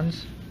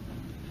bronze.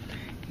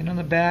 And on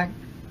the back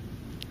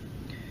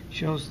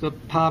shows the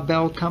Pa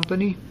Bell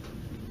Company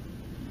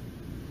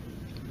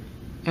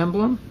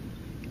emblem,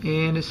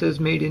 and it says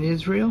made in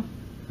Israel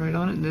right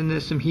on it, and then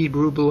there's some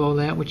Hebrew below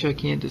that which I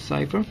can't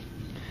decipher.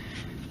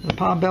 The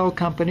Parbel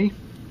Company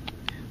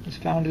was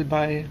founded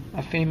by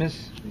a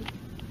famous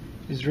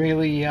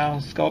Israeli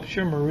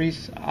sculptor,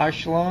 Maurice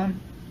Ashkelon,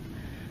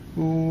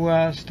 who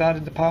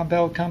started the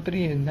Parbel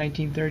Company in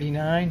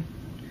 1939,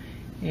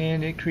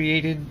 and it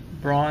created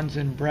bronze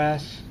and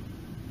brass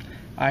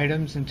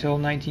items until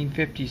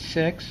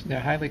 1956.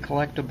 They're highly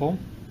collectible,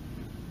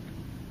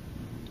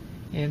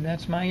 and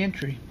that's my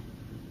entry.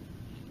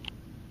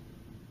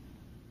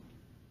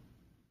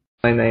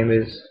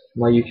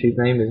 My YouTube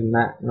name is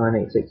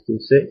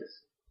Matt98626.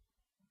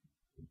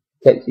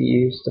 Text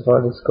used to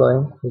find this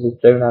coin was a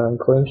Joan Allen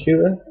coin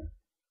shooter.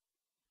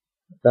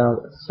 Found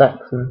a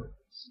Saxon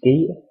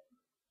skeet.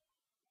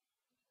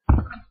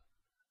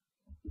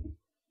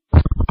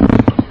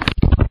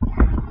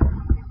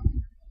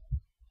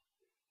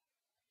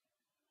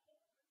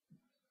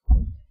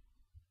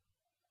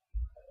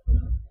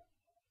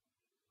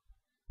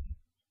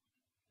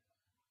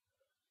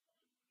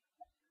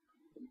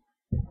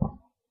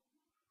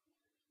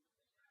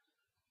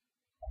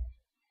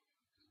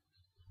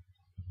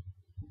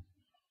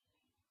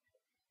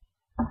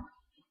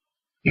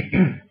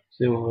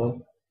 Silver.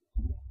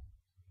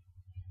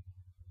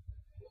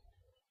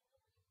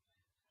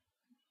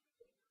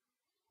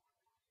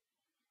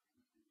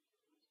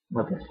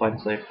 My best find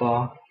so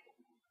far.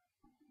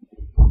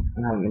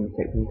 I haven't been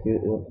detecting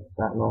it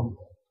that long.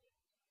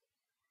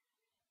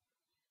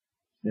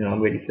 You know, I'm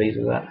really pleased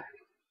with that.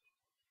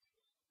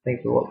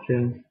 Thanks for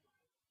watching.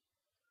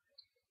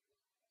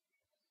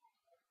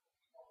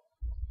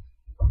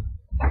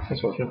 Thanks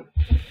for watching.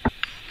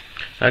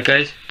 Alright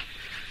guys,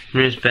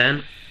 my name is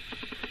Ben.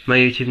 My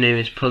YouTube name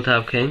is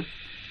Pull-Tab King.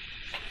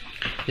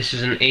 This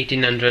is an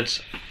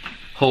 1800s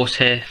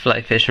horsehair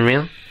fly fishing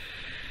reel.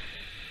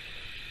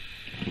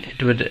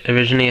 It would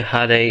originally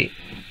had a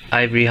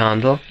ivory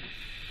handle.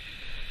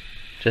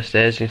 Just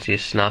there, as you can see,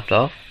 it's snapped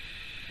off.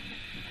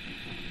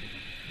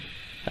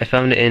 I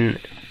found it in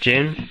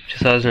June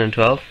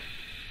 2012.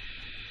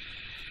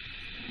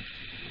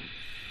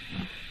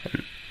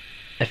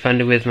 I found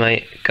it with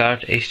my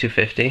Garrett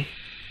H250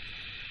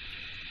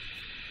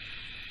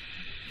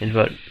 in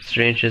about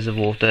 3 inches of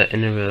water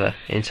in a river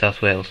in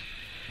South Wales.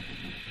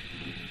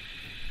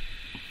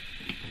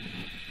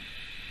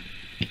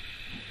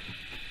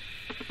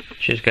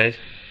 Cheers guys.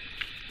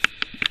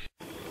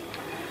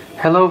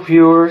 Hello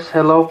viewers,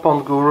 hello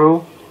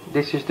Pondguru.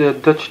 This is the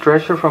Dutch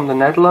treasure from the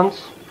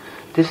Netherlands.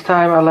 This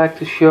time I'd like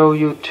to show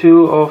you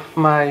two of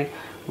my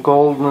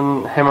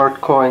golden hammered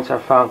coins I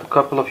found a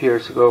couple of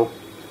years ago.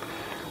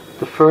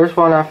 The first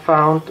one I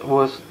found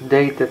was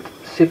dated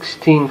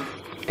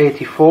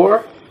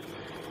 1684,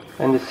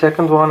 and the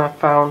second one I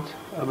found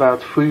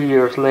about 3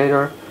 years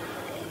later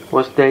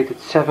was dated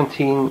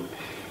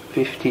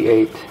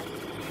 1758.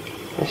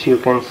 As you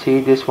can see,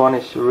 this one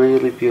is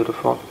really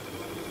beautiful.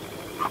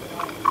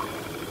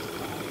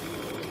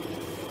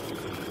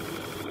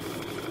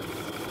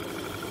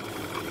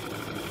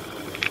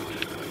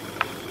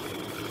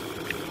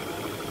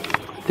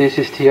 This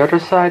is the other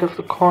side of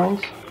the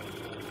coins.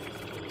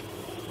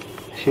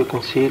 As you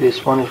can see,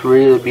 this one is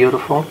really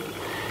beautiful.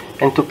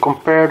 And to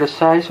compare the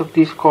size of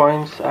these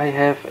coins, I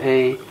have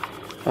a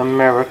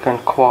American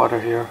quarter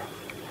here,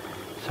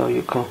 so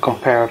you can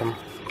compare them.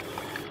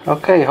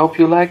 Okay, hope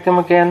you like them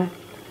again.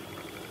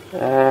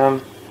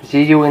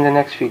 See you in the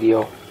next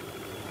video.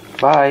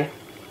 Bye.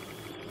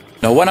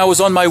 Now when I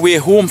was on my way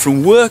home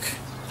from work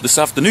this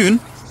afternoon,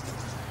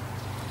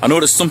 I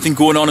noticed something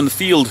going on in the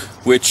field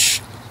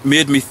which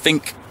made me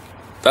think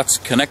that's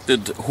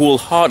connected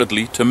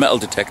wholeheartedly to metal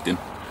detecting.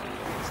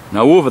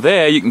 Now over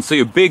there you can see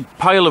a big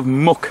pile of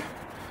muck.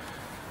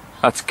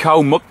 That's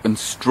cow muck and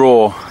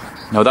straw.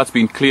 Now that's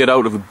been cleared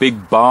out of a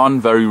big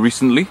barn very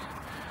recently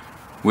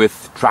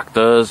with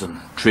tractors and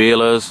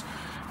trailers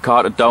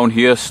carted down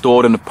here,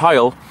 stored in a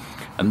pile,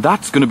 and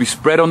that's going to be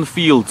spread on the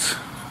fields.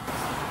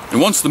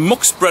 And once the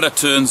muck spreader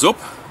turns up,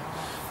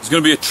 there's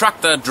going to be a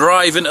tractor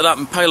drive into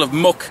that pile of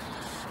muck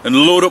and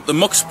load up the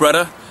muck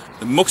spreader.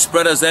 The muck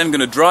spreader is then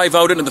going to drive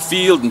out into the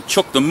field and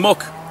chuck the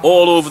muck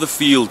all over the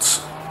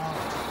fields.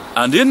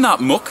 And in that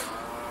muck,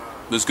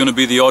 there's going to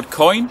be the odd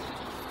coin,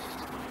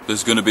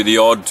 there's going to be the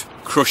odd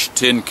crushed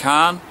tin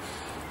can,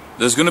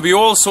 there's going to be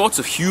all sorts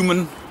of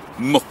human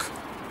muck,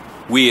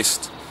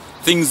 waste,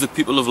 things that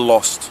people have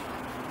lost.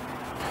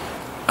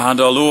 And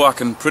although I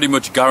can pretty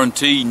much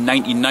guarantee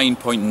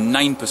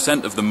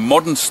 99.9% of the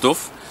modern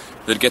stuff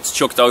that gets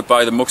chucked out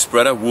by the muck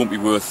spreader won't be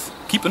worth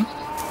keeping,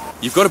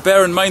 you've got to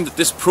bear in mind that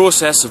this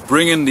process of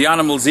bringing the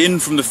animals in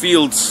from the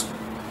fields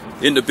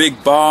into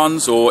big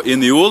barns, or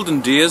in the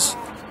olden days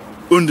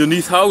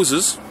underneath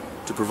houses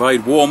to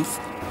provide warmth,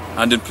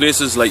 and in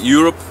places like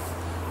Europe,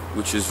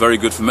 which is very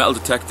good for metal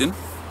detecting,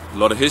 a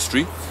lot of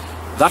history,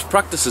 that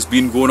practice has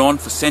been going on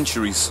for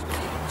centuries.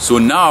 So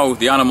now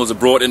the animals are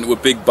brought into a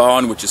big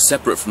barn which is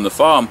separate from the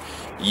farm.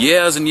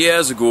 Years and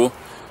years ago,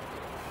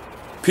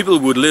 people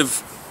would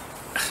live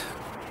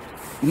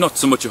not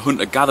so much a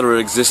hunter-gatherer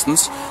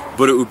existence,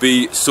 but it would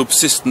be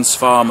subsistence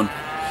farming.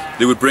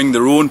 They would bring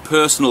their own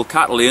personal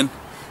cattle in,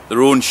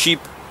 their own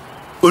sheep,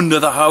 under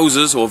the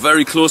houses or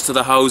very close to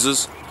the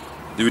houses,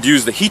 They would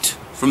use the heat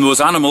from those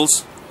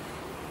animals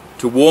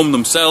to warm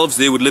themselves.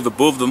 They would live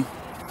above them.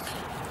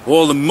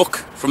 All the muck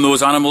from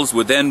those animals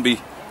would then be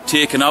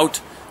taken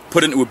out,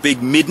 put into a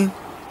big midden.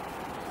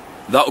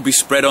 That would be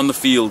spread on the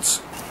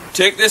fields.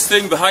 Take this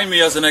thing behind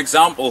me as an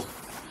example.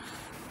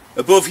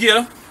 Above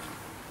here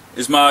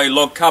is my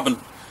log cabin.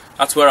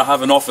 That's where I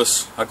have an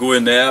office. I go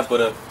in there, I've got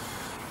a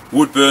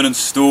wood burning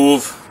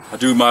stove. I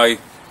do my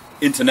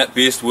internet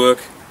based work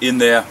in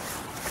there.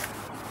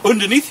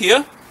 Underneath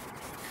here,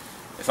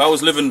 if I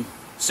was living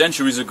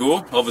centuries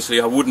ago, obviously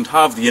I wouldn't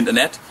have the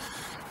internet.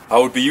 I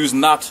would be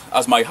using that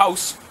as my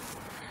house.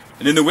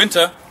 And in the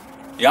winter,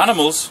 the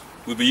animals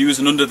would be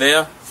using under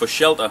there for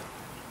shelter.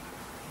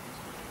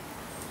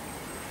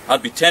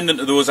 I'd be tending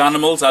to those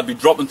animals, I'd be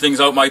dropping things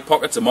out my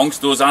pockets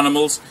amongst those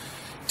animals,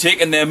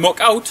 taking their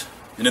muck out,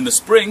 and in the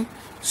spring,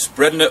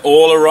 spreading it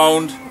all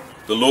around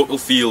the local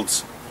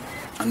fields.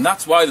 And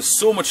that's why there's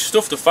so much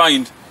stuff to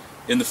find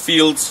in the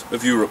fields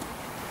of Europe.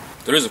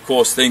 There is, of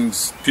course,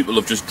 things people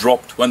have just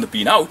dropped when they've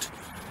been out.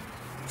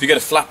 If you get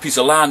a flat piece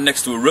of land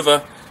next to a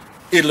river,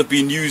 it'll have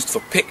been used for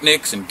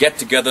picnics and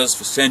get-togethers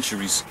for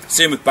centuries.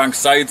 Same with bank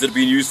sides that have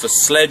been used for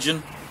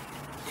sledging,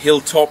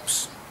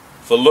 hilltops,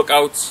 for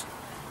lookouts,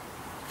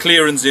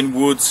 clearings in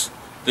woods.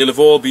 They'll have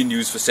all been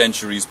used for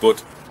centuries,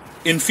 but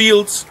in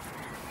fields,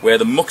 where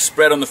the muck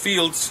spread on the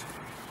fields,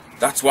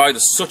 that's why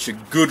there's such a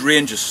good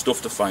range of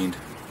stuff to find.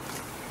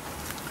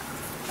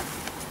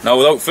 Now,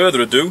 without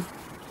further ado,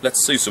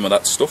 let's see some of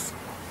that stuff.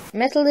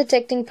 Metal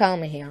Detecting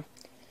Palmer here.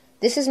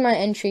 This is my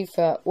entry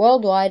for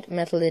Worldwide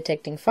Metal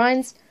Detecting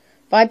Finds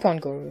by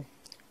Pondguru.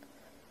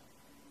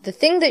 The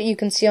thing that you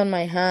can see on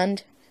my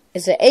hand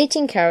is an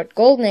 18-carat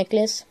gold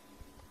necklace,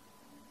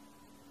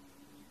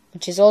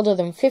 which is older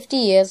than 50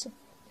 years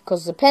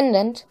because the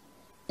pendant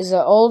is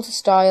an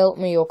old-style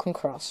Majorcan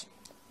cross.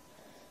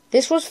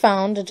 This was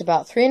found at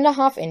about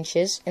 3.5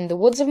 inches in the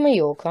woods of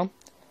Majorca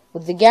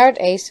with the Garrett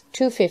Ace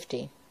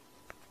 250.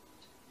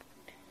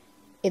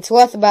 It's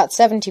worth about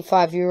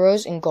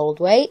 €75 in gold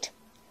weight,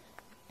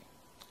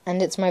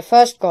 and it's my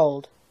first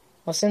gold.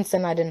 Well, since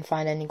then I didn't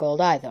find any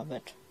gold either,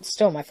 but it's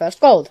still my first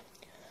gold.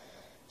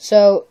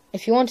 So,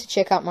 if you want to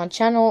check out my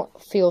channel,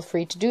 feel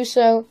free to do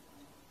so,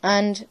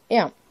 and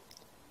yeah,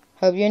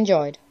 hope you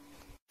enjoyed.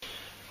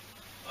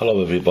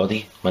 Hello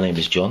everybody, my name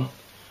is John.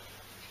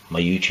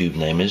 My YouTube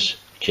name is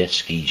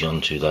Jetski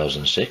John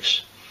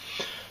 2006.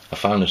 I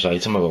found this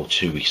item about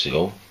 2 weeks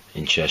ago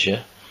in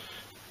Cheshire,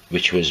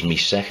 which was my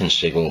second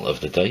sigil of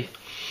the day,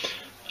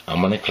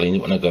 and when I cleaned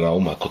it when I got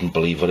home I couldn't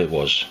believe what it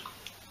was.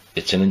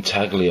 It's an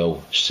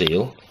intaglio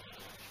seal,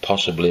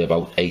 possibly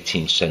about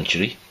 18th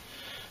century.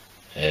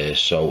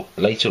 So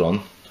later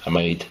on I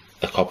made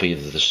a copy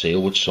of the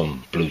seal with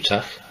some blue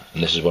tack,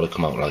 and this is what it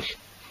come out like.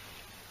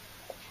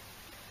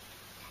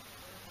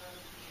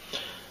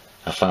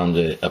 I found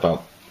it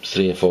about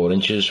 3 or 4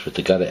 inches with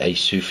the Garrett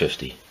Ace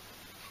 250.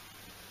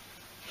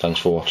 Thanks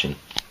for watching.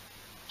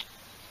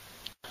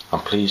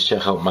 And please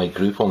check out my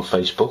group on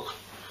Facebook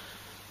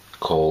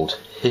called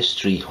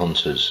History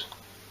Hunters.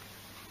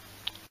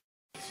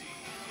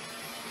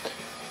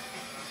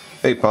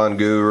 Hey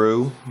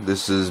Pondguru,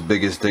 this is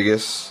Biggest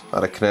Diggus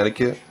out of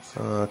Connecticut,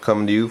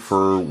 coming to you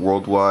for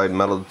Worldwide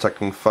Metal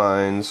Detecting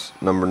Finds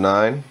number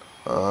 9.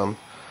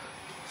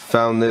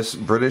 Found this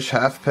British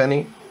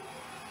halfpenny,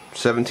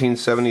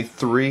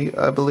 1773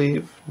 I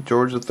believe,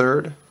 George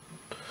III,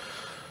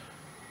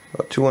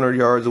 about 200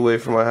 yards away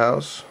from my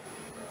house.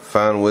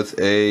 Found with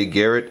a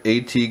Garrett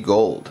AT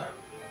Gold.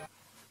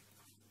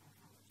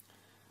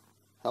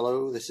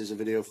 Hello, this is a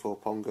video for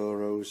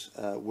Ponguru's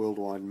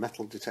Worldwide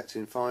Metal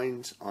Detecting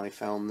Finds. I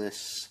found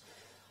this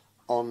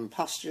on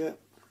pasture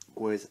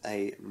with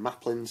a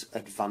Maplin's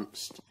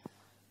Advanced,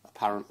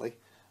 apparently,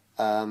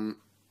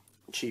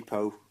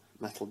 cheapo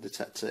metal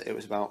detector. It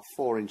was about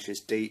 4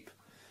 inches deep,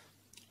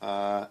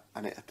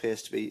 and it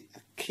appears to be a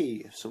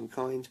key of some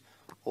kind,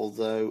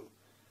 although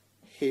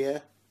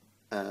here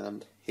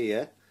and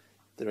here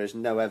there is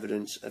no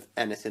evidence of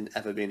anything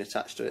ever being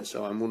attached to it,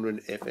 so I'm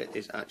wondering if it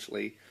is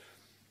actually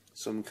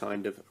some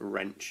kind of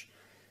wrench.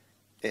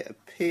 It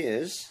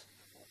appears,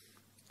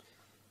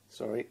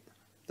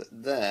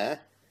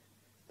 that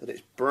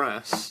it's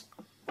brass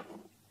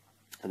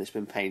and it's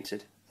been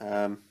painted.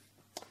 My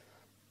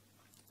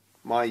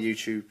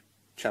YouTube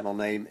channel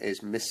name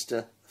is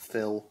Mr.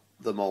 Phil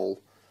the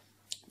Mole.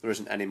 There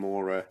isn't any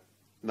more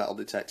metal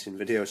detecting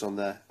videos on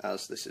there,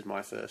 as this is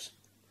my first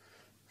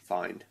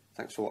find.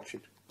 Thanks for watching.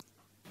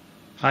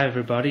 Hi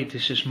everybody,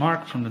 this is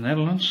Mark from the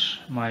Netherlands.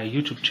 My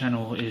YouTube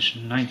channel is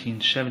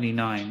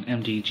 1979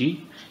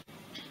 MDG.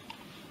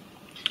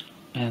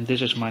 And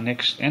this is my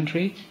next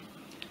entry.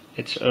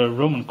 It's a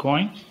Roman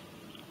coin.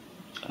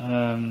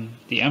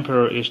 The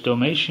emperor is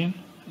Domitian,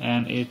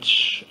 and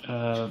it's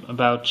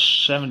about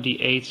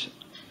 78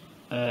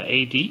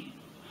 AD.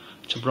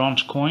 It's a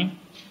bronze coin.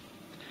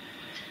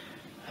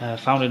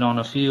 Found it on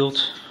a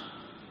field,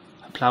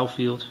 a plough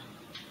field.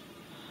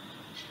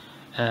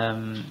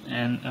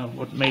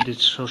 What made it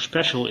so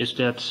special is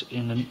that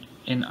in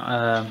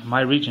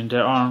my region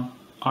there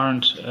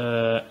aren't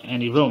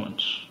any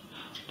Romans.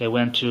 They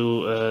went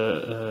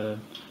to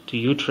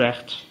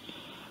Utrecht,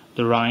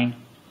 the Rhine,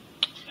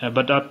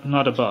 but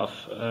not above.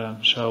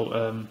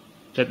 So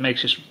that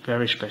makes it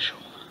very special.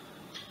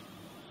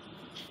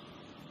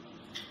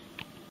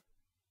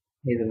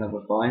 Here's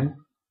another find.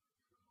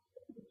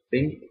 I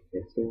think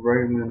it's a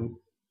Roman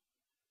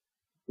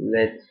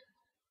lead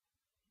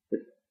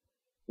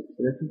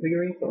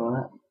figurine, something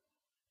like that.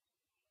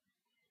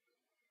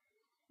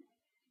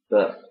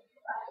 But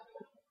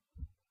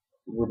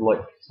I would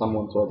like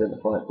someone to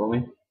identify it for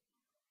me.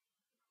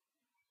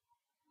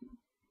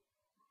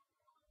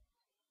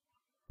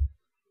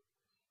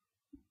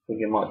 I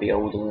think it might be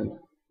older than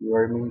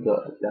Roman, but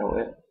I doubt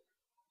it.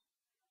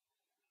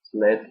 It's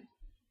lead.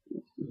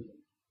 It's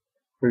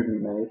crudely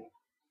made.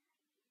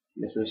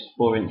 This was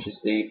 4 inches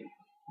deep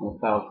on a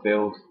foul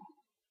field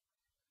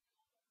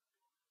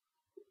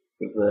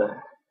with the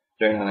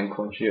Joan Allen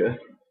coin shooter.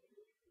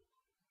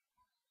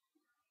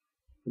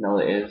 You know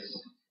what it is.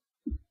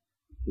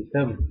 Please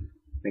tell me.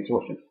 Thanks for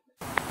watching.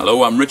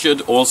 Hello, I'm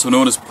Richard, also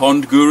known as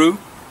Pondguru.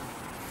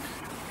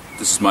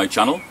 This is my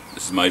channel,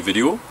 this is my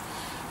video,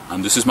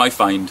 and this is my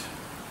find.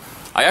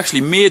 I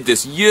actually made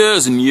this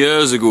years and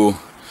years ago.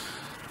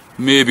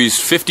 Maybe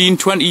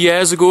 15-20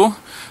 years ago.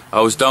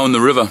 I was down the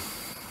river.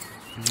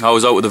 I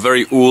was out with a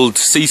very old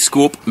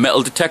C-scope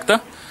metal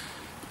detector.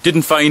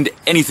 Didn't find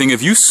anything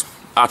of use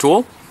at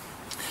all.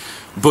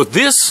 But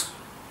this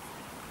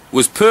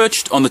was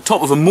perched on the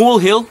top of a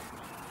molehill.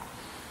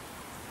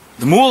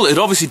 The mole had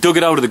obviously dug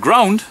it out of the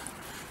ground,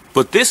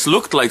 but this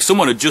looked like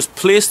someone had just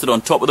placed it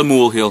on top of the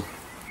molehill.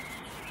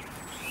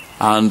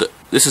 And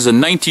this is a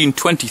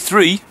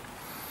 1923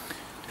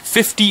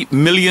 50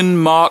 million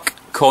mark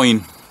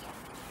coin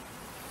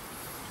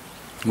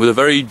with a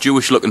very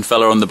Jewish looking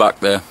fella on the back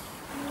there.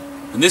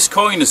 And this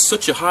coin is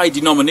such a high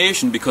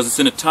denomination because it's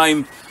in a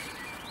time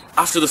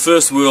after the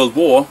First World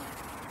War.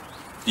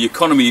 The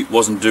economy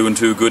wasn't doing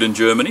too good in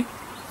Germany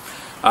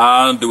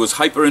and there was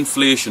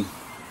hyperinflation.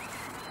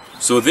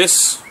 So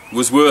this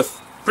was worth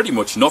pretty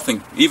much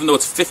nothing, even though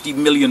it's 50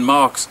 million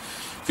marks.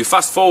 If you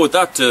fast forward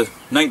that to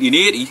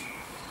 1980,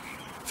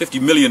 50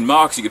 million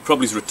marks, you could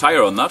probably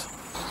retire on that.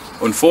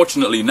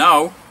 Unfortunately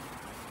now,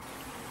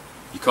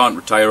 you can't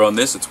retire on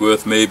this. It's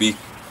worth maybe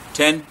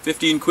 10,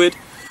 15 quid,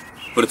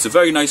 but it's a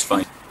very nice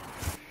find.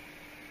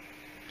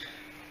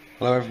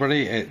 Hello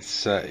everybody,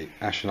 it's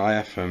Ash and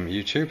Aya from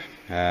YouTube.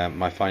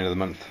 My find of the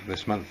month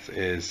this month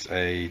is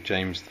a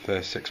James I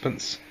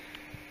sixpence,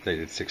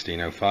 dated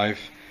 1605.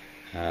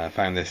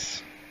 Found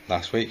this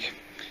last week.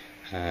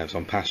 It was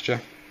on pasture.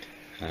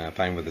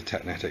 Found with the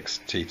Technetics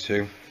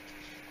T2,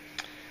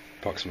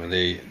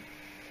 approximately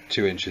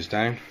 2 inches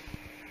down.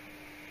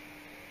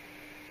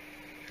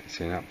 It's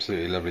in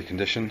absolutely lovely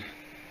condition,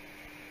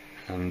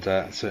 and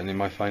certainly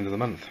my find of the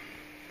month.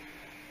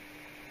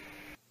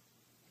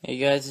 Hey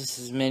guys, this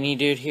is Mini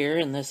Dude here,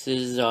 and this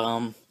is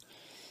a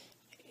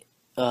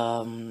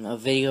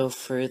video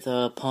for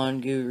the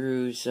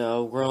Pondguru's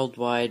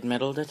worldwide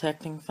metal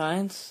detecting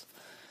finds.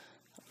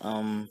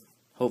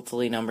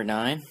 Hopefully number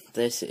 9.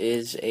 This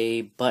is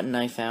a button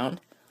I found.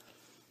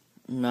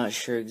 I'm not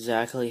sure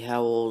exactly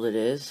how old it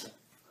is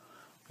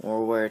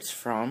or where it's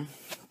from.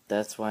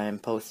 That's why I'm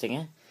posting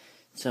it.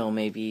 So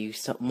maybe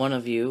one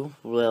of you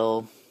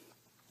will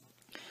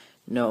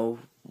know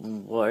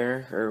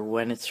where or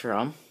when it's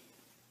from.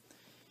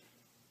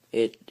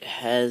 It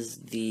has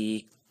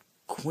the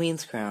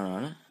Queen's crown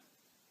on it,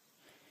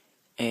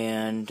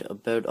 and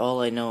about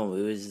all I know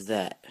is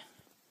that,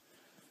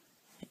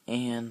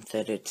 and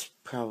that it's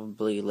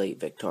probably late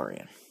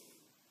Victorian.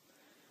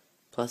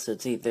 Plus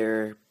it's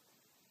either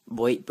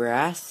white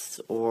brass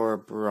or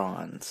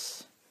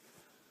bronze.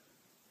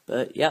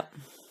 But yep,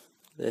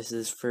 this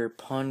is for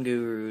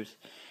Pondguru's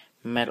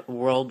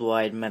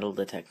worldwide metal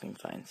detecting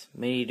finds.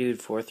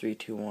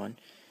 MiniDude4321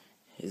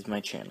 is my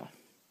channel.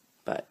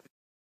 Bye.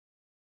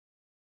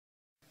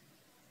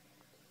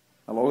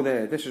 Hello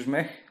there, this is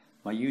Mick.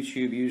 My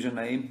YouTube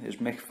username is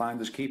Mick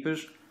Finders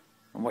Keepers,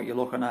 and what you're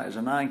looking at is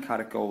a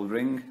 9-carat gold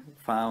ring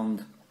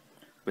found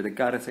with a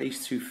Garrett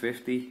Ace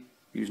 250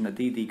 using a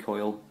DD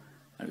coil,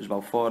 and it was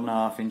about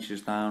 4.5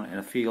 inches down in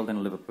a field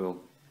in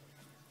Liverpool.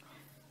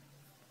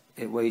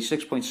 It weighs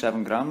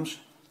 6.7 grams.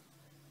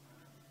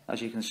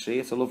 As you can see,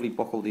 it's a lovely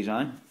buckle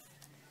design.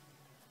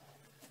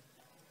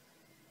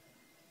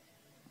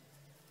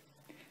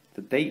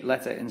 The date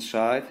letter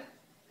inside,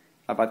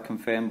 I've had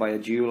confirmed by a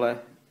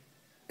jeweller,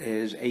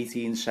 is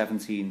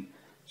 1817,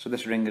 so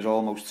this ring is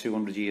almost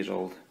 200 years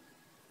old.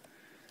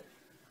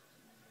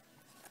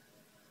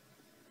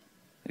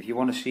 If you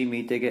want to see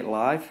me dig it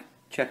live,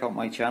 check out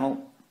my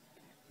channel,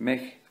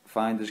 Mick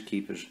Finders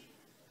Keepers.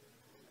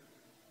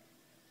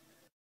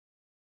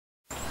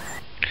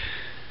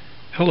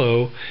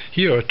 Hello,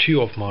 here are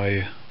 2 of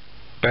my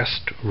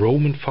best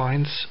Roman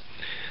finds.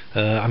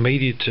 I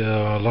made it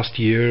last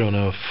year on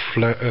a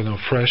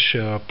fresh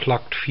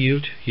plucked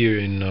field here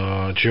in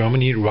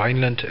Germany,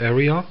 Rhineland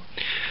area.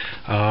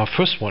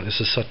 First one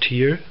is a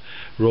satyr,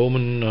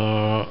 Roman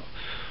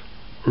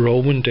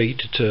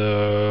dated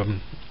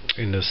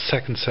in the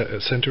 2nd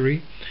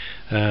century,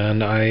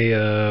 and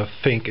I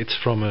think it's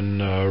from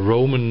a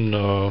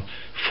Roman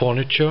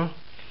furniture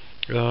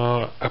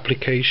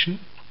application.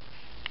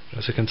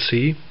 As you can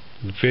see,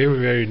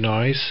 very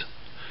nice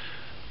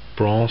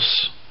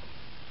bronze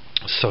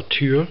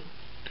statue,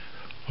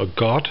 a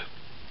god.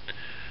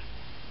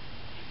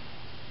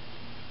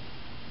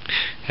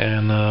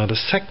 And the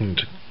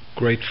second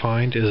great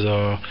find is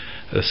a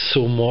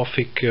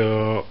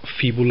zoomorphic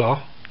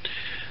fibula.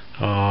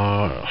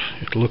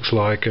 It looks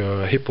like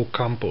a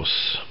hippocampi.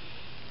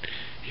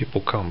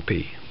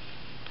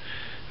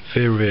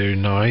 Very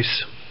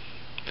nice.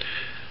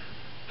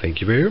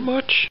 Thank you very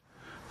much.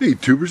 Hey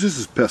tubers, this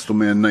is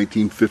Pestilman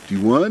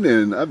 1951,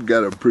 and I've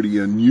got a pretty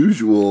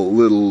unusual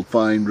little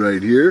find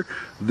right here.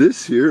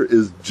 This here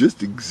is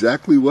just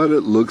exactly what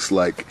it looks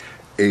like.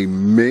 A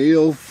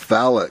male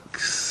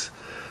phalanx.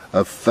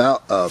 A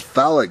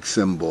phallic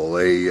symbol,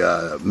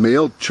 a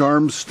male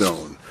charm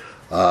stone.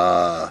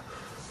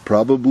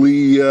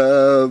 Probably,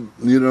 you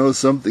know,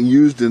 something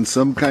used in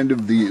some kind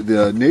of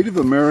the Native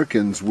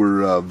Americans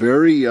were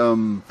very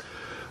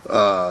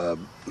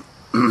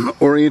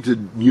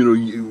oriented, you know,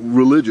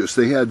 religious.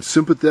 They had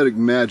sympathetic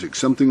magic,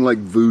 something like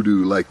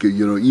voodoo, like,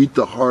 you know, eat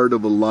the heart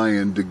of a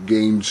lion to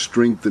gain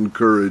strength and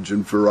courage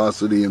and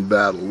ferocity in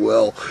battle.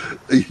 Well,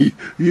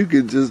 you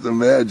can just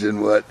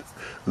imagine what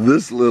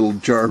this little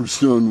charm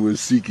stone was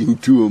seeking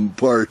to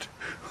impart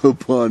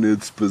upon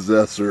its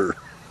possessor.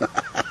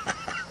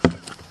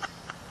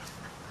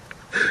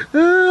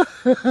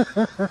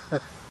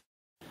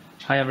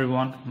 Hi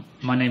everyone,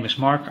 my name is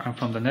Mark, I'm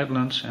from the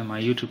Netherlands and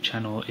my YouTube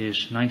channel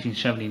is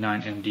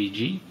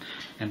 1979MDG,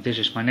 and this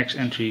is my next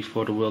entry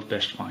for the World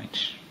Best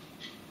Finds.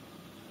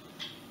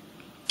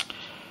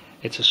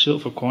 It's a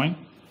silver coin,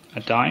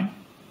 a dime.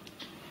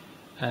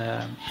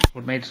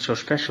 What made it so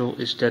special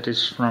is that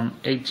it's from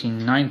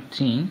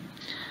 1819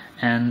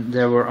 and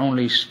there were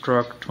only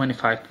struck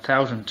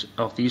 25,000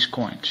 of these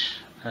coins.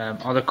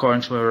 Other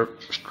coins were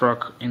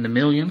struck in the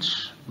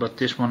millions, but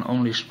this one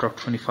only struck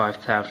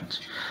 25,000.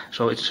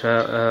 So it's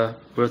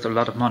worth a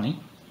lot of money.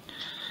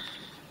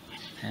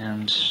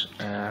 And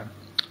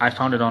I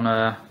found it on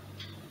a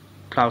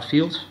plowed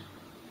field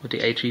with the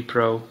A3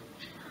 Pro,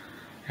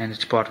 and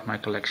it's part of my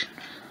collection.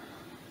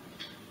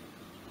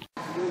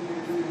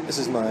 This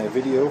is my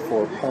video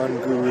for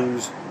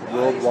Pondguru's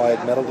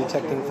worldwide metal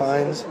detecting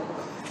finds.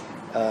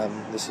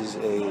 This is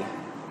a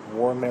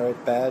war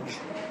merit badge,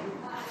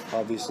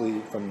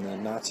 obviously from the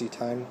Nazi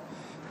time,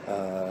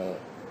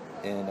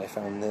 and I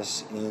found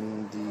this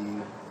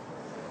in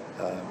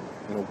a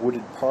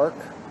wooded park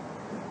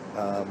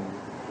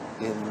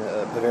in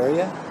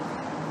Bavaria,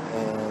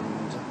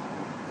 and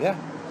yeah,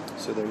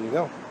 so there you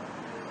go.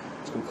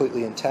 It's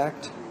completely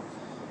intact.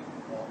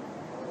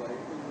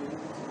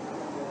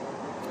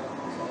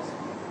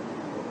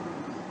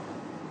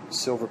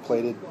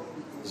 Silver-plated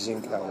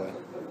zinc alloy.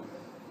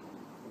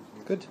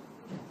 Good.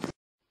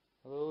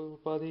 Hello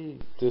everybody,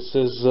 this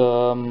is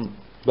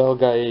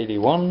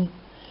Belguy81.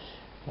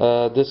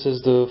 This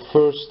is the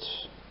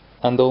first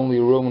and only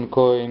Roman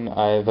coin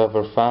I've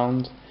ever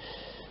found.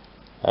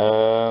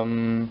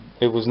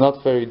 It was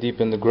not very deep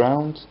in the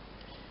ground.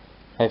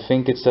 I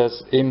think it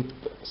says Imp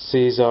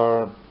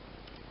Caesar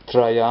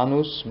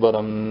Trajanus, but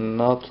I'm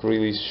not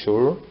really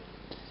sure.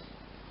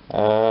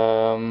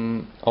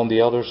 On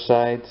the other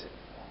side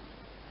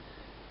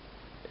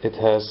it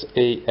has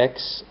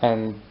AX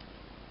and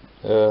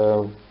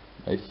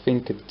I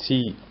think a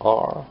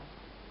TR.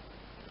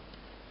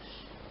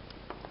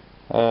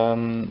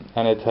 And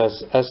it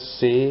has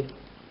SC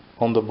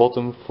on the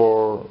bottom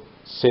for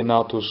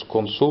Senatus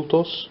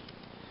Consultus,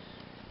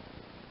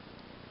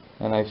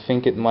 and I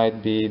think it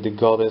might be the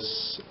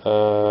goddess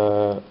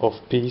of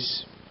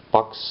peace,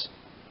 Pax.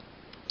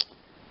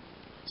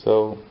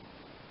 So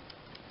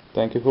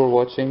thank you for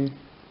watching.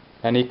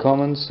 Any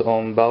comments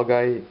on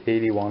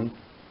Belguy81?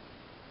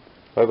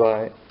 Bye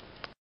bye.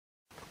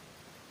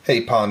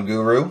 Hey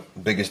Pondguru,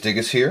 Biggest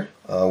Diggest here.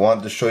 I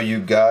wanted to show you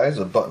guys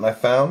a button I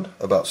found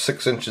about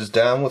 6 inches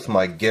down with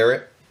my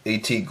Garrett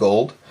AT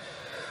Gold.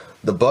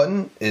 The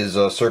button is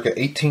circa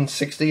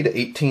 1860 to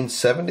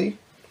 1870.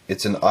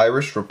 It's an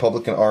Irish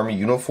Republican Army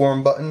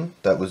uniform button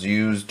that was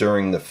used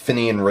during the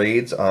Fenian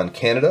raids on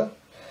Canada.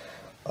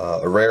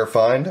 A rare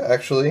find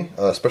actually,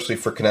 especially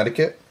for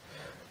Connecticut.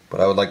 But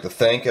I would like to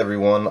thank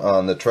everyone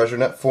on the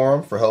TreasureNet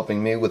forum for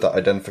helping me with the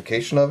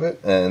identification of it,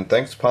 and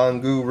thanks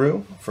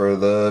Pondguru for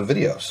the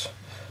videos.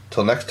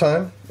 Till next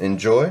time,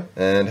 enjoy,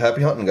 and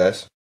happy hunting,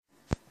 guys.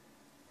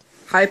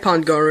 Hi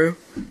Pondguru,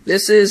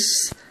 this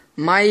is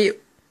my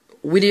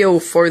video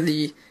for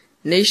the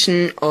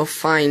Nation of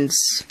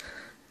Finds.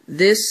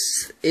 This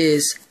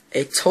is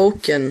a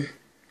token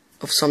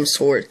of some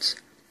sort.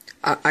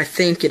 I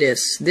think it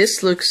is.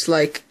 This looks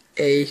like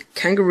a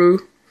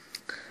kangaroo,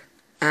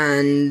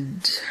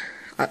 and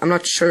I'm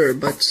not sure,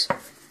 but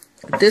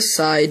this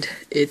side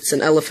it's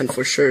an elephant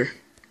for sure.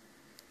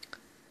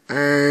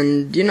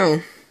 And you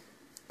know,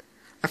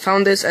 I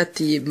found this at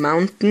the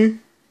mountains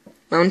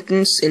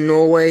in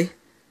Norway,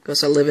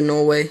 because I live in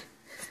Norway.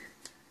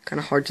 kind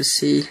of hard to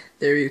see.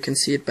 There you can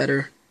see it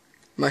better,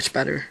 much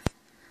better.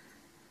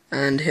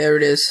 And here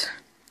it is,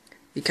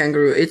 the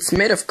kangaroo. It's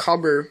made of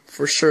copper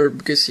for sure,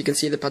 because you can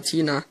see the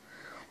patina,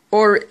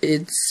 or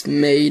it's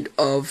made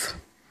of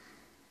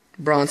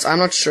bronze. I'm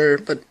not sure,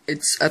 but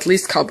it's at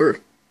least copper.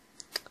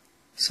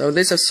 So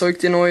this is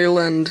soaked in oil,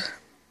 and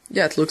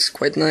yeah, it looks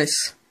quite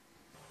nice.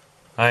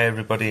 Hi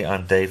everybody,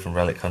 I'm Dave from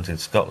Relic Hunting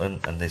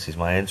Scotland, and this is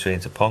my entry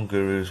into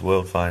Pondguru's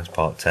World Finds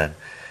Part 10.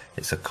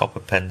 It's a copper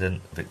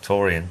pendant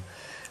Victorian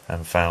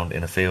and found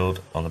in a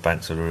field on the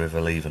banks of the River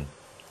Leven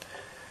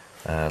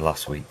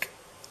last week.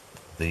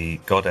 The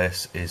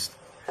goddess is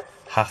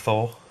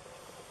Hathor,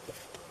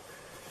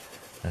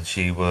 and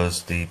she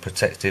was the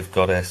protective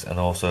goddess and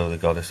also the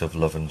goddess of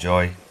love and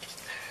joy.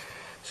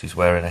 She's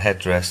wearing a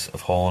headdress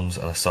of horns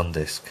and a sun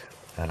disk,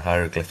 and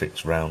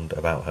hieroglyphics round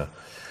about her.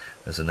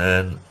 There's an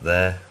urn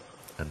there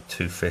and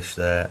 2 fish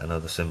there and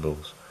other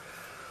symbols.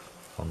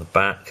 On the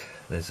back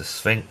there's a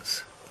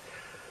sphinx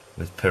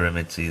with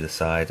pyramids either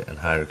side and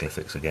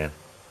hieroglyphics again.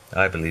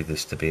 I believe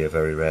this to be a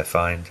very rare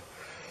find,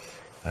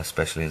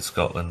 especially in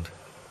Scotland,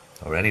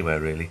 or anywhere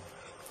really,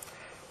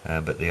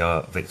 but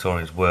the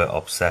Victorians were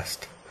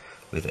obsessed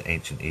with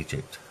ancient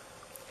Egypt,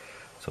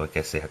 so I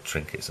guess they had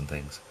trinkets and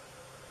things.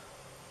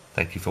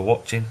 Thank you for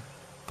watching,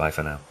 bye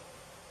for now.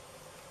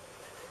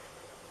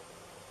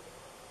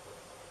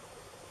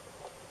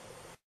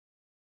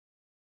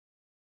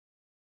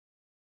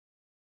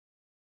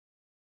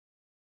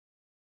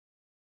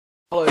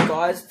 Hello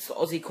guys, it's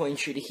Aussie Coin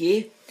Shooter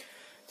here.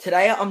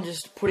 Today I'm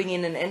just putting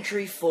in an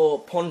entry for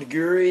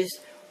Pondguru's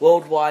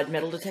worldwide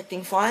metal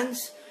detecting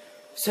finds.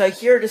 So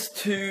here are just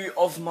 2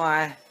 of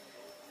my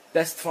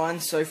best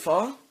finds so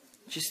far.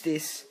 Just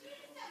this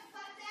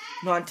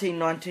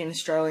 1919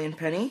 Australian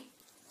penny.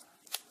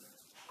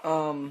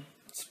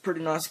 It's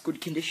pretty nice,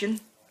 good condition.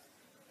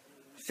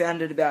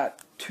 Found it about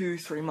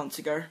 2-3 months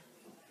ago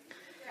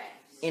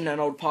in an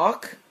old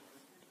park.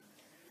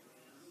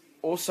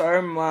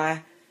 Also,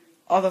 my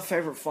other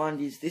favourite find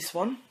is this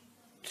one.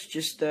 It's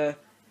just an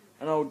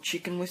old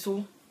chicken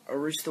whistle, a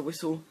rooster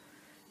whistle,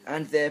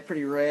 and they're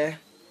pretty rare.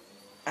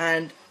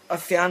 And I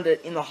found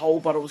it in the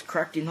hole, but it was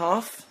cracked in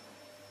half,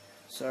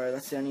 so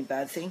that's the only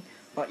bad thing.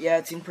 But yeah,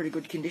 it's in pretty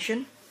good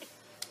condition.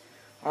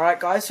 Alright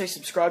guys, so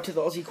subscribe to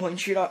the Aussie Coin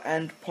Shooter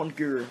and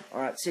Pondguru.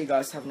 Alright, see you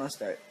guys, have a nice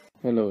day.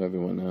 Hello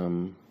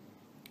everyone,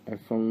 I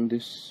found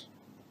this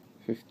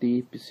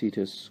 50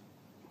 pesetas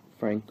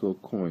Franco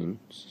coin,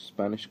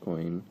 Spanish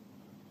coin,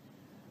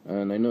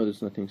 and I know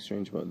there's nothing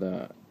strange about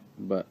that,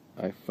 but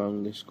I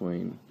found this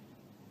coin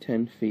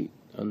 10 feet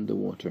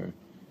underwater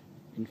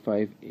in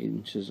 5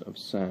 inches of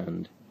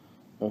sand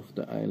off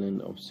the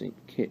island of St.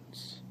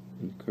 Kitts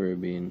in the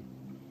Caribbean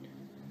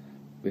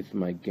with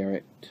my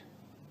Garrett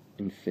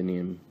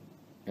Infinium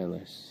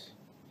LS.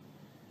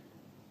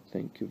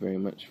 Thank you very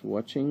much for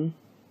watching.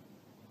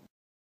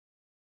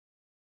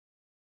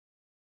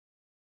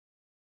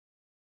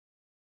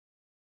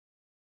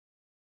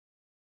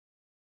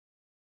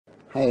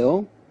 Hey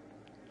all.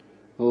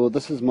 Well,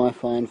 this is my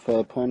find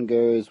for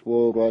Pondguru's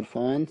worldwide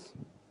finds.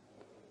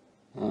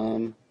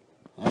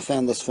 I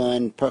found this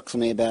find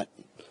approximately about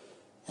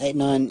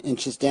 8-9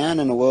 inches down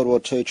in a World War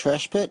II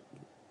trash pit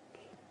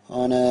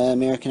on an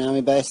American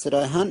Army base that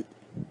I hunt.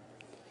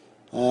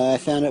 I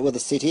found it with a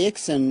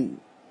CTX, and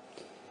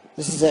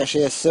this is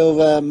actually a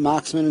silver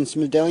marksman's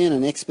medallion,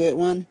 an expert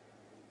one,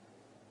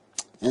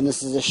 and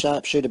this is a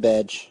sharpshooter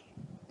badge.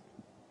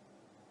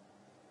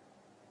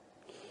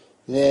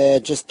 They're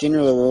just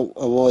general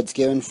awards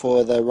given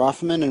for the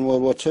riflemen in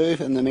World War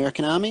II in the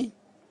American Army.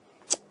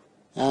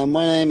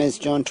 My name is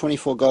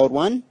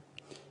John24Gold1,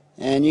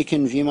 and you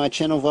can view my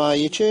channel via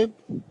YouTube.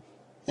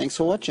 Thanks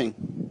for watching.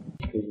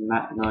 This is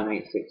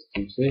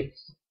Matt98626,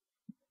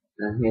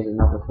 and here's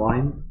another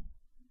find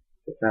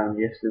I found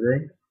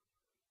yesterday.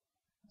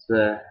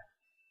 It's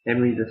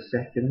Henry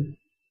II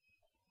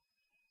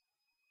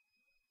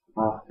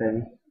half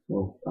penny,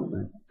 or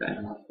something,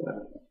 half,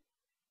 whatever.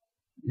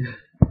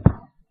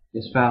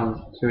 It's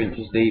found 2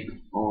 inches deep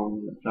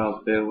on the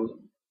child's build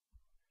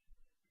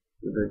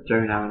with a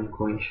Joan Allen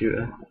coin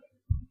shooter.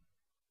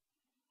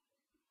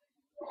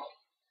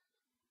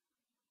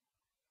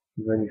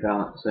 I've only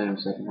found the same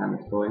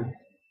second-hand coin.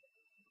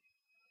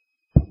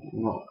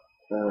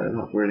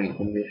 Not brilliant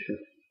condition.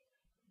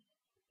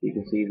 You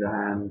can see the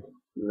hand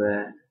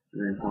there,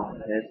 and then half the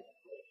head.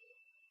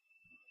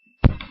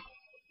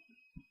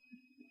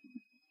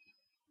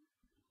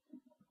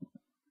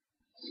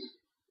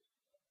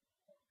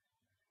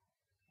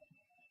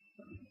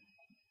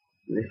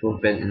 This was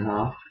bent in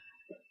half,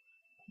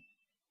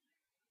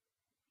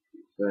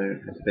 so I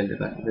had to bend it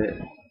back a bit.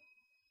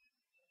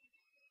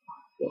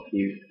 Got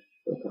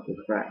a couple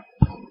of cracks.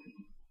 Can't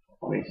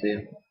really see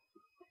them.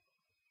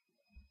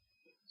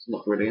 It's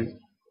not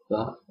brilliant,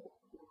 but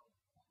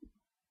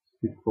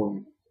good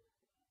coin.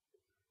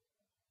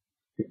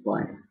 Good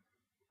find.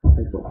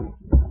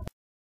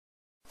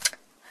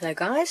 Hello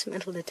guys,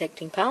 Metal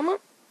Detecting Palmer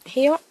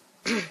here.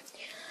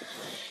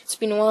 It's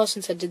been a while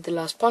since I did the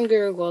last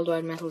Pondguru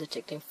Worldwide Metal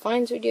Detecting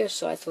Finds video,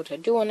 so I thought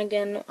I'd do one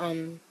again.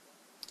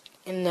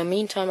 in the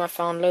meantime, I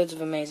found loads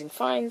of amazing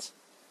finds.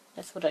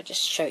 I thought I'd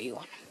just show you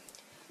one.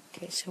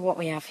 Okay, so what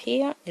we have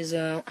here is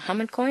a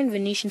Hammond coin,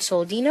 Venetian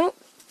Soldino.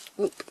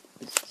 Oop,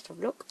 let's just have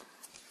a look.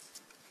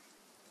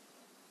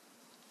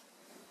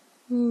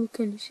 Ooh,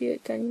 can you see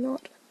it? Can you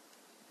not?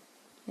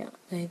 Yeah,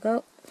 there you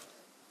go.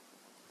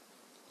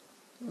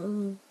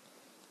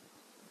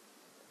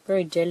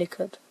 Very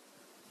delicate.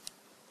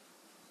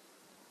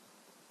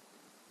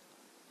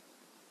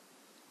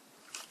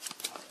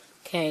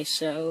 Okay,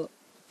 so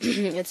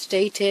it's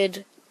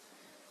dated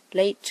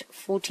late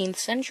 14th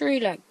century,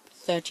 like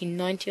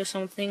 1390 or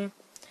something.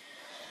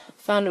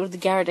 Found it with the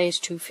Garrett Ace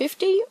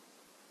 250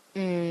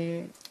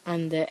 and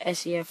the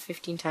SEF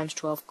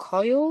 15x12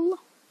 coil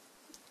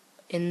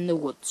in the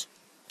woods.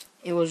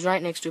 It was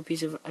right next to a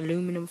piece of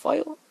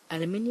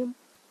aluminium,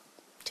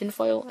 tin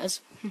foil, as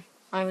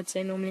I would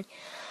say normally.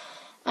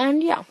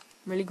 And yeah,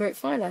 really great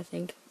find, I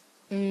think.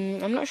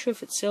 I'm not sure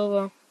if it's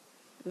silver.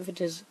 If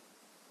it is,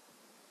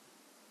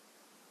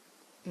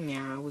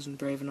 yeah, I wasn't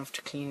brave enough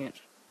to clean it.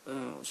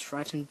 I was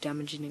frightened of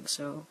damaging it,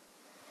 so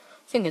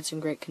I think it's in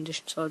great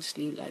condition, so I'll just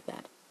leave it like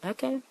that.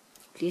 Okay,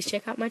 please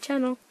check out my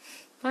channel.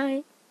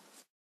 Bye.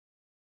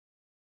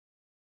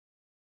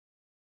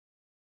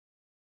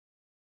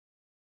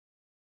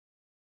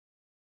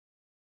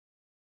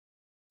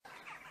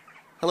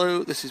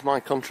 Hello, this is my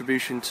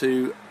contribution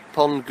to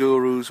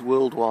Pondguru's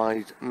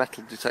worldwide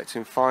metal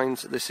detecting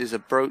finds. This is a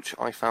brooch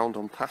I found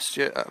on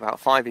pasture at about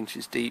 5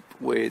 inches deep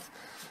with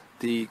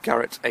the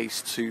Garrett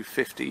Ace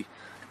 250.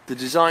 The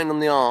design on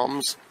the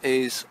arms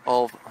is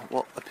of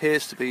what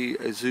appears to be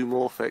a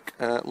zoomorphic,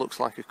 looks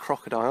like a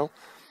crocodile.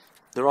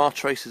 There are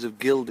traces of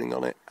gilding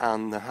on it,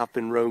 and there have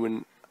been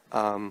Roman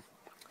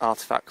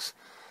artifacts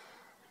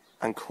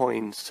and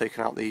coins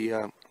taken out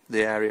the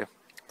area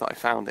that I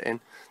found it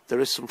in. There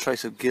is some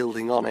trace of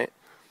gilding on it.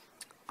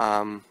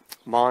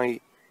 My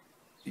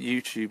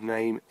YouTube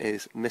name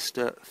is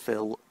Mr.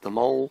 Phil the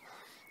Mole.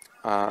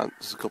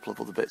 There's a couple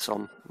of other bits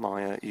on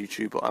my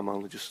YouTube, but I'm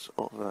only just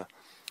sort of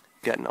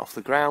getting it off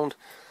the ground.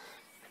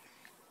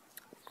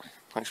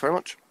 Thanks very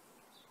much.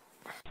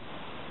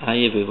 Hi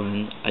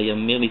everyone, I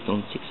am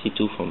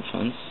Meriton62 from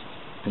France,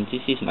 and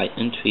this is my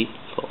entry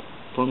for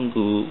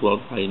Pondguru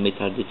Worldwide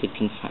Metal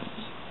Detecting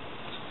Finds.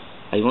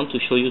 I want to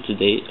show you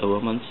today a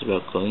Roman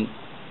silver coin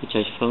which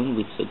I found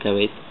with the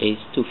Garrett Ace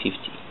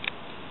 250.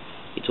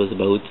 It was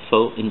about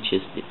 4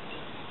 inches deep.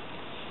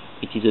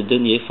 It is a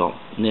denier from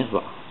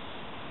Nerva.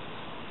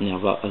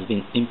 Nerva has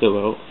been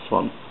emperor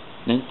from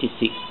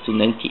 96 to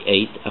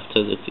 98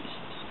 after the Christ.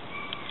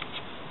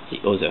 The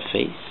other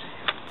face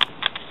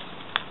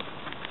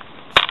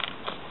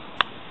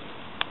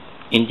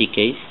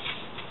indicates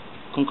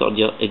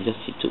Concordia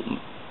Exercitum,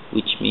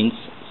 which means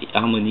the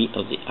harmony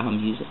of the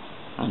armies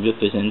and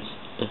represents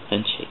a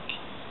handshake.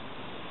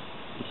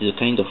 It is a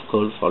kind of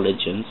call for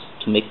legends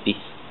to make peace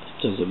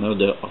after the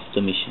murder of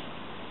Domitian.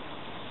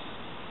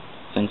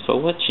 Thanks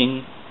for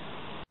watching.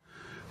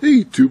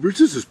 Hey tubers,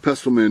 this is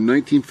Pestilman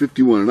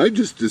 1951, and I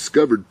just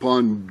discovered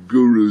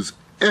Pondguru's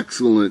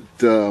excellent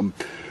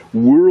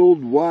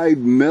worldwide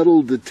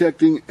metal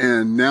detecting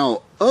and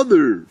now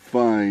other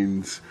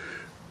finds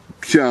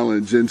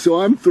challenge, and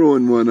so I'm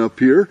throwing one up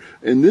here,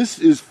 and this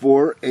is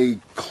for a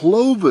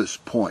Clovis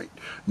point.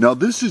 Now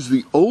this is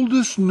the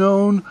oldest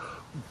known,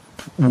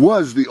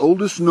 was the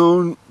oldest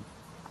known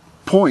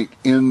point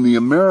in the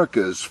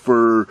Americas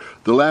for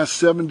the last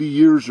 70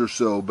 years or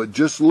so, but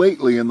just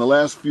lately, in the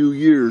last few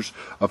years,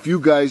 a few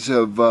guys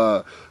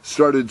have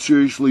started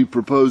seriously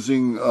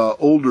proposing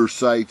older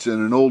sites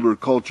and an older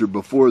culture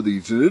before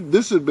these. And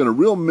this has been a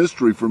real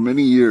mystery for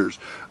many years.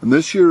 And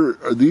this year,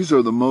 these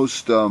are the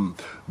most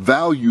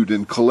valued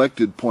and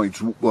collected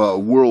points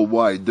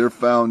worldwide. They're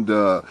found,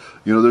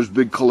 there's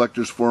big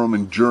collectors for them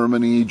in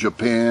Germany,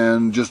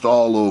 Japan, just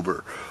all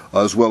over,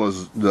 as well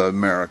as the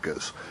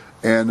Americas.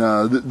 And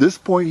this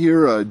point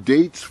here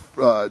dates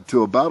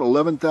to about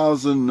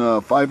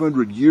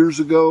 11,500 years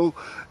ago,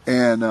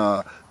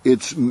 and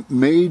it's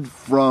made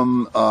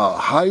from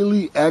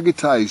highly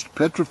agatized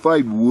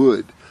petrified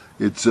wood.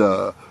 It's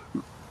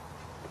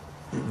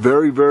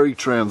very, very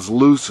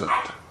translucent.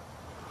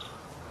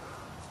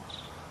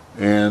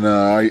 And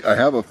I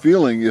have a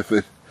feeling if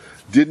it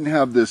didn't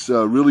have this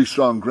really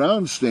strong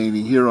ground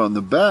staining here on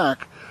the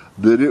back,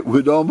 that it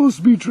would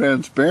almost be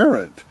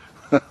transparent.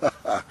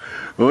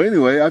 Well,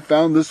 anyway, I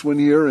found this one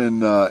here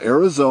in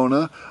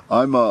Arizona.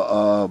 I've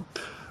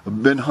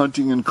been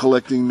hunting and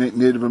collecting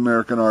Native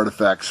American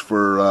artifacts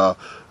for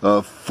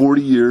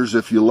 40 years.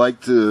 If you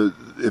like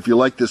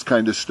this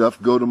kind of stuff,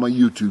 go to my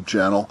YouTube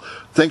channel.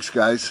 Thanks,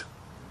 guys.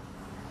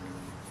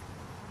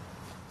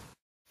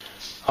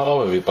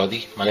 Hello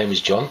everybody, my name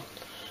is John.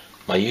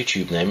 My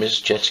YouTube name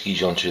is Jetski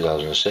John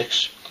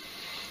 2006.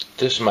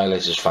 This is my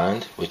latest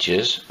find, which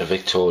is a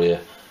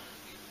Victoria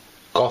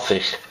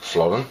Gothic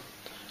florin,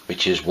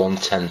 which is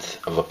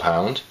 1/10 of a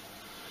pound,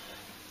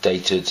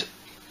 dated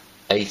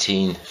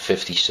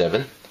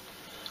 1857,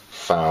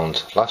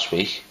 found last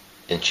week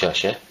in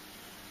Cheshire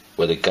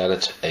with a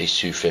Garrett Ace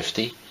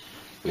 250,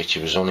 which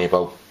was only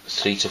about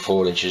 3 to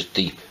 4 inches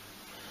deep.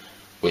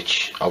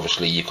 which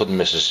obviously you couldn't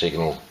miss a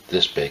signal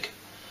this big.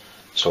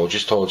 So I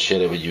just thought I'd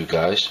share it with you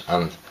guys,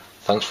 and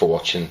thanks for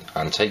watching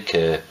and take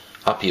care.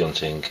 Happy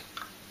hunting.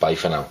 Bye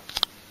for now.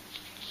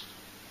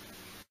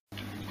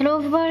 Hello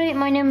everybody,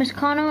 my name is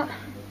Connor.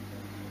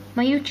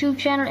 My YouTube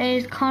channel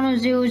is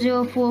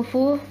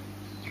Connor0044.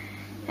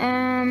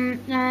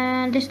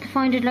 And this is the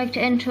find I'd like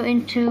to enter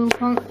into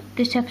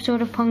this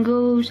episode of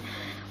Ponguru's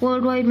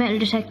Worldwide Metal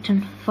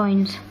Detecting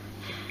Finds.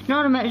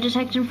 Not a metal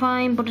detecting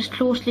find, but it's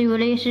closely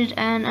related,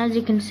 and as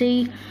you can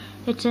see,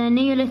 it's a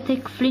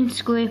Neolithic flint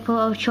scraper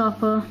or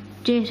chopper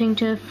dating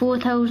to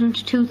 4000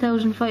 to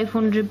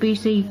 2500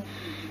 BC,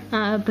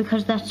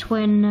 because that's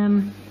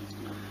when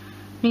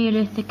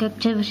Neolithic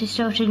activity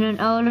started in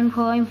Ireland,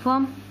 where I'm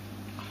from.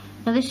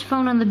 Now this is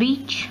found on the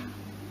beach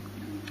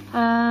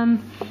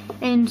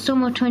in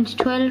summer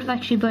 2012,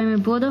 actually by my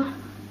brother,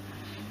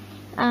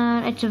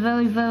 and it's a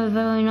very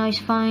nice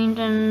find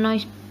and a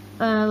nice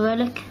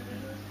relic,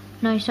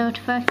 nice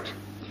artifact.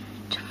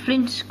 It's a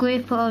flint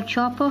scraper or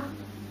chopper,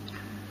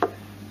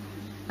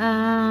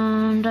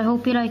 and I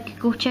hope you like it.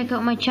 Go check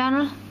out my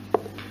channel,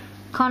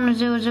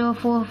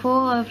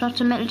 Connor0044. I have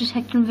lots of metal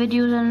detecting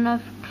videos, and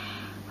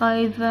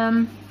I've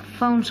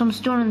found some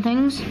stunning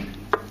things,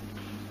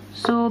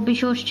 so be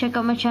sure to check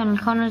out my channel,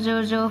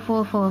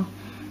 Connor0044.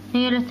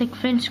 Neolithic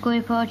flint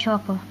scraper or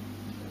chopper.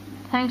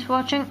 Thanks for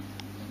watching.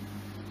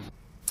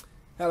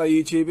 Hello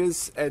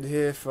YouTubers, Ed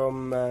here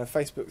from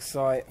Facebook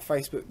site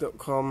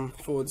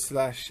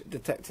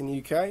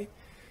facebook.com/detectinguk.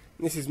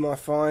 This is my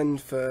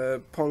find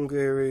for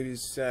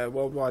Pondguru's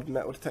Worldwide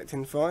Metal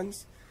Detecting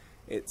Finds.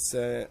 It's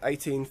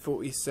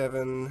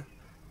 1847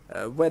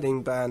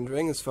 wedding band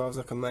ring, as far as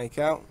I can make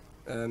out.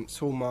 It's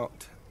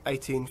hallmarked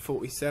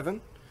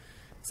 1847.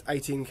 It's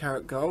 18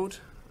 karat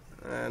gold,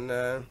 and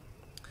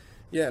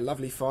yeah,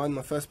 lovely find.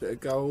 My first bit of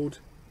gold.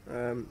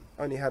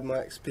 Only had my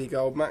XP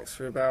Gold Max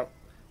for about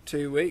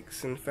 2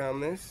 weeks and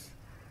found this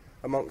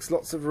amongst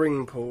lots of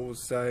ring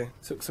pulls, so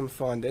took some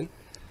finding.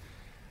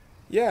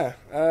 Yeah,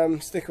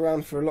 stick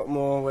around for a lot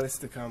more with this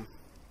to come.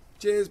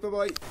 Cheers, bye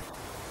bye.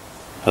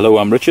 Hello,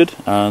 I'm Richard,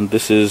 and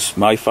this is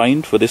my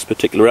find for this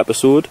particular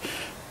episode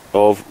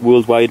of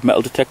Worldwide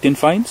Metal Detecting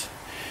Finds.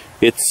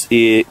 It's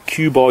a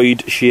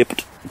cuboid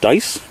shaped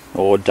dice,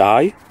 or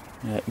die,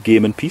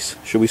 game piece,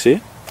 shall we say.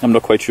 I'm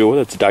not quite sure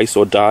whether it's dice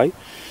or die.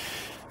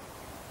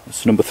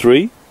 It's number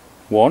 3,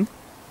 1,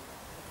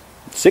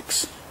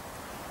 6,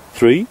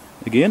 3,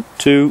 again,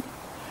 2,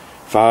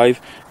 5.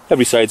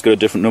 Every side's got a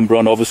different number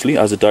on, obviously,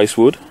 as a dice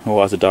would,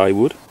 or as a die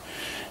would.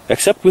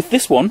 Except with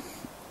this one,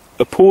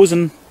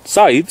 opposing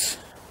sides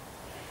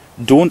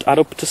don't add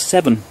up to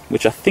 7,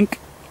 which I think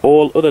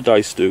all other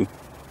dice do.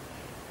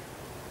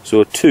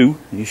 So 2,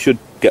 you should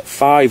get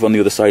 5 on the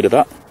other side of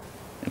that,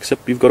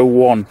 except you've got a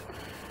 1.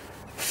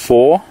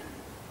 4,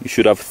 you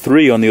should have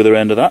 3 on the other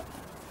end of that,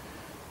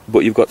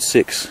 but you've got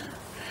 6.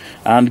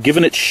 And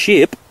given its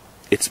shape,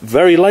 it's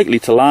very likely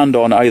to land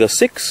on either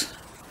 6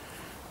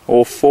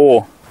 or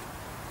 4.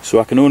 So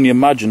I can only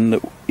imagine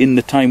that in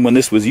the time when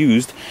this was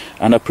used,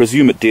 and I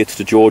presume it dates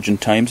to Georgian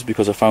times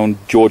because I found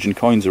Georgian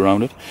coins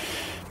around it,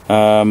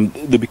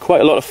 there'd be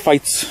quite a lot of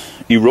fights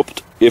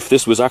erupt if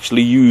this was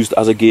actually used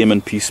as a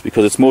gaming piece,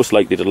 because it's most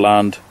likely to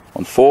land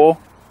on 4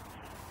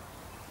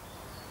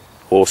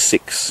 or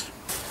 6.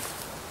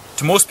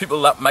 To most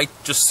people that might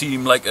just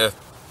seem like a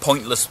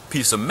pointless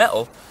piece of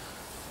metal,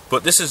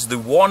 but this is the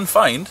one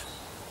find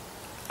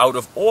out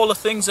of all the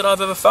things that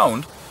I've ever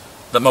found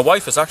that my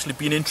wife has actually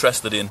been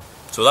interested in,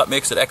 so that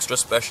makes it extra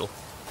special.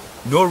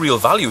 No real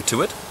value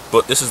to it,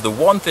 but this is the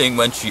one thing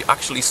when she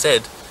actually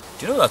said,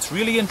 do you know, that's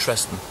really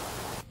interesting.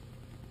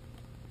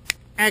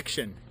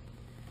 Action.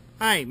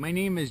 Hi, my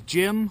name is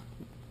Jim.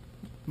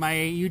 My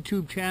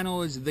YouTube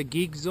channel is The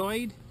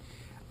Geekzoid.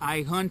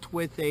 I hunt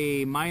with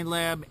a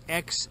MyLab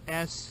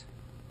XS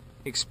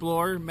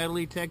Explorer metal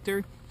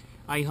detector.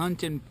 I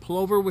hunt in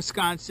Plover,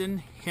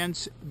 Wisconsin,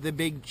 hence the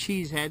big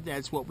cheesehead.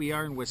 That's what we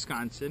are in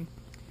Wisconsin.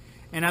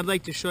 And I'd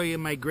like to show you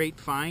my great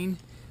find.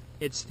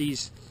 It's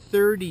these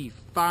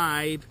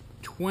 35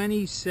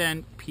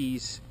 20-cent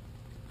piece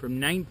from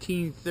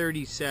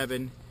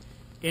 1937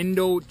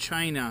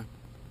 Indochina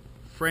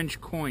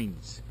French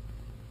coins.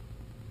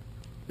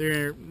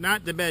 They're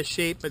not the best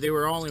shape, but they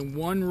were all in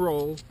one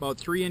roll, about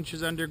 3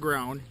 inches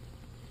underground,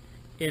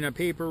 in a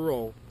paper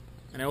roll.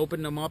 And I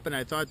opened them up and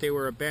I thought they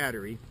were a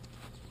battery.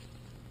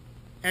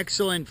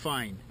 Excellent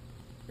find.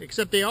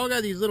 Except they all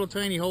got these little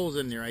tiny holes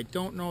in there. I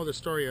don't know the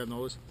story on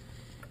those.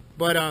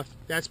 But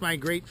that's my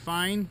great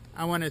find.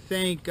 I want to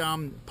thank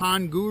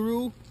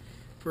Pondguru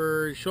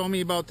for showing me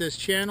about this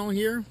channel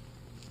here.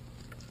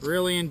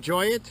 Really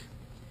enjoy it.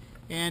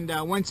 And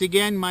once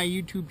again, my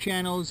YouTube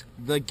channel is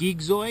The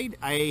Geekzoid.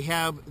 I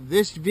have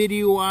this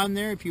video on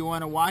there if you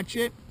want to watch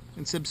it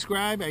and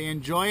subscribe. I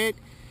enjoy it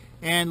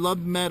and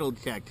love metal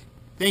detect.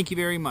 Thank you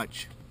very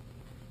much.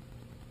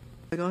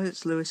 Hi guys,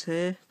 it's Lewis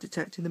here,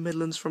 detecting the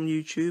Midlands from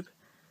YouTube.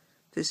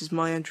 This is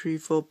my entry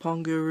for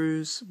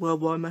Pondguru's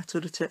Worldwide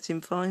Metal Detecting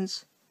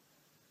Finds.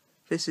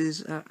 This is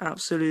an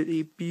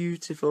absolutely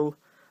beautiful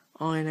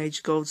Iron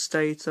Age gold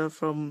stater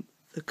from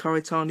the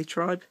Koritani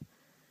tribe.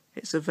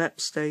 It's a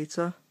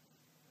Vepstator.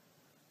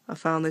 I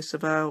found this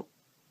about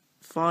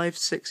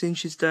 5-6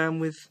 inches down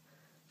with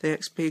the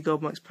XP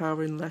Gold Max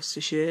Power in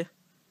Leicestershire,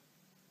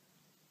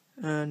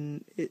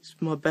 and it's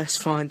my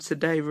best find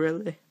today,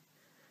 really.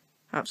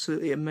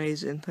 Absolutely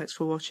amazing. Thanks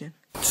for watching.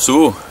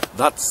 So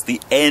that's the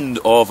end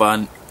of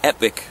an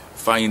epic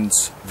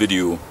finds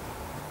video.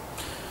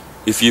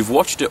 If you've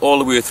watched it all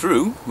the way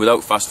through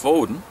without fast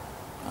forwarding,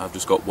 I've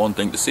just got one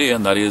thing to say,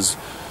 and that is,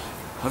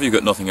 have you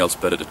got nothing else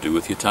better to do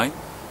with your time?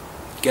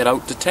 Get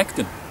out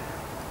detecting.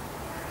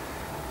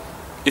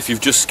 If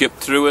you've just skipped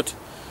through it,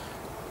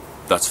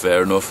 that's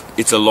fair enough.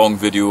 It's a long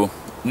video.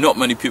 Not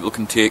many people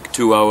can take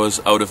 2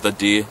 hours out of their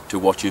day to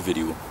watch a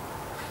video.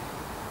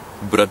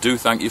 But I do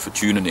thank you for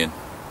tuning in.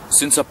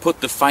 Since I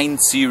put the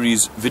Find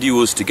series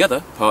videos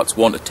together, parts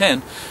 1 to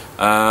 10,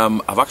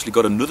 I've actually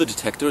got another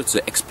detector. It's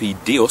the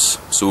XP Deus,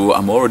 so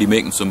I'm already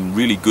making some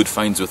really good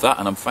finds with that,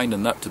 and I'm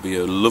finding that to be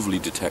a lovely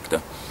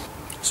detector.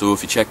 So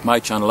if you check my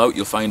channel out,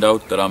 you'll find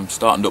out that I'm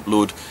starting to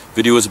upload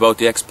videos about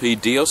the XP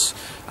Deus,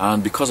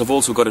 and because I've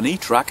also got an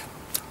E-track,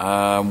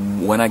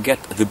 when I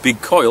get the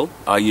big coil,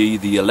 i.e.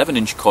 the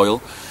 11-inch coil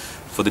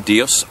for the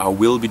Deus, I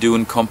will be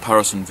doing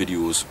comparison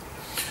videos.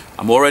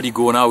 I'm already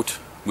going out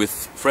with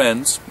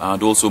friends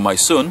and also my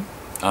son,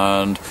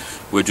 and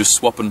we're just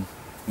swapping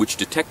which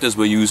detectors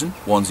we're using.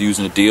 One's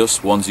using a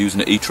Deus, one's using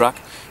an E-track,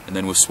 and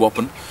then we're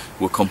swapping,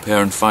 we're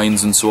comparing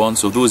finds and so on,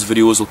 so those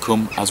videos will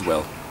come as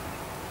well.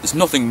 There's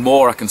nothing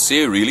more I can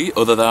say really,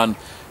 other than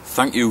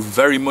thank you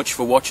very much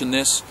for watching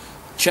this.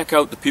 Check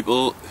out the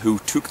people who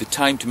took the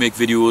time to make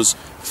videos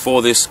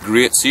for this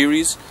great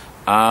series,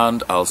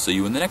 and I'll see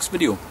you in the next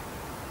video.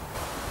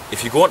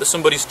 If you go onto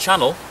somebody's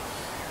channel,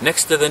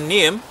 next to their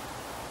name,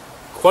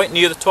 quite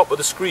near the top of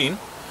the screen,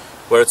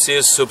 where it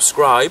says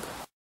subscribe,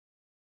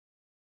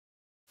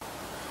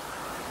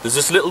 there's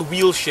this little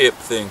wheel-shaped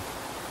thing.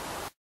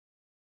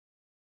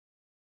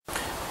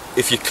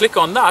 If you click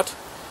on that,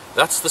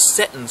 that's the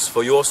settings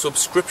for your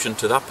subscription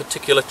to that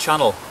particular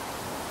channel.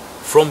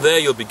 From there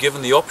you'll be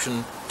given the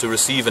option to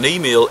receive an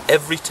email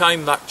every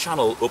time that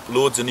channel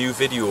uploads a new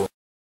video.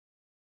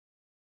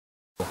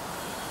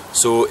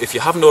 So if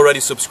you haven't already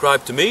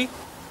subscribed to me,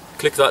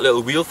 click that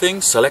little wheel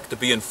thing, select to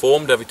be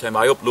informed every time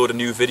I upload a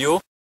new video.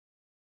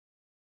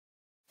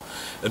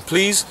 And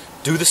please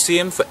do the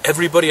same for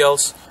everybody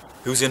else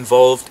who's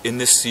involved in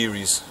this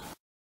series.